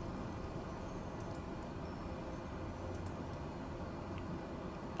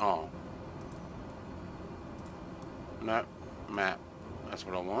 That's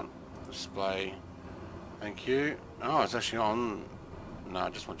what I want. Display. Thank you. Oh, it's actually on. No, I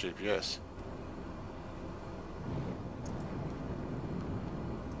just want GPS.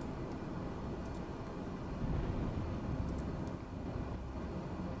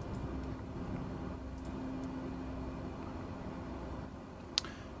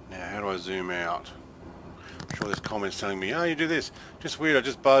 Now, how do I zoom out? I'm sure this comment's telling me, oh, you do this. Just weird, I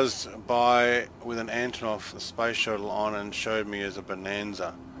just buzzed by with an Antonov, the space shuttle on, and showed me as a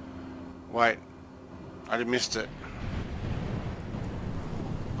bonanza. Wait, I missed it.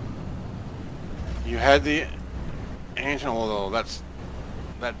 You had the Antonov, although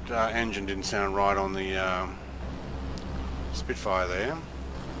that engine didn't sound right on the Spitfire there.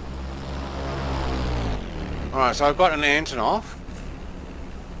 Alright, so I've got an Antonov.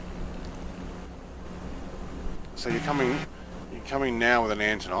 So you're coming now with an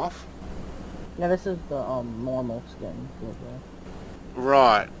Antonov. Yeah, this is the normal skin.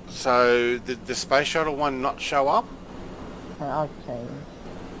 Right. So did the space shuttle one not show up? I'll change.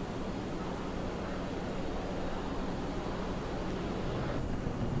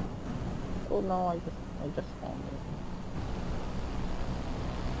 Oh no, I just found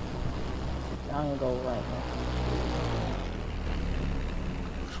it. I'm gonna go right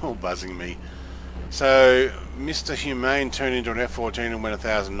now. All buzzing me. So Mr. Humane turned into an F-14 and went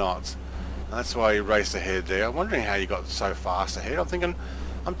 1,000 knots. That's why he raced ahead there. I'm wondering how you got so fast ahead. I'm thinking,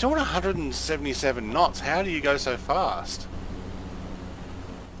 I'm doing 177 knots. How do you go so fast?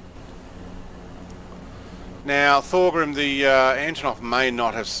 Now, Thorgrim, the Antonov may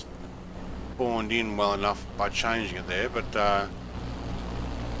not have spawned in well enough by changing it there, but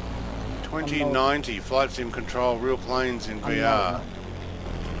 2090 flight sim control, real planes in VR.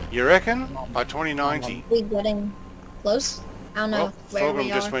 You reckon? By 2090? We getting close? I don't know where Thorgrim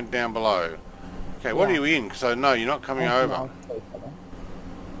we are. just went down below. Okay, what are you in? So no, you're not coming over.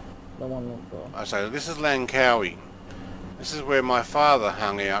 The one with the... I say, this is Langkawi. This is where my father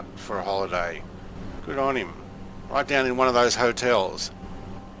hung out for a holiday. Good on him. Right down in one of those hotels.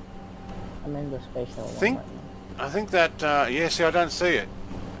 I'm in the space shuttle one right now. I think that, yeah, see, I don't see it.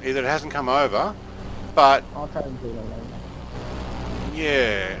 Either it hasn't come over, but... I'll try to do it later.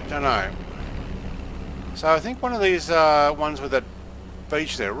 Yeah, don't know. So I think one of these ones with that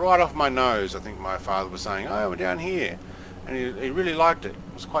beach there, right off my nose, I think my father was saying, oh, we're down here. And he really liked it.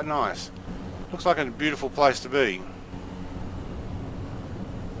 It was quite nice. Looks like a beautiful place to be.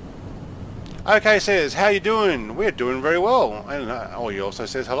 Okay, says, how you doing? We're doing very well. And oh, he also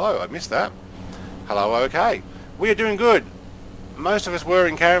says hello. I missed that. Hello, okay. We are doing good. Most of us were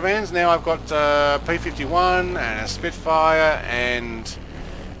in caravans. Now I've got P51 and a Spitfire and...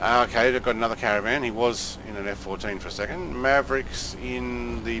 okay, they've got another caravan. He was in an F-14 for a second. Mavericks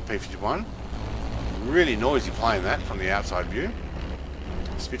in the P51. Really noisy playing that from the outside view.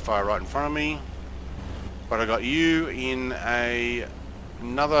 Spitfire right in front of me. But I got you in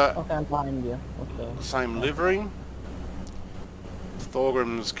another... Okay, I'm behind you. Okay. Same livery.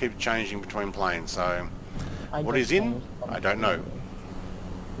 Thorgrims keep changing between planes, so... What he's in, I don't know.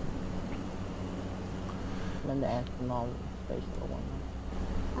 Then the astronaut space shuttle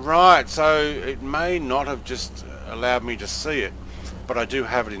one. Right, so it may not have just allowed me to see it, but I do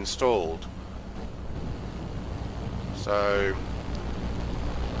have it installed. So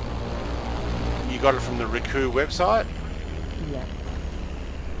you got it from the Riku website? Yeah.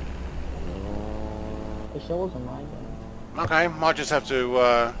 It shows on my game. Okay, might just have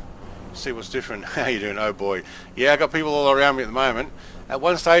to see what's different. How you doing? Oh boy. Yeah, I got people all around me at the moment. At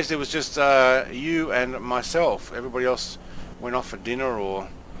one stage there was just you and myself. Everybody else went off for dinner or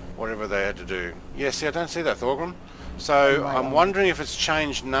whatever they had to do. Yeah, see, I don't see that, Thorgrim. So I'm wondering if it's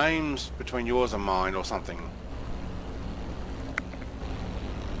changed names between yours and mine or something.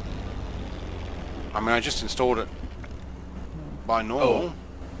 I mean, I just installed it by normal. Oh,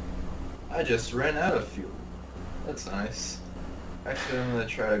 I just ran out of fuel. That's nice. Actually, I'm gonna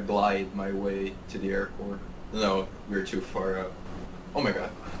try to glide my way to the airport. No, we're too far out. Oh my god.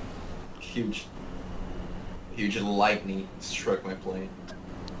 Huge lightning struck my plane.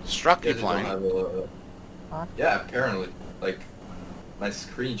 Struck your Guys don't plane? have a- Huh? Yeah, apparently. Like, my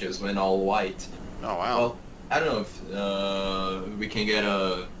screen just went all white. Oh wow. Well, I don't know if we can get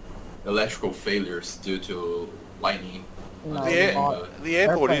electrical failures due to lightning. No, The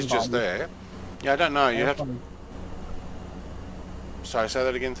airport is just body. there. Yeah, I don't know. You have to... Airplane, Sorry, say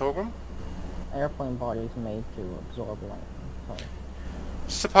that again, Thorgrim? airplane body is made to absorb light. So,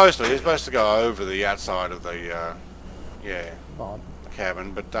 Supposedly, you're supposed to go over the outside of the, yeah, body. the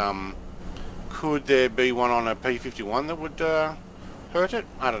cabin, but could there be one on a P51 that would hurt it?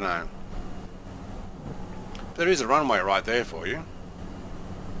 I don't know. There is a runway right there for you.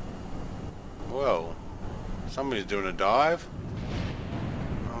 Well, somebody's doing a dive.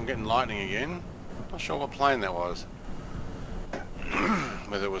 I'm getting lightning again. Not sure what plane that was.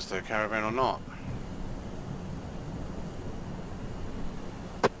 Whether it was the Caravan or not.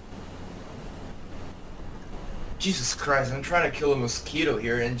 Jesus Christ, I'm trying to kill a mosquito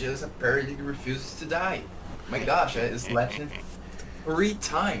here and just apparently refuses to die. My gosh, it's legend 3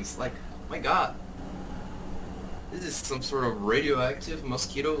 times. Like, my god. This is some sort of radioactive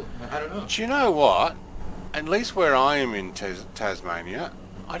mosquito. I don't know. Do you know what? At least where I am in Tasmania,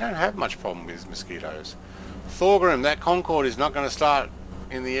 I don't have much problem with mosquitoes. Thorgrim, that Concorde is not going to start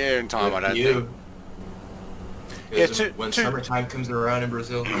in the air in time, I don't think. Yeah, when summertime comes around in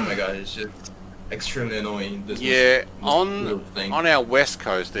Brazil, oh my god, it's just extremely annoying. This on our west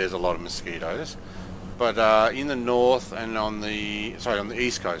coast there's a lot of mosquitoes, but in the north and on the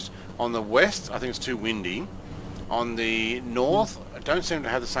east coast. On the west, I think it's too windy. On the north, I don't seem to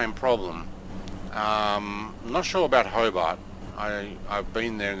have the same problem. I'm not sure about Hobart. I've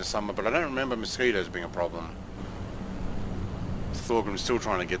been there in the summer, but I don't remember mosquitoes being a problem. Thorgrim's still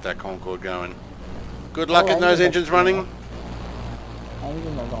trying to get that Concorde going. Good luck getting those engines running.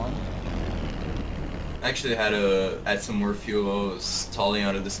 Engines are going. I actually had to add some more fuel. I was falling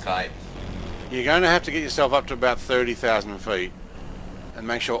out of the sky. You're going to have to get yourself up to about 30,000 feet and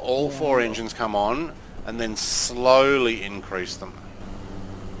make sure all 4 engines come on and then slowly increase them.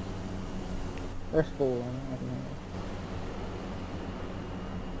 They're full.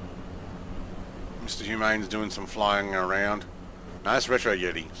 Mr. Humane's doing some flying around. No, that's Retro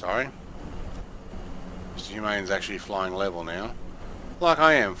Yeti, sorry. Mr. Humane's actually flying level now. Like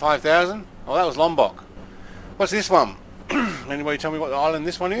I am. 5,000? Oh, that was Lombok. What's this one? Anybody tell me what island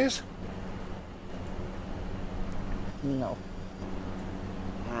this one is? No.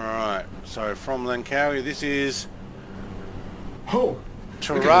 Alright, so from Langkawi, this is Oh!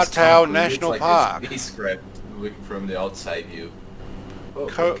 Taratau National Park. It's like a spacecraft looking from the outside view. Oh,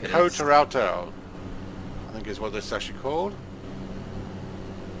 Taratau, I think is what this is actually called.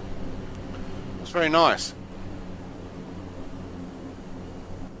 It's very nice.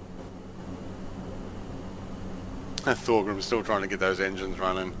 Thorgrim's still trying to get those engines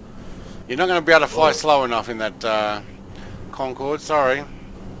running. You're not going to be able to fly slow enough in that Concorde, sorry.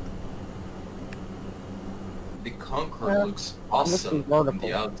 The Concorde looks awesome from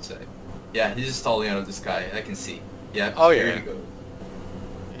the outside. Yeah, he's just stalling out of the sky, I can see. Yeah, there you go.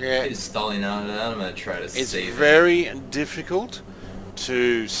 Yeah. He's stalling out and I'm going to try to save him. It's very difficult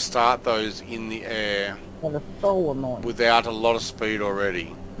to start those in the air without a lot of speed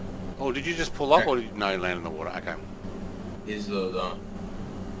already. Oh, did you just pull up or did you land in the water? Okay. He's slowed down.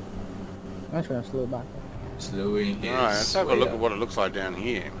 I'm trying to slow back. Slowing his Alright, let's have a look at what it looks like down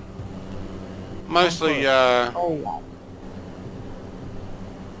here. Mostly,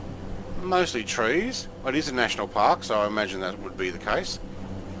 mostly trees. Well, it is a national park, so I imagine that would be the case.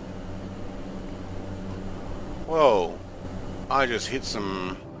 Whoa. I just hit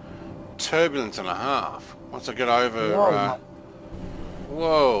some turbulence and a half. Once I get over...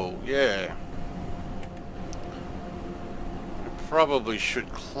 whoa, yeah. I probably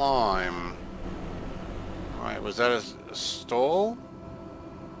should climb. Alright, was that a stall?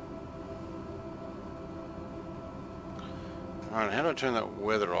 Alright, how do I turn that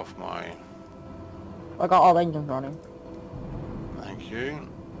weather off my... I got all engines running. Thank you.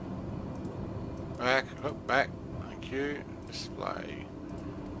 Back, look, back. Thank you. Display.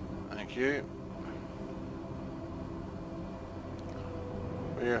 Thank you.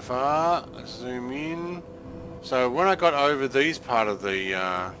 VFR, let's zoom in. So when I got over these part of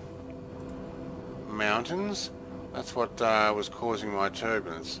the mountains, that's what was causing my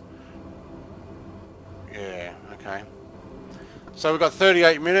turbulence. Yeah, okay. So we've got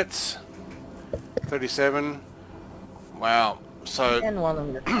 38 minutes, 37. Wow, so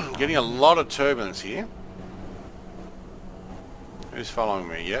getting a lot of turbulence here. Who's following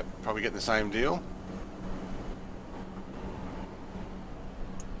me? Yep, probably getting the same deal.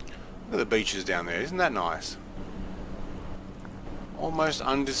 Look at the beaches down there, isn't that nice? Almost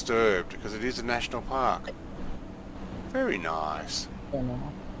undisturbed because it is a national park. Very nice. You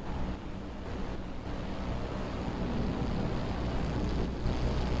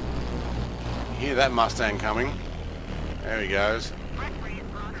hear that Mustang coming? There he goes.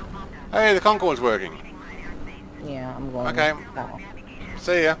 Hey, the Concorde's working. Yeah, I'm going. Okay.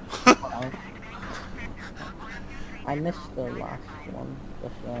 See ya. I missed the last one.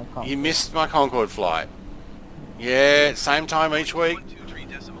 You missed my Concorde flight. Yeah, same time each week.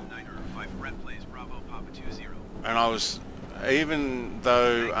 And I was, even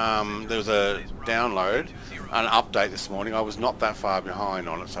though there was a download, an update this morning, I was not that far behind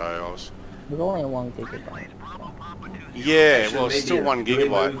on it, so I was There's only 1 gigabyte. Yeah, Actually, well, it's maybe still a 1 free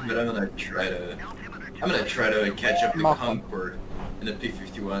gigabyte. move, but I'm gonna try to catch up to Muffin. Concord in the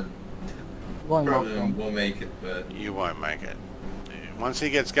P51. Going Probably muffin. won't make it, but You won't make it. Once he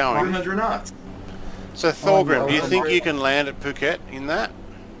gets going. 100 knots. So Thorgrim, do you no. think you can land at Phuket in that?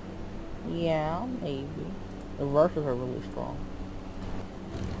 Yeah, maybe. The verses are really strong.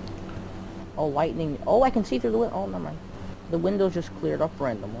 Oh, lightning. Oh, I can see through the window. Oh, never mind. The window's just cleared up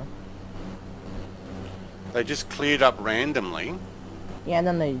randomly. They just cleared up randomly. Yeah, and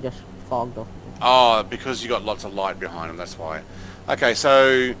then they just fogged up. Oh, because you got lots of light behind them, that's why. Okay,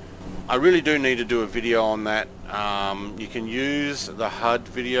 so I really do need to do a video on that. You can use the HUD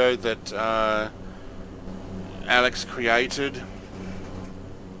video that Alex created,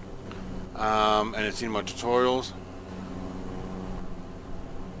 and it's in my tutorials.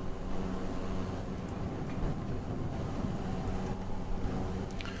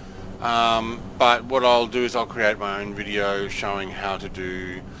 But what I'll do is I'll create my own video showing how to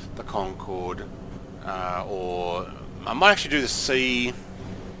do the Concorde, or I might actually do the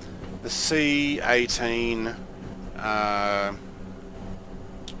C18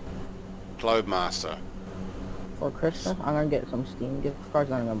 Globemaster. For Christmas, I'm gonna get some Steam gift cards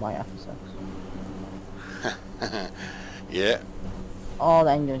and I'm gonna buy FSX. Yeah. Oh,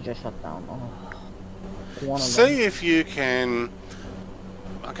 the engine just shut down. Oh. One of them. See if you can.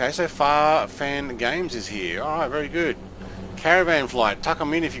 Okay, so Far Fan Games is here. Alright, very good. Caravan flight. Tuck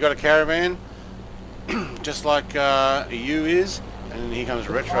them in if you got a caravan. Just like EU is. And here comes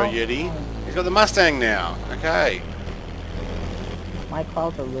Retro Yeti. He's got the Mustang now. Okay. My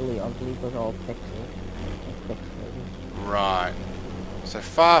clouds are really ugly because they're all pixels. Right. So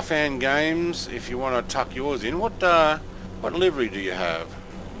Far Fan Games, if you want to tuck yours in, what livery do you have?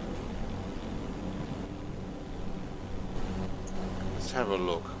 Let's have a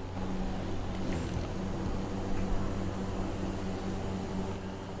look.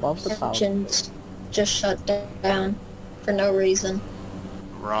 Love the clouds. Engines just shut down for no reason.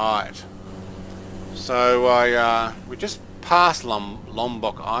 Right. So we just passed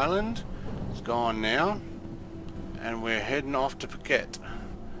Lombok Island. It's gone now. And we're heading off to Phuket.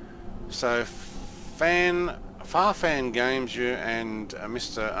 So Far Fan Games and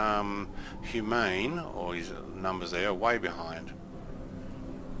Mr. Humane, or his numbers there, are way behind.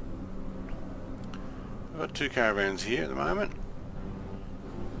 We've got 2 caravans here at the moment.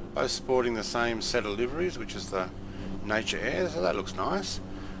 Both sporting the same set of liveries, which is the Nature Air, so that looks nice.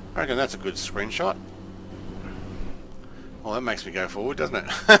 I reckon that's a good screenshot. Well, that makes me go forward, doesn't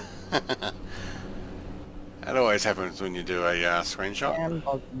it? That always happens when you do a screenshot. Yeah, I'm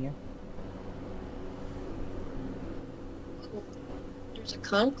bugging you. There's a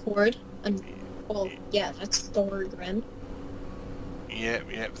Concorde. And, well, yeah, that's Thorgrim. Yep,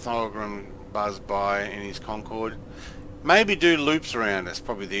 Thorgrim buzzed by in his Concorde. Maybe do loops around, that's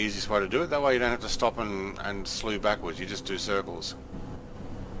probably the easiest way to do it. That way you don't have to stop and slew backwards, you just do circles.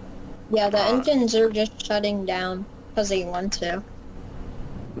 Yeah, the engines are just shutting down because they want to.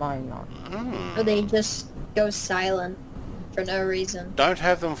 Mine not. Or they just go silent for no reason. Don't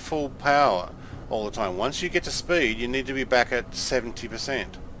have them full power all the time. Once you get to speed, you need to be back at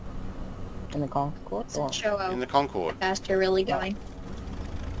 70% In the Concorde? Or? Show in how the Concorde. fast you're really going.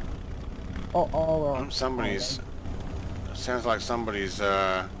 Oh, Somebody's... Sounds like somebody's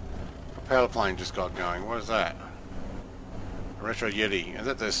propeller plane just got going. What is that? A Retro Yeti. Is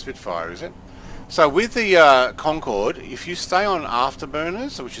that the Spitfire, is it? So with the Concorde, if you stay on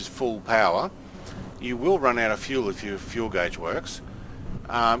afterburners, which is full power, you will run out of fuel if your fuel gauge works.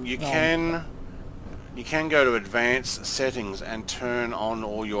 You can go to advanced settings and turn on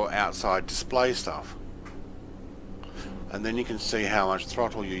all your outside display stuff. And then you can see how much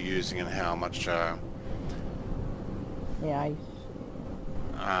throttle you're using and how much yeah,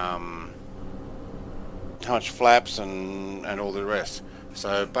 how much flaps and all the rest.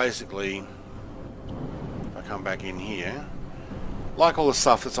 So basically, if I come back in here, like all the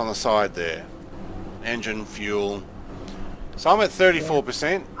stuff that's on the side there, engine, fuel. So I'm at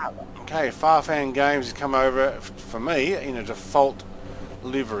 34%. Okay, Far Fan Games has come over for me in a default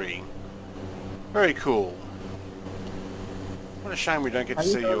livery. Very cool. What a shame we don't get to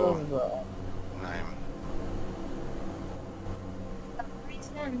see your name.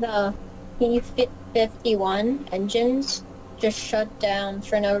 The P51 engines just shut down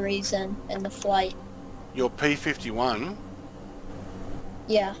for no reason in the flight. Your P51.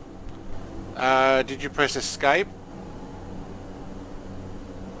 Yeah. Did you press escape?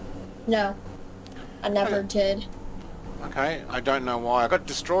 No. I never did. Okay, I don't know why. I got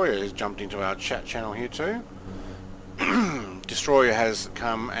Destroyer has jumped into our chat channel here too. Destroyer has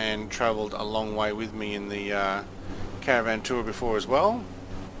come and travelled a long way with me in the caravan tour before as well.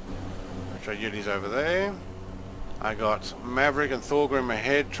 Retro Yeti's over there. I got Maverick and Thorgrim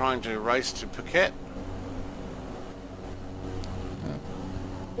ahead trying to race to Phuket.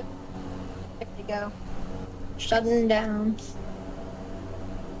 There you go. Shutting down.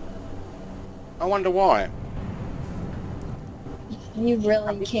 I wonder why. You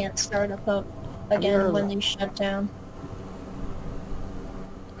really can't start up again when you shut down.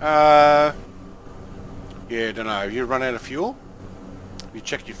 Yeah, don't know. Have you run out of fuel? Have you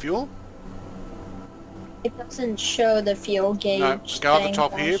checked your fuel? It doesn't show the fuel gauge. No, go at the thing,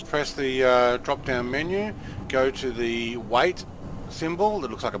 top here, gosh. press the drop down menu, go to the weight symbol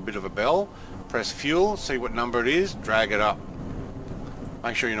that looks like a bit of a bell, press fuel, see what number it is, drag it up.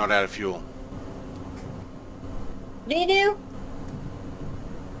 Make sure you're not out of fuel. What do you do?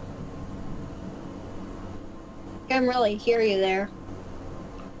 I can really hear you there.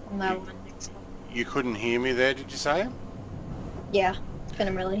 On that one. You couldn't hear me there, did you say? Yeah,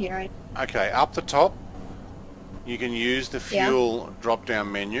 couldn't really hear it. Okay, up the top, you can use the fuel drop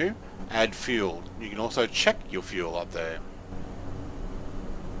down menu, add fuel. You can also check your fuel up there.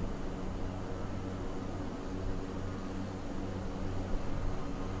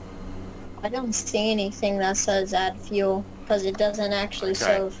 I don't see anything that says add fuel because it doesn't actually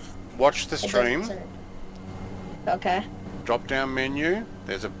show. Watch the stream. Okay. Drop down menu,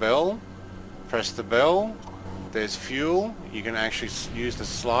 there's a bell, press the bell, there's fuel. You can actually use the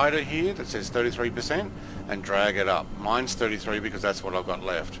slider here that says 33% and drag it up. Mine's 33 because that's what I've got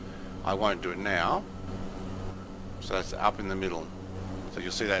left. I won't do it now. So that's up in the middle. So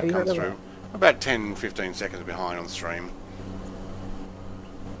you'll see that come through. About 10-15 seconds behind on the stream.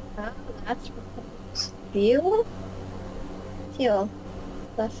 Oh, that's fuel? Fuel.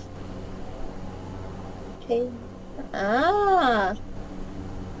 Left. Okay. Ah.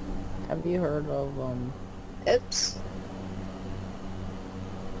 Have you heard of Oops.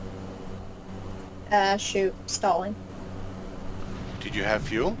 Shoot. Stalling. Did you have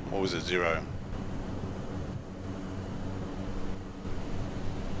fuel or was it zero?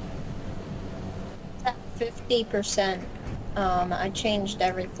 It's at 50%. I changed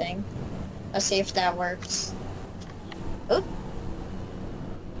everything. Let's see if that works. Oop.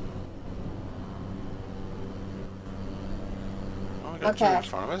 Oh, we got two in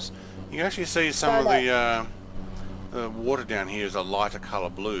front of us. You can actually see some of the water down here is a lighter colour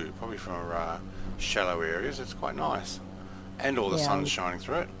blue, probably from shallow areas. It's quite nice. And all the sun's shining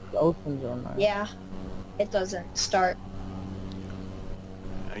through it. the oceans are nice? Yeah. It doesn't start.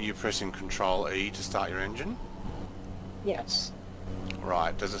 Are you pressing Control E to start your engine? Yes.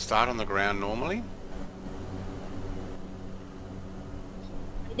 Right. Does it start on the ground normally?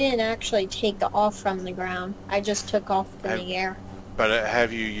 I didn't actually take off from the ground. I just took off in the air. But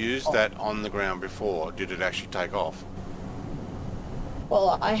have you used that on the ground before? Did it actually take off?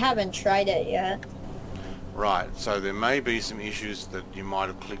 Well, I haven't tried it yet. Right, so there may be some issues that you might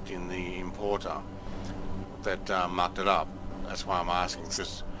have clicked in the importer that mucked it up. That's why I'm asking,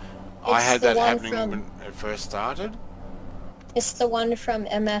 because I had that happening when it first started. It's the one from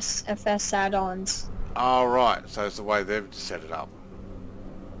MSFS add-ons. Oh, right, so it's the way they've set it up.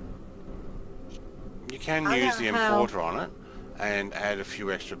 You can use the importer on it and add a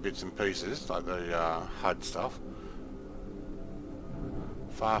few extra bits and pieces, like the HUD stuff.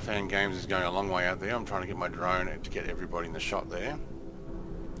 Farfan Games is going a long way out there. I'm trying to get my drone to get everybody in the shot there.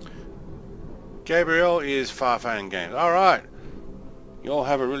 Gabriel is Farfan Games. Alright. You all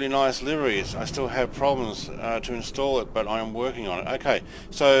have a really nice livery. I still have problems to install it, but I am working on it. Okay,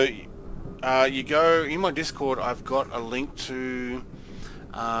 so you go in my Discord. I've got a link to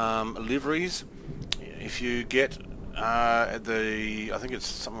liveries. If you get I think it's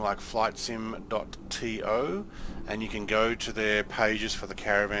something like flightsim.to, and you can go to their pages for the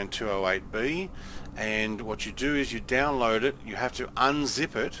Caravan 208B, and what you do is you download it. You have to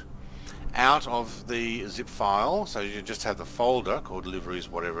unzip it out of the zip file, so you just have the folder called liveries,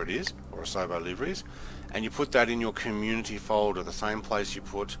 whatever it is, or Asobo liveries, and you put that in your community folder, the same place you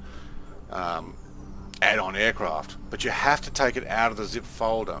put add-on aircraft, but you have to take it out of the zip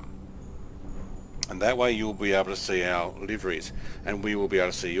folder. And that way you'll be able to see our liveries, and we will be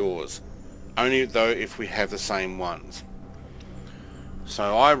able to see yours. Only though if we have the same ones.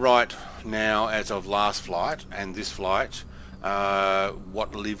 So I write now, as of last flight and this flight,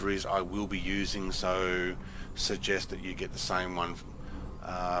 what liveries I will be using, so suggest that you get the same one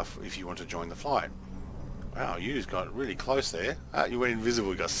if you want to join the flight. Wow, you got really close there. You went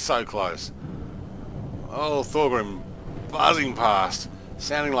invisible, you got so close. Oh, Thorgrim buzzing past,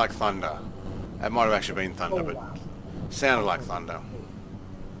 sounding like thunder. That might have actually been thunder, but Sounded like thunder.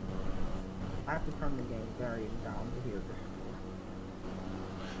 I have to turn the game very down to hear this.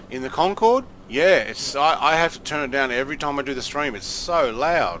 In the Concorde? Yeah, it's. I have to turn it down every time I do the stream. It's so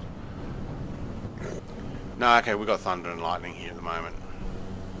loud. No, okay, we got thunder and lightning here at the moment.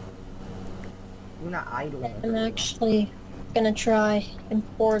 You're not idling. I'm actually gonna try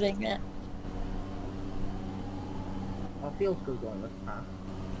importing it. It feels good going this time.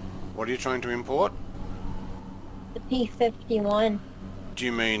 What are you trying to import? The P51. Do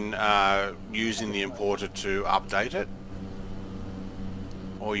you mean using the importer to update it?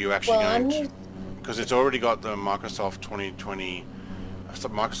 Or are you actually going to... Because it's already got the Microsoft 2020...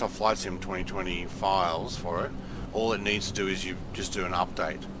 Microsoft Flight Sim 2020 files for it. All it needs to do is you just do an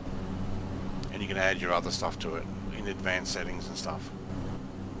update. And you can add your other stuff to it in advanced settings and stuff.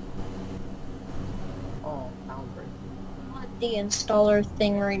 Oh, sounds great. I'm on the installer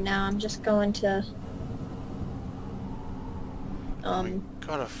thing right now. I'm just going to... We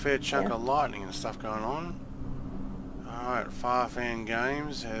got a fair chunk of lightning and stuff going on. Alright, Farfan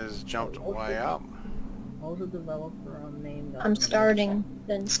Games has jumped way up. What was the developer name? I'm starting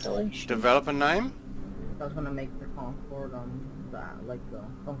the installation. Developer name? I was gonna make the Concorde that, like the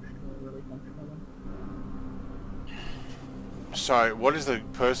functional, really functional one. So, what is the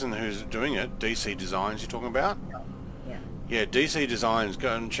person who's doing it? DC Designs you're talking about? Yeah. Yeah, DC Designs,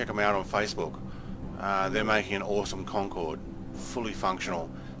 go and check them out on Facebook. They're making an awesome Concorde, fully functional.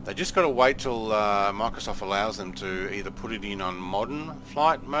 They just got to wait till Microsoft allows them to either put it in on modern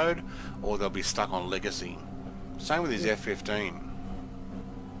flight mode or they'll be stuck on legacy. Same with his F-15.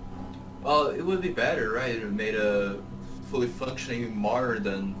 Well, it would be better, right? It made a fully functioning modern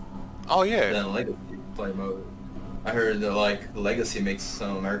than legacy flight mode. I heard that like legacy makes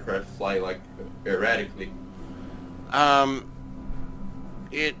some aircraft fly like erratically.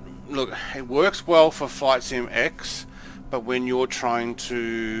 It works well for Flight Sim X, but when you're trying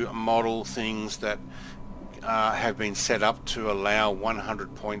to model things that have been set up to allow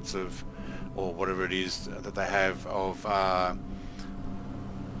 100 points of, or whatever it is that they have of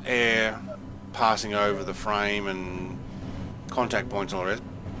air passing over the frame and contact points and all that,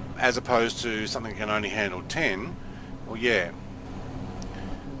 as opposed to something that can only handle 10, well, yeah.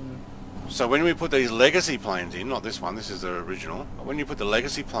 So when we put these legacy planes in, not this one, this is the original, but when you put the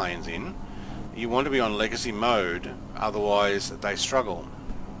legacy planes in, you want to be on legacy mode, otherwise they struggle.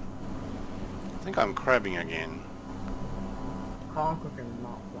 I think I'm crabbing again. Concorde can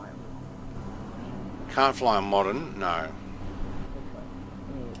not fly. Can't fly on modern? No.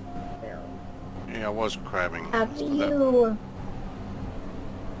 Barely. Yeah, I was crabbing.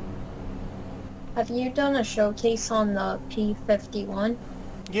 Have you done a showcase on the P51?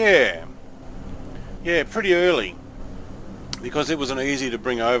 Yeah. Yeah, pretty early. Because it was an easy to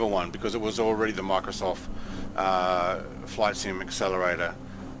bring over one, because it was already the Microsoft Flight Sim Accelerator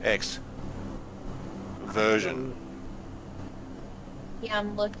X version. Yeah,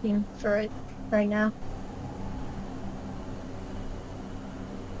 I'm looking for it right now.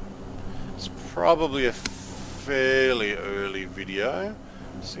 It's probably a fairly early video.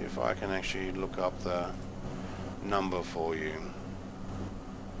 See if I can actually look up the number for you.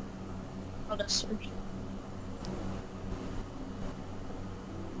 I'll just search.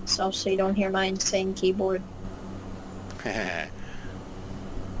 So you don't hear my insane keyboard.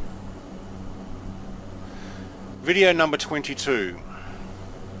 Video number 22.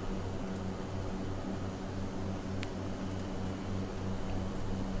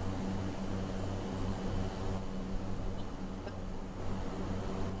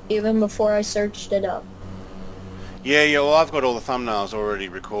 Even before I searched it up. Yeah, well, I've got all the thumbnails already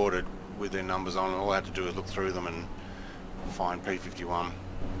recorded with their numbers on, and all I have to do is look through them and find P51.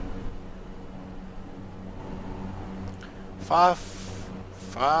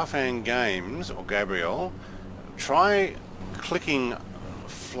 Farfan Games, or Gabriel, try clicking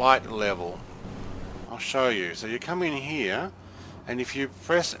flight level. I'll show you. So you come in here, and if you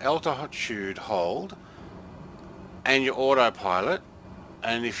press altitude hold, and your autopilot,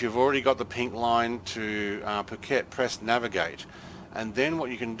 and if you've already got the pink line to Phuket, press navigate. And then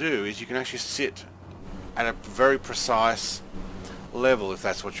what you can do is you can actually sit at a very precise level if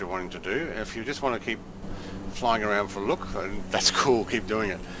that's what you're wanting to do. If you just want to keep flying around for a look, that's cool, keep doing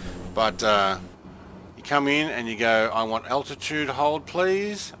it. But you come in and you go, I want altitude hold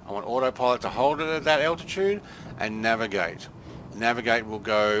please, I want autopilot to hold it at that altitude, and navigate. Navigate will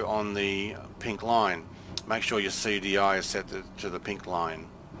go on the pink line. Make sure your CDI is set to the pink line.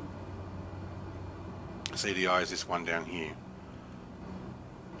 CDI is this one down here,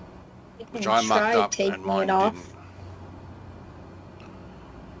 which I mucked up and mine didn't.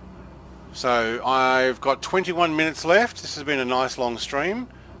 So I've got 21 minutes left. This has been a nice long stream.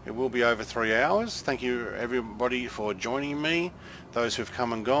 It will be over 3 hours. Thank you everybody for joining me. Those who've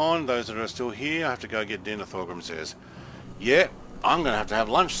come and gone, those that are still here. I have to go get dinner, Thorgrim says. Yeah, I'm going to have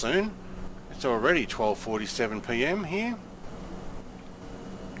lunch soon. It's already 12:47 PM here.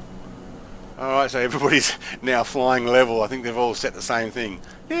 Alright, so everybody's now flying level. I think they've all set the same thing.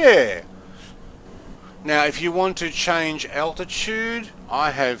 Yeah! Now, if you want to change altitude, I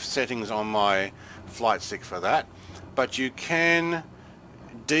have settings on my flight stick for that. But you can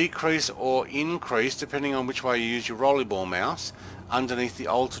decrease or increase, depending on which way you use your rollerball mouse, underneath the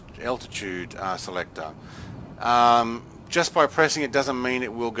altitude selector. Just by pressing it doesn't mean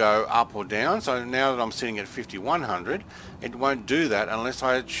it will go up or down. So now that I'm sitting at 5100, it won't do that unless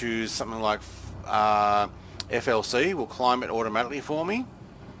I choose something like FLC will climb it automatically for me.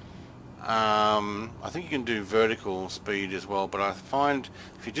 I think you can do vertical speed as well, but I find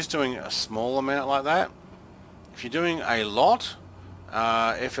if you're just doing a small amount like that, if you're doing a lot,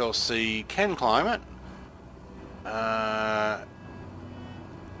 FLC can climb it.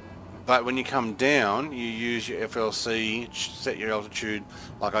 But when you come down, you use your FLC, set your altitude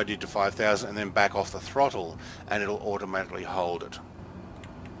like I did to 5,000, and then back off the throttle, and it'll automatically hold it,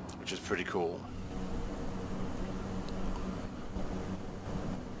 which is pretty cool.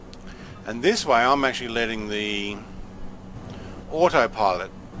 And this way, I'm actually letting the autopilot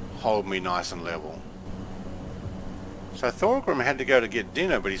hold me nice and level. So Thorgrim had to go to get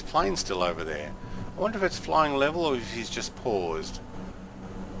dinner, but his plane's still over there. I wonder if it's flying level or if he's just paused.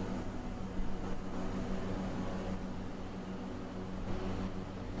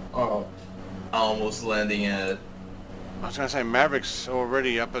 Oh, almost landing at... I was going to say Maverick's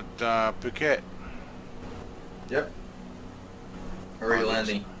already up at Phuket. Yep. Already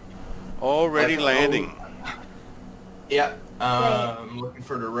landing. Already landing. Yeah. I'm looking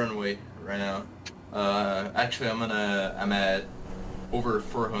for the runway right now. Actually, I'm at over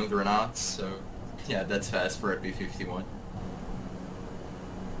 400 knots, so yeah, that's fast for a B-51.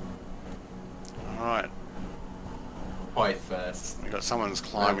 Alright. Quite fast. We got someone's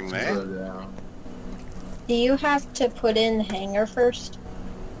climbing there. Do you have to put in the hangar first?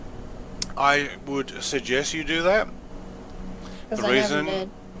 I would suggest you do that. Because I never did.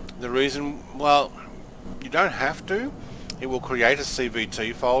 The reason, well, you don't have to. It will create a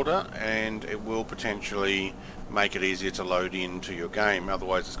CVT folder and it will potentially make it easier to load into your game.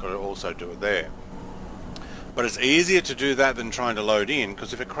 Otherwise, it's got to also do it there. But it's easier to do that than trying to load in,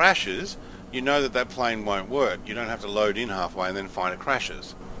 because if it crashes, you know that that plane won't work. You don't have to load in halfway and then find it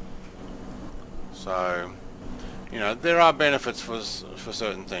crashes. So, you know, there are benefits for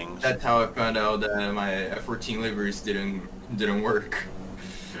certain things. That's how I found out that my F-14 liveries didn't work.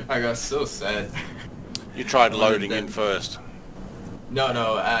 I got so sad. You tried loading in first. No,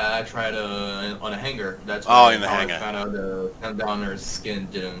 I tried on a hangar. That's in the hangar. I found out the Sundowner's skin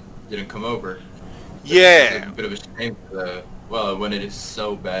didn't come over. Yeah. It's a bit of a shame. Well, when it is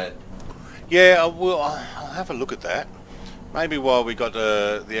so bad. Yeah, I'll have a look at that. Maybe while we got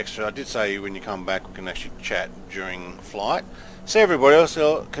the extra, I did say when you come back we can actually chat during flight. So everybody else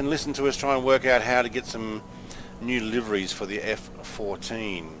can listen to us try and work out how to get some new liveries for the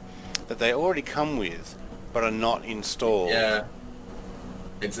F-14 that they already come with but are not installed. Yeah,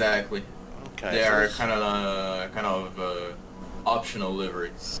 exactly. Okay, they so are kind of optional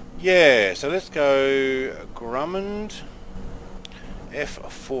liveries. Yeah, so let's go Grumman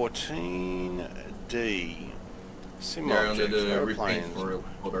F-14D. Sim They're objects, under the repaint airplanes.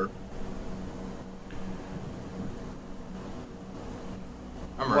 folder.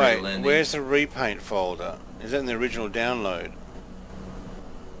 I'm already Wait, landing. where's the repaint folder? Is that in the original download?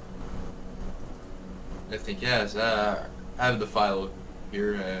 I think yes. I have the file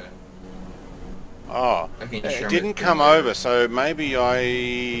here. Oh, I can it share didn't my come screen over, so maybe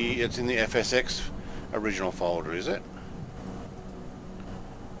it's in the FSX original folder, is it?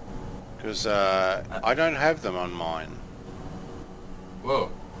 Because I don't have them on mine. Whoa.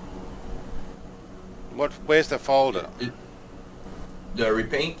 Where's the folder? The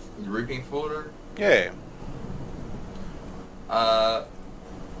repaint folder. Yeah.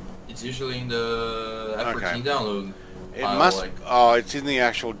 It's usually in the F-14 download. It file, must. like. Oh, it's in the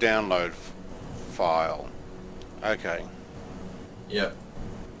actual download file. Okay. Yeah.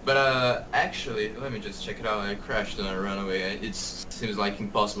 But actually, let me just check it out. I crashed on a runway. It seems like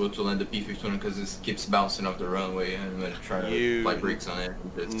impossible to land the P-51 because it keeps bouncing off the runway, and I'm gonna try to apply brakes on it.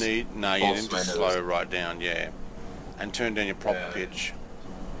 You need to slow right down, yeah, and turn down your prop Yeah. pitch.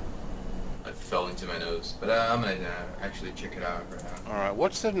 It fell into my nose, but I'm gonna actually check it out right now. All right.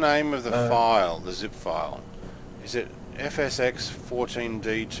 What's the name of the file? The zip file? Is it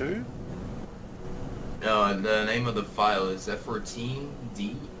FSX14D2? No, the name of the file is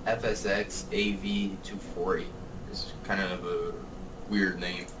F14D FSX AV240. It's kind of a weird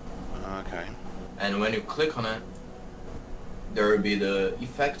name. Okay. And when you click on it, there will be the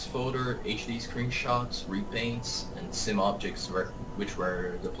effects folder, HD screenshots, repaints, and sim objects, where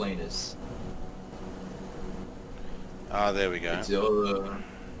the plane is. Ah, there we go.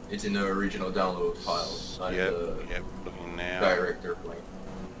 It's in the original download file, not Yep, the yep, looking now. director plane.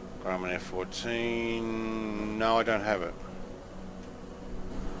 Grumman F14. No, I don't have it.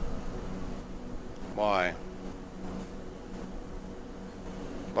 Why?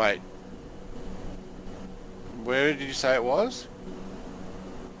 Wait. Where did you say it was?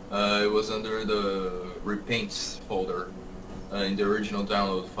 It was under the repaints folder in the original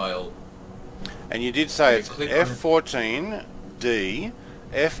download file. And you did say it's click on it. F14D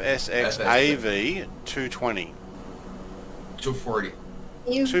FSX AV 220. 240.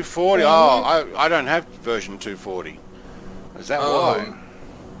 240. Oh, I don't have version 240. Is that why?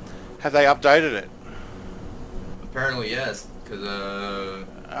 Have they updated it? Apparently yes, because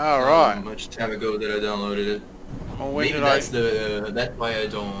Oh, right. much time ago that I downloaded it. Well, when Maybe did that's why I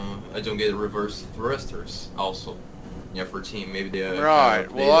don't get reverse thrusters also. Yeah, for team maybe they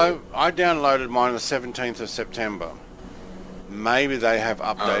Right. Well, I downloaded mine on the 17th of September. Maybe they have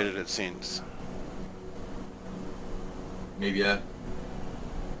updated it since. Maybe yeah.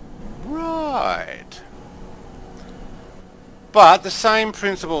 Right. But the same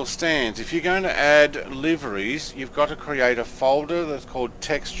principle stands. If you're going to add liveries, you've got to create a folder that's called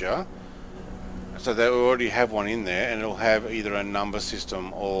texture. So they already have one in there, and it'll have either a number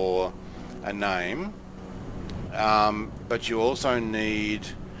system or a name. But you also need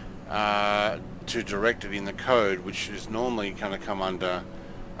to direct it in the code, which is normally going to come under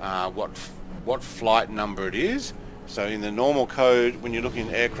what flight number it is. So in the normal code, when you look in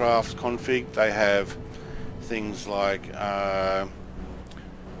aircraft config, they have things like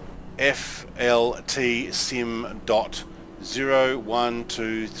FLT sim dot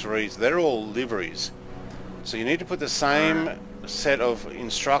 0123. So they're all liveries. So you need to put the same set of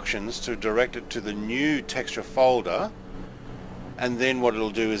instructions to direct it to the new texture folder, and then what it'll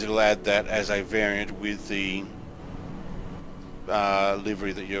do is it'll add that as a variant with the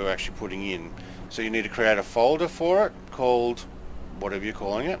livery that you're actually putting in. So you need to create a folder for it called whatever you're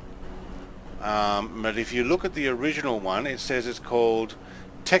calling it. But if you look at the original one, it says it's called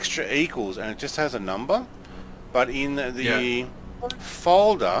texture equals, and it just has a number. But in the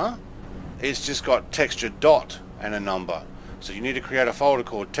folder, it's just got texture dot and a number. So you need to create a folder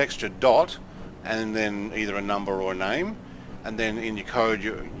called texture dot, and then either a number or a name. And then in your code,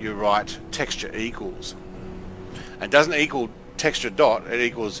 you write texture equals. And it doesn't equal texture dot, it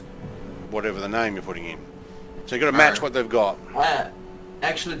equals whatever the name you're putting in. So you've got to match what they've got. I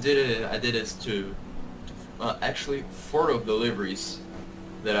actually I did it to actually 4 of the liveries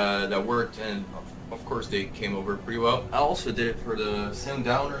that worked, and of course they came over pretty well. I also did it for the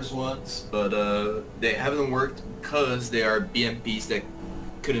Sundowners ones, but they haven't worked because they are BMPs that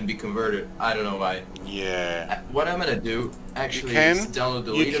couldn't be converted. I don't know why. Yeah. What I'm gonna do actually is download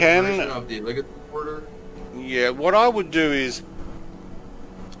the latest version of the Legacy Porter. Yeah, what I would do is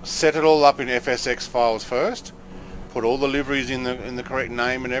set it all up in FSX files first, put all the liveries in the correct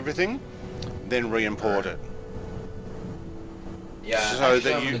name and everything, then re-import it. Yeah, so actually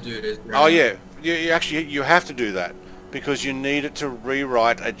that I'm gonna do this. Oh yeah, you have to do that because you need it to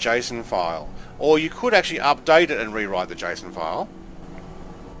rewrite a JSON file, or you could actually update it and rewrite the JSON file.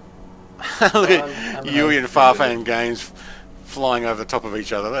 Look at Yui and Farfan Games flying over the top of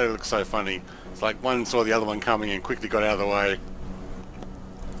each other. They look so funny. It's like one saw the other one coming and quickly got out of the way.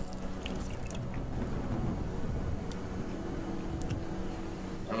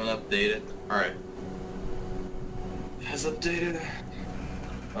 I'm gonna update it. Alright. It has updated.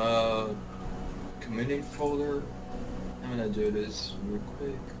 Community folder. I'm gonna do this real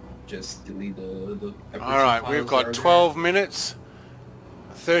quick. Just delete the Alright, we've got 12 minutes,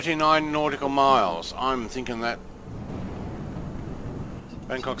 39 nautical miles. I'm thinking that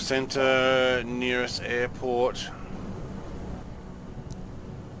Bangkok Centre, nearest airport.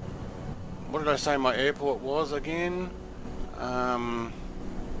 What did I say my airport was again?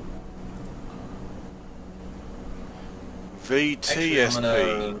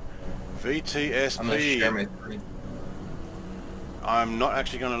 VTSP. VTSP. I'm gonna share my screen. I'm not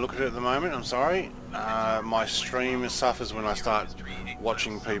actually going to look at it at the moment, I'm sorry. My stream suffers when I start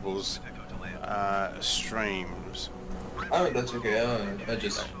watching people's streams. Oh, that's okay. I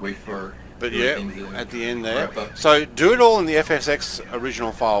just wait for... But yeah, at the end there. So do it all in the FSX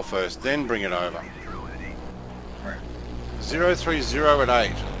original file first, then bring it over. 030 030 at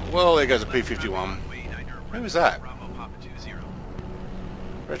 8. Well, there goes a P51. Who was that? Bravo Papa 20.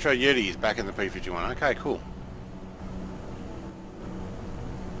 Retro Yeti is back in the P51. Okay, cool.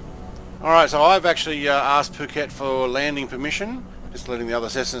 Alright, so I've actually asked Phuket for landing permission, just letting the other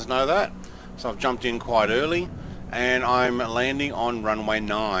Cessnas know that. So I've jumped in quite early, and I'm landing on runway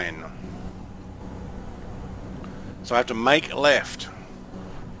 9. So I have to make left.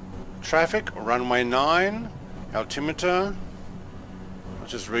 Traffic, runway 9, altimeter.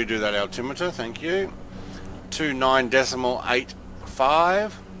 Let's just redo that altimeter, thank you.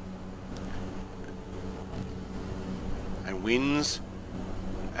 29.85. And winds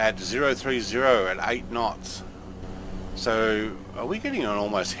at 030 at 8 knots. So, are we getting an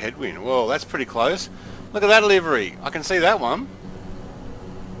almost headwind? Well, that's pretty close. Look at that livery. I can see that one.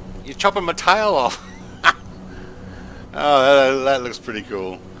 You're chopping my tail off. Oh, that looks pretty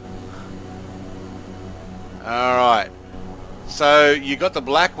cool. Alright. So, you got the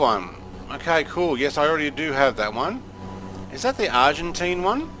black one. Okay, cool. Yes, I already do have that one. Is that the Argentine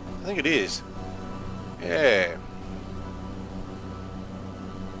one? I think it is. Yeah.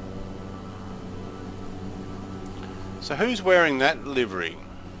 So who's wearing that livery?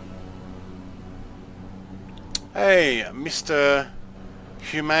 Hey, Mr.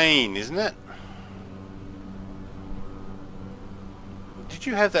 Humane, isn't it? Did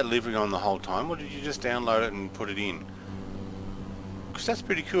you have that livery on the whole time, or did you just download it and put it in? Because that's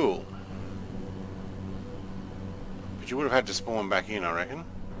pretty cool. But you would have had to spawn back in, I reckon.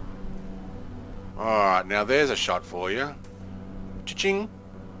 Alright, now there's a shot for you. Cha-ching!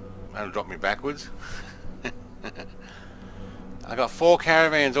 That'll drop me backwards. I got 4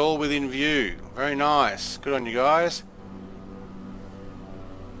 caravans all within view. Very nice. Good on you guys.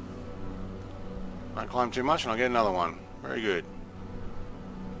 Don't climb too much and I'll get another one. Very good.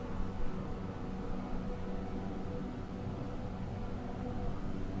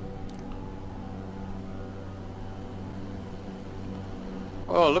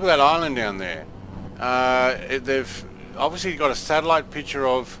 Oh, look at that island down there. They've obviously got a satellite picture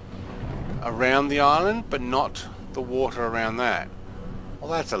of around the island, but not the water around that.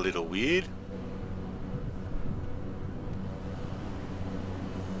 Well, that's a little weird.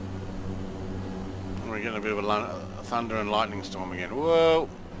 We're getting a bit of a thunder and lightning storm again. Whoa!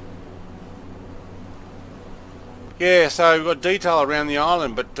 Yeah, so we've got detail around the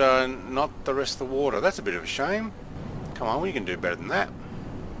island, but not the rest of the water. That's a bit of a shame. Come on, we can do better than that.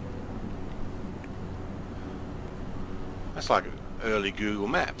 That's like early Google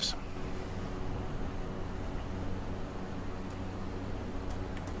Maps.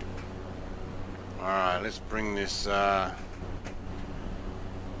 Alright, let's bring this in,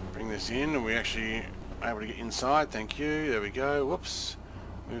 and we actually are able to get inside. Thank you. There we go. Whoops.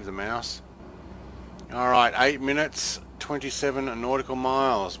 Move the mouse. Alright, 8 minutes, 27 nautical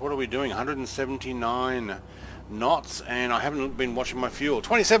miles. What are we doing? 179 knots, and I haven't been watching my fuel.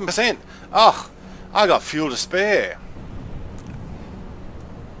 27%! Oh, I got fuel to spare.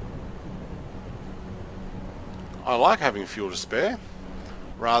 I like having fuel to spare,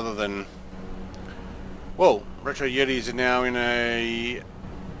 rather than... Well, Retro Yetis are now in a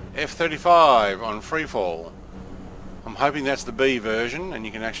F-35 on freefall. I'm hoping that's the B version, and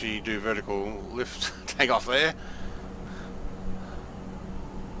you can actually do vertical lift takeoff there.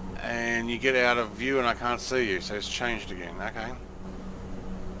 And you get out of view and I can't see you, so it's changed again. Okay.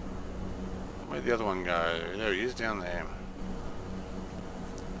 Where'd the other one go? There he is, down there.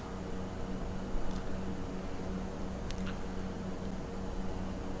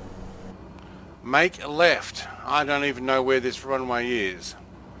 Make left. I don't even know where this runway is.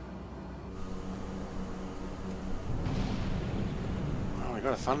 Oh, we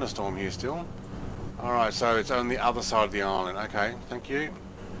got a thunderstorm here still. Alright, so it's on the other side of the island. Okay, thank you.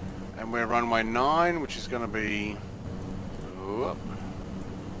 And we're runway 9, which is going to be... Whoop.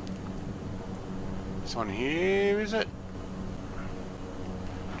 This one here, is it?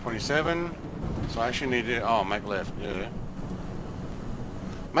 27. So I actually need to... Oh, make left. Yeah.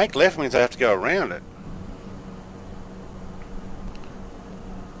 Make left means I have to go around it.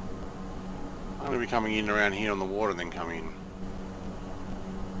 I'm going to be coming in around here on the water and then come in.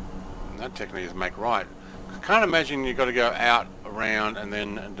 And that technically is make right. I can't imagine you've got to go out, around, and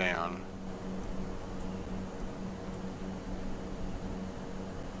then down.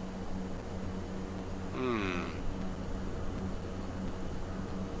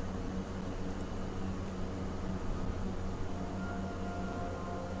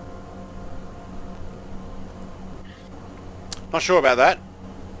 Not sure about that.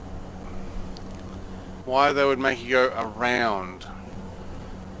 Why they would make you go around.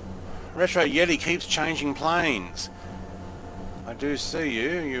 Retro Yeti keeps changing planes. I do see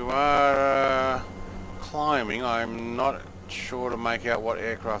you. You are climbing, I'm not sure to make out what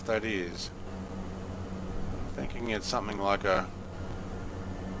aircraft that is. Thinking it's something like a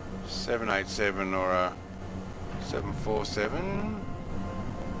 787 or a 747.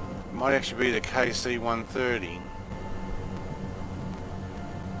 Might actually be the KC-130.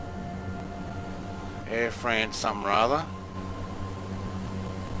 Air France something rather.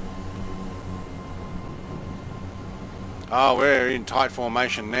 Oh, we're in tight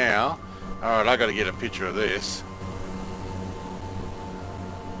formation now. Alright, I gotta get a picture of this.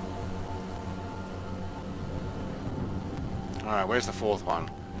 Alright, where's the fourth one?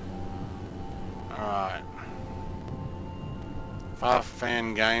 Alright. Far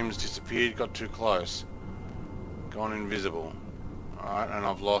Fan Games disappeared, got too close. Gone invisible. Alright, and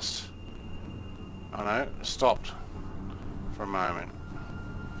I've lost... Oh no, stopped for a moment.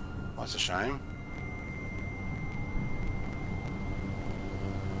 That's a shame.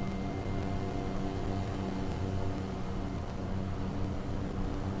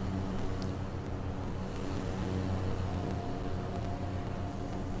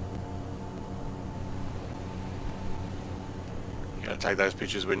 You gotta take those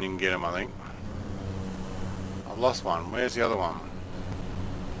pictures when you can get them, I think. I've lost one. Where's the other one?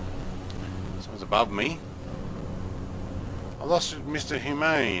 Someone's above me. I lost Mr.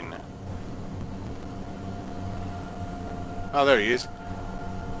 Humane. Oh, there he is.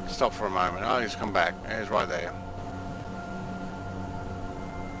 Stop for a moment. Oh, he's come back. He's right there.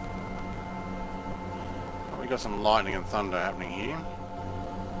 Oh, we got some lightning and thunder happening here.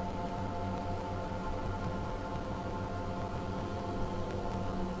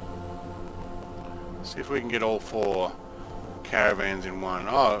 See if we can get all 4 caravans in one.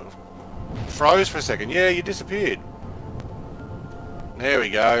 Oh, froze for a second. Yeah, you disappeared. There we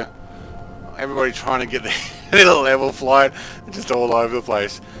go. Everybody trying to get the little level flight, just all over the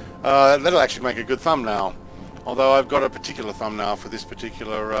place. That'll actually make a good thumbnail. Although I've got a particular thumbnail for this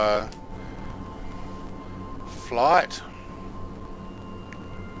particular flight.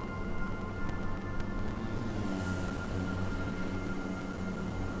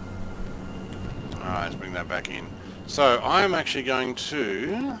 Alright, let's bring that back in. So I'm actually going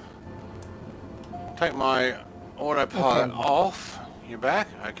to take my autopilot off. You're back?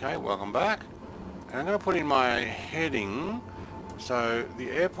 Okay, welcome back. And I'm going to put in my heading. So the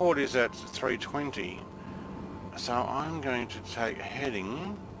airport is at 320. So I'm going to take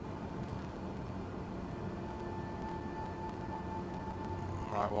heading.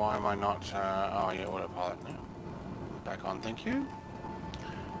 Right, why am I not... oh yeah, autopilot. No. Back on, thank you.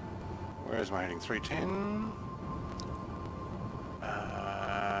 Where's my heading? 310.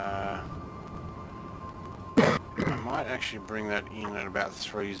 I might actually bring that in at about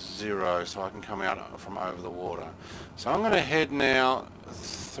 30 so I can come out from over the water. So I'm going to head now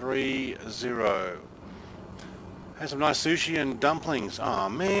 30. Have some nice sushi and dumplings. Oh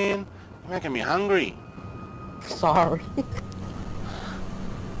man, you're making me hungry. Sorry.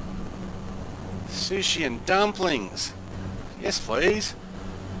 Sushi and dumplings. Yes, please.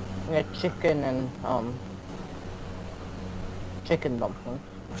 Yeah, chicken and chicken dumplings.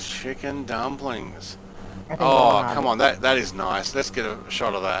 Chicken dumplings. I think Oh, come on, that is nice. Let's get a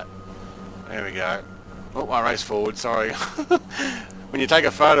shot of that. There we go. Oh, I raced forward, sorry. When you take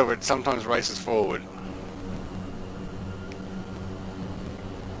a photo of it, sometimes races forward.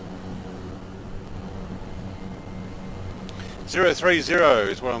 .030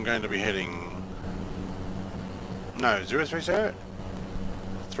 is what I'm going to be heading. No, 030?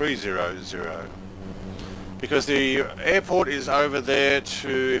 300. Because the airport is over there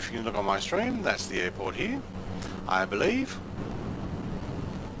to, if you can look on my stream, that's the airport here, I believe.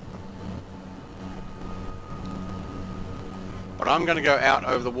 But I'm going to go out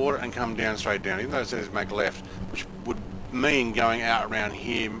over the water and come down straight down, even though it says make left, which would mean going out around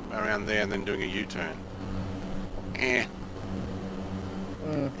here, around there, and then doing a U-turn.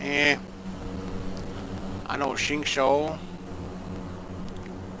 I know Shing Shoal.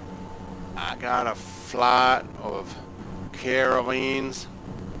 I got a flight of caravans.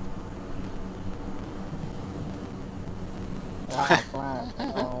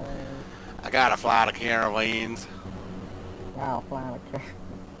 Oh, I got a flight of caravans. wow, fly okay.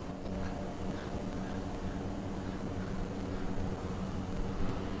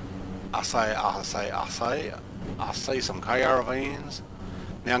 I see some caravans.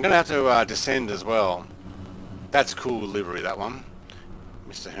 Now I'm going to have to descend as well. That's a cool livery, that one.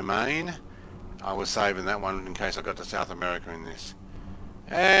 Mr. Humane. I was saving that one in case I got to South America in this.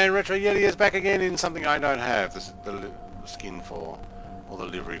 And Retro Yeti is back again in something I don't have the skin for, or the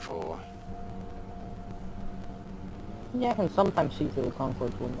livery for. Yeah, I can sometimes see through the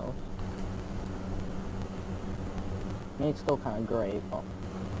Concourse windows. mean, it's still kind of gray, but...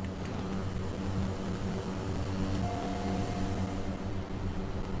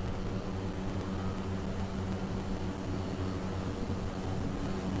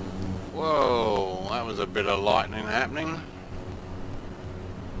 Whoa, that was a bit of lightning happening.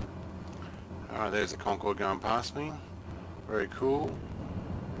 Alright, there's the Concorde going past me. Very cool.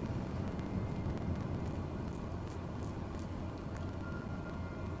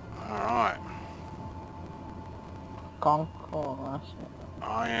 Alright. Concord.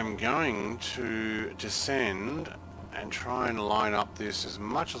 I am going to descend and try and line up this as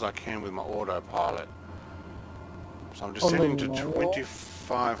much as I can with my autopilot. So I'm descending to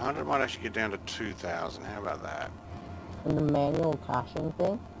 2,500. Might actually get down to 2,000. How about that? In the manual caching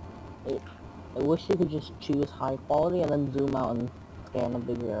thing, I wish you could just choose high quality and then zoom out and scan a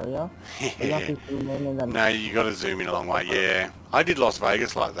bigger area. You have to zoom in and then... No, you got to zoom in a long way. Yeah, I did Las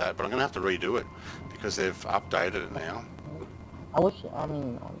Vegas like that, but I'm gonna have to redo it because they've updated it now. I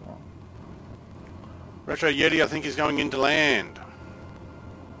mean, oh, yeah. Retro Yeti, I think, is going into land.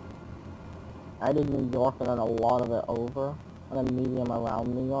 I did New York and then a lot of it over, and then medium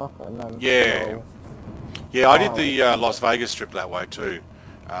around New York, and then... Yeah. slow. Yeah, I did the Las Vegas strip that way too.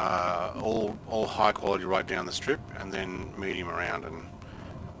 All high quality right down the strip, and then medium around, and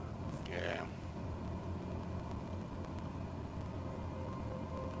yeah.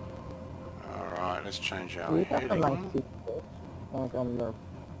 Alright, let's change our We got the heading. nice beaches, like on the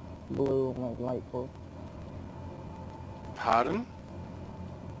blue, like light blue. Pardon?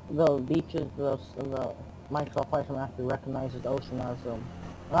 The beaches, the Microsoft Flight Simulator actually recognizes the ocean as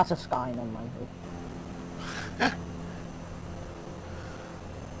that's a sky, never mind.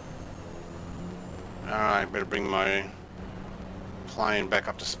 Alright, better bring my plane back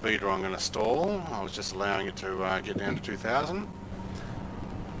up to speed or I'm going to stall. I was just allowing it to get down to 2,000.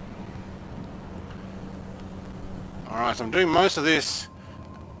 Alright, so I'm doing most of this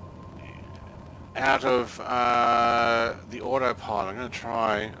out of the autopilot. I'm going to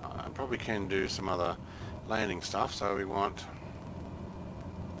try, I probably can do some other landing stuff, so we want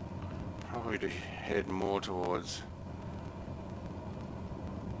probably to head more towards,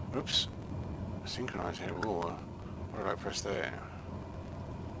 oops, synchronize here. Ooh, what did I press there?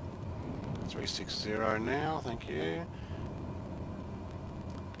 360 now, thank you.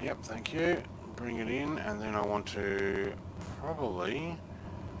 Yep, thank you. Bring it in, and then I want to probably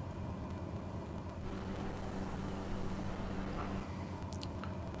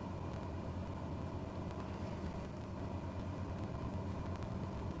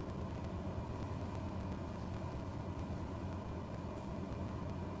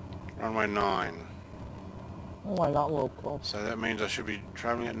runway 9. Oh, I got local. So that means I should be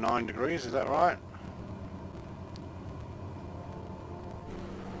traveling at 9 degrees, is that right?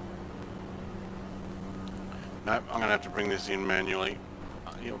 Nope, I'm going to have to bring this in manually.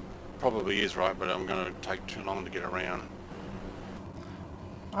 It probably is right, but I'm going to take too long to get around.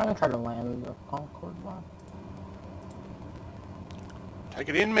 I'm gonna try to land the Concorde one. Take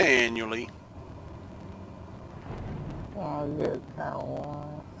it in manually. Oh, good Carolina.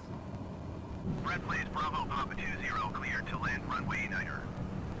 Red Blaze Bravo Papa 20 cleared to land runway 9er.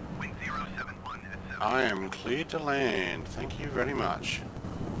 Wind 071 at 7. I am cleared to land. Thank you very much.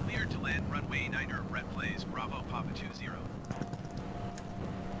 Cleared to land runway 9er, Red Blaze Bravo Papa 20.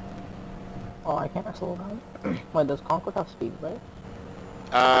 Oh, I can't slow down. Wait, does Concorde have speed, right?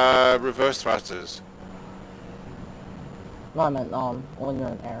 Reverse thrusters. No, I meant when you're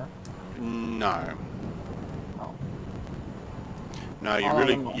in air. No. Oh. No,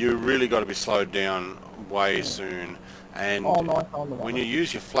 you really got to be slowed down way soon. And Oh no, I found the when one. you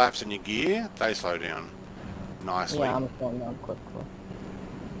use your flaps and your gear, they slow down nicely. Yeah, I'm slowing down quickly.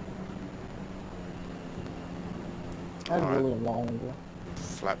 That's Alright. really long. Dude.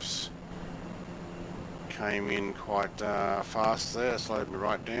 Flaps came in quite fast there, slowed me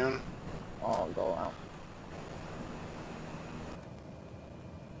right down. Oh, go out.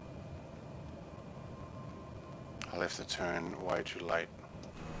 I left the turn way too late.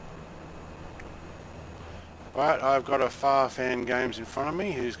 But I've got a Farfan Games in front of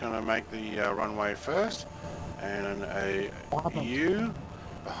me who's going to make the runway first, and a U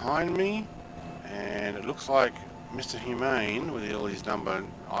behind me, and it looks like Mr. Humane with all his number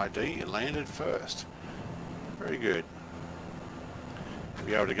ID landed first. Very good. I'll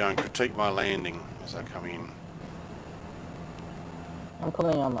be able to go and critique my landing as I come in. I'm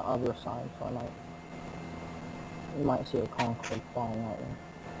coming on the other side, so you might see a Concorde flying out there.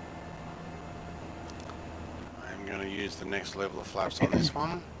 I'm going to use the next level of flaps on this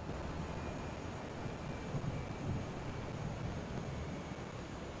one.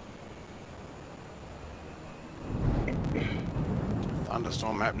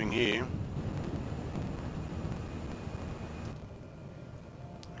 Thunderstorm happening here.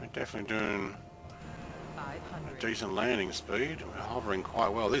 We're definitely doing a decent landing speed. We're hovering quite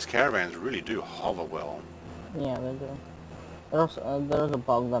well. These caravans really do hover well. Yeah, they do. There's a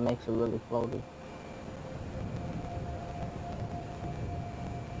bug that makes it really floaty.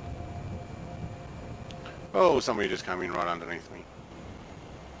 Oh, somebody just came in right underneath me.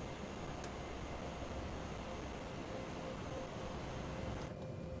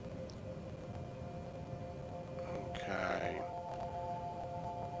 Okay.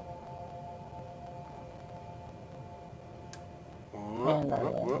 Whoop,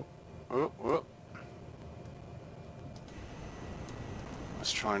 whoop, whoop, whoop, whoop.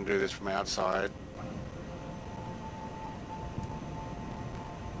 Let's try and do this from outside.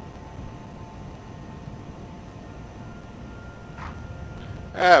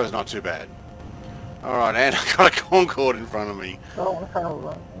 That was not too bad. Alright, and I got a Concorde in front of me.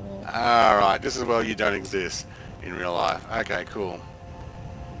 Alright, this is where you don't exist in real life. Okay, cool.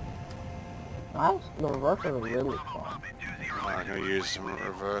 Nice, the reverse is really fun. I'm going to use some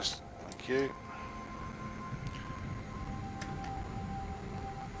reverse. Thank you.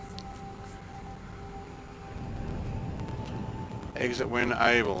 Exit when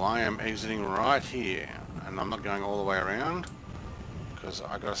able. I am exiting right here. And I'm not going all the way around, because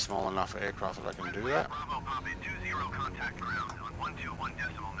I got a small enough aircraft that I can do that.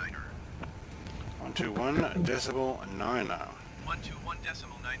 121 decimal niner. 121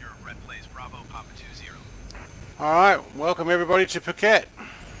 decimal niner. Red plays Bravo Papa 20. Alright, welcome everybody to Phuket.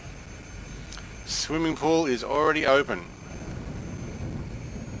 Swimming pool is already open.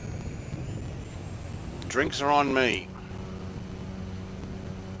 Drinks are on me.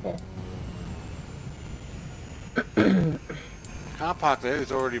 Car park there,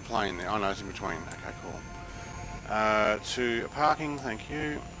 there's already a plane there. Oh no, it's in between. Okay, cool. To parking, thank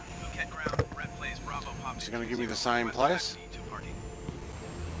you. Is it going to give me the same place?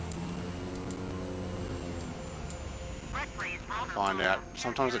 Find out.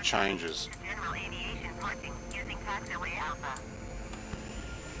 Sometimes it changes.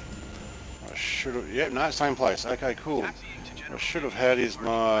 I should have... Yep, no, same place. Okay, cool. What I should have had is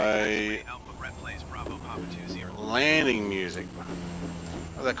my landing music.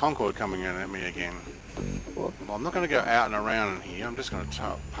 Oh, that Concorde coming in at me again. Well, I'm not going to go out and around in here. I'm just going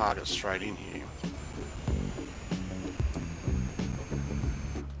to park it straight in here.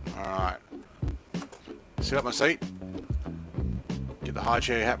 Alright. Set up my seat. Get the high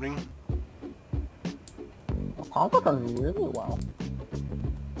chair happening. The Concorde does really well.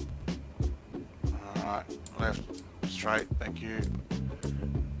 Alright, left, straight, thank you.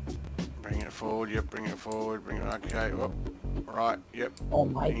 Bring it forward, yep, bring it forward, bring it, okay, whoop, right, yep. Oh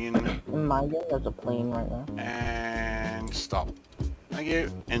my, in my god, there's a plane right there. And stop. Thank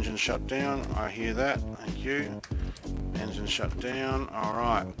you. Engine shut down, I hear that, thank you. Engine shut down,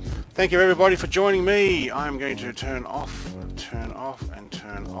 alright. Thank you everybody for joining me. I'm going to turn off, and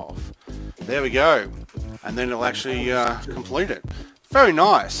turn off. There we go. And then it'll actually complete it. Very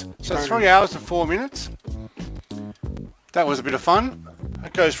nice. So 3 hours and 4 minutes. That was a bit of fun.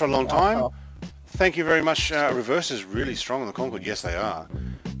 It goes for a long time. Thank you very much. Reverse is really strong on the Concorde. Yes, they are.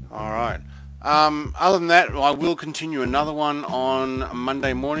 Alright. Other than that, I will continue another one on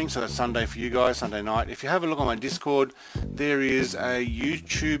Monday morning, so that's Sunday for you guys, Sunday night. If you have a look on my Discord, there is a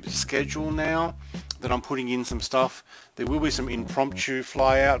YouTube schedule now that I'm putting in some stuff. There will be some impromptu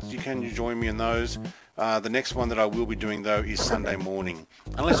flyouts. You can join me in those. The next one that I will be doing though is Sunday morning,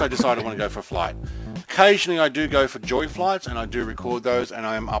 unless I decide I want to go for a flight. Occasionally I do go for joy flights and I do record those, and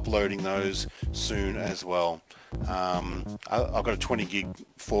I am uploading those soon as well. I've got a 20 gig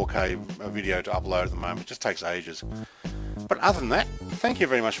 4K video to upload at the moment. It just takes ages. But other than that, thank you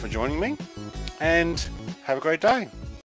very much for joining me and have a great day.